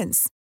with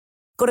Quince.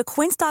 Go to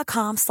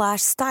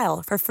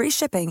quince.com/style for free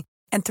shipping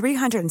and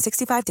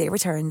 365-day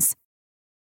returns.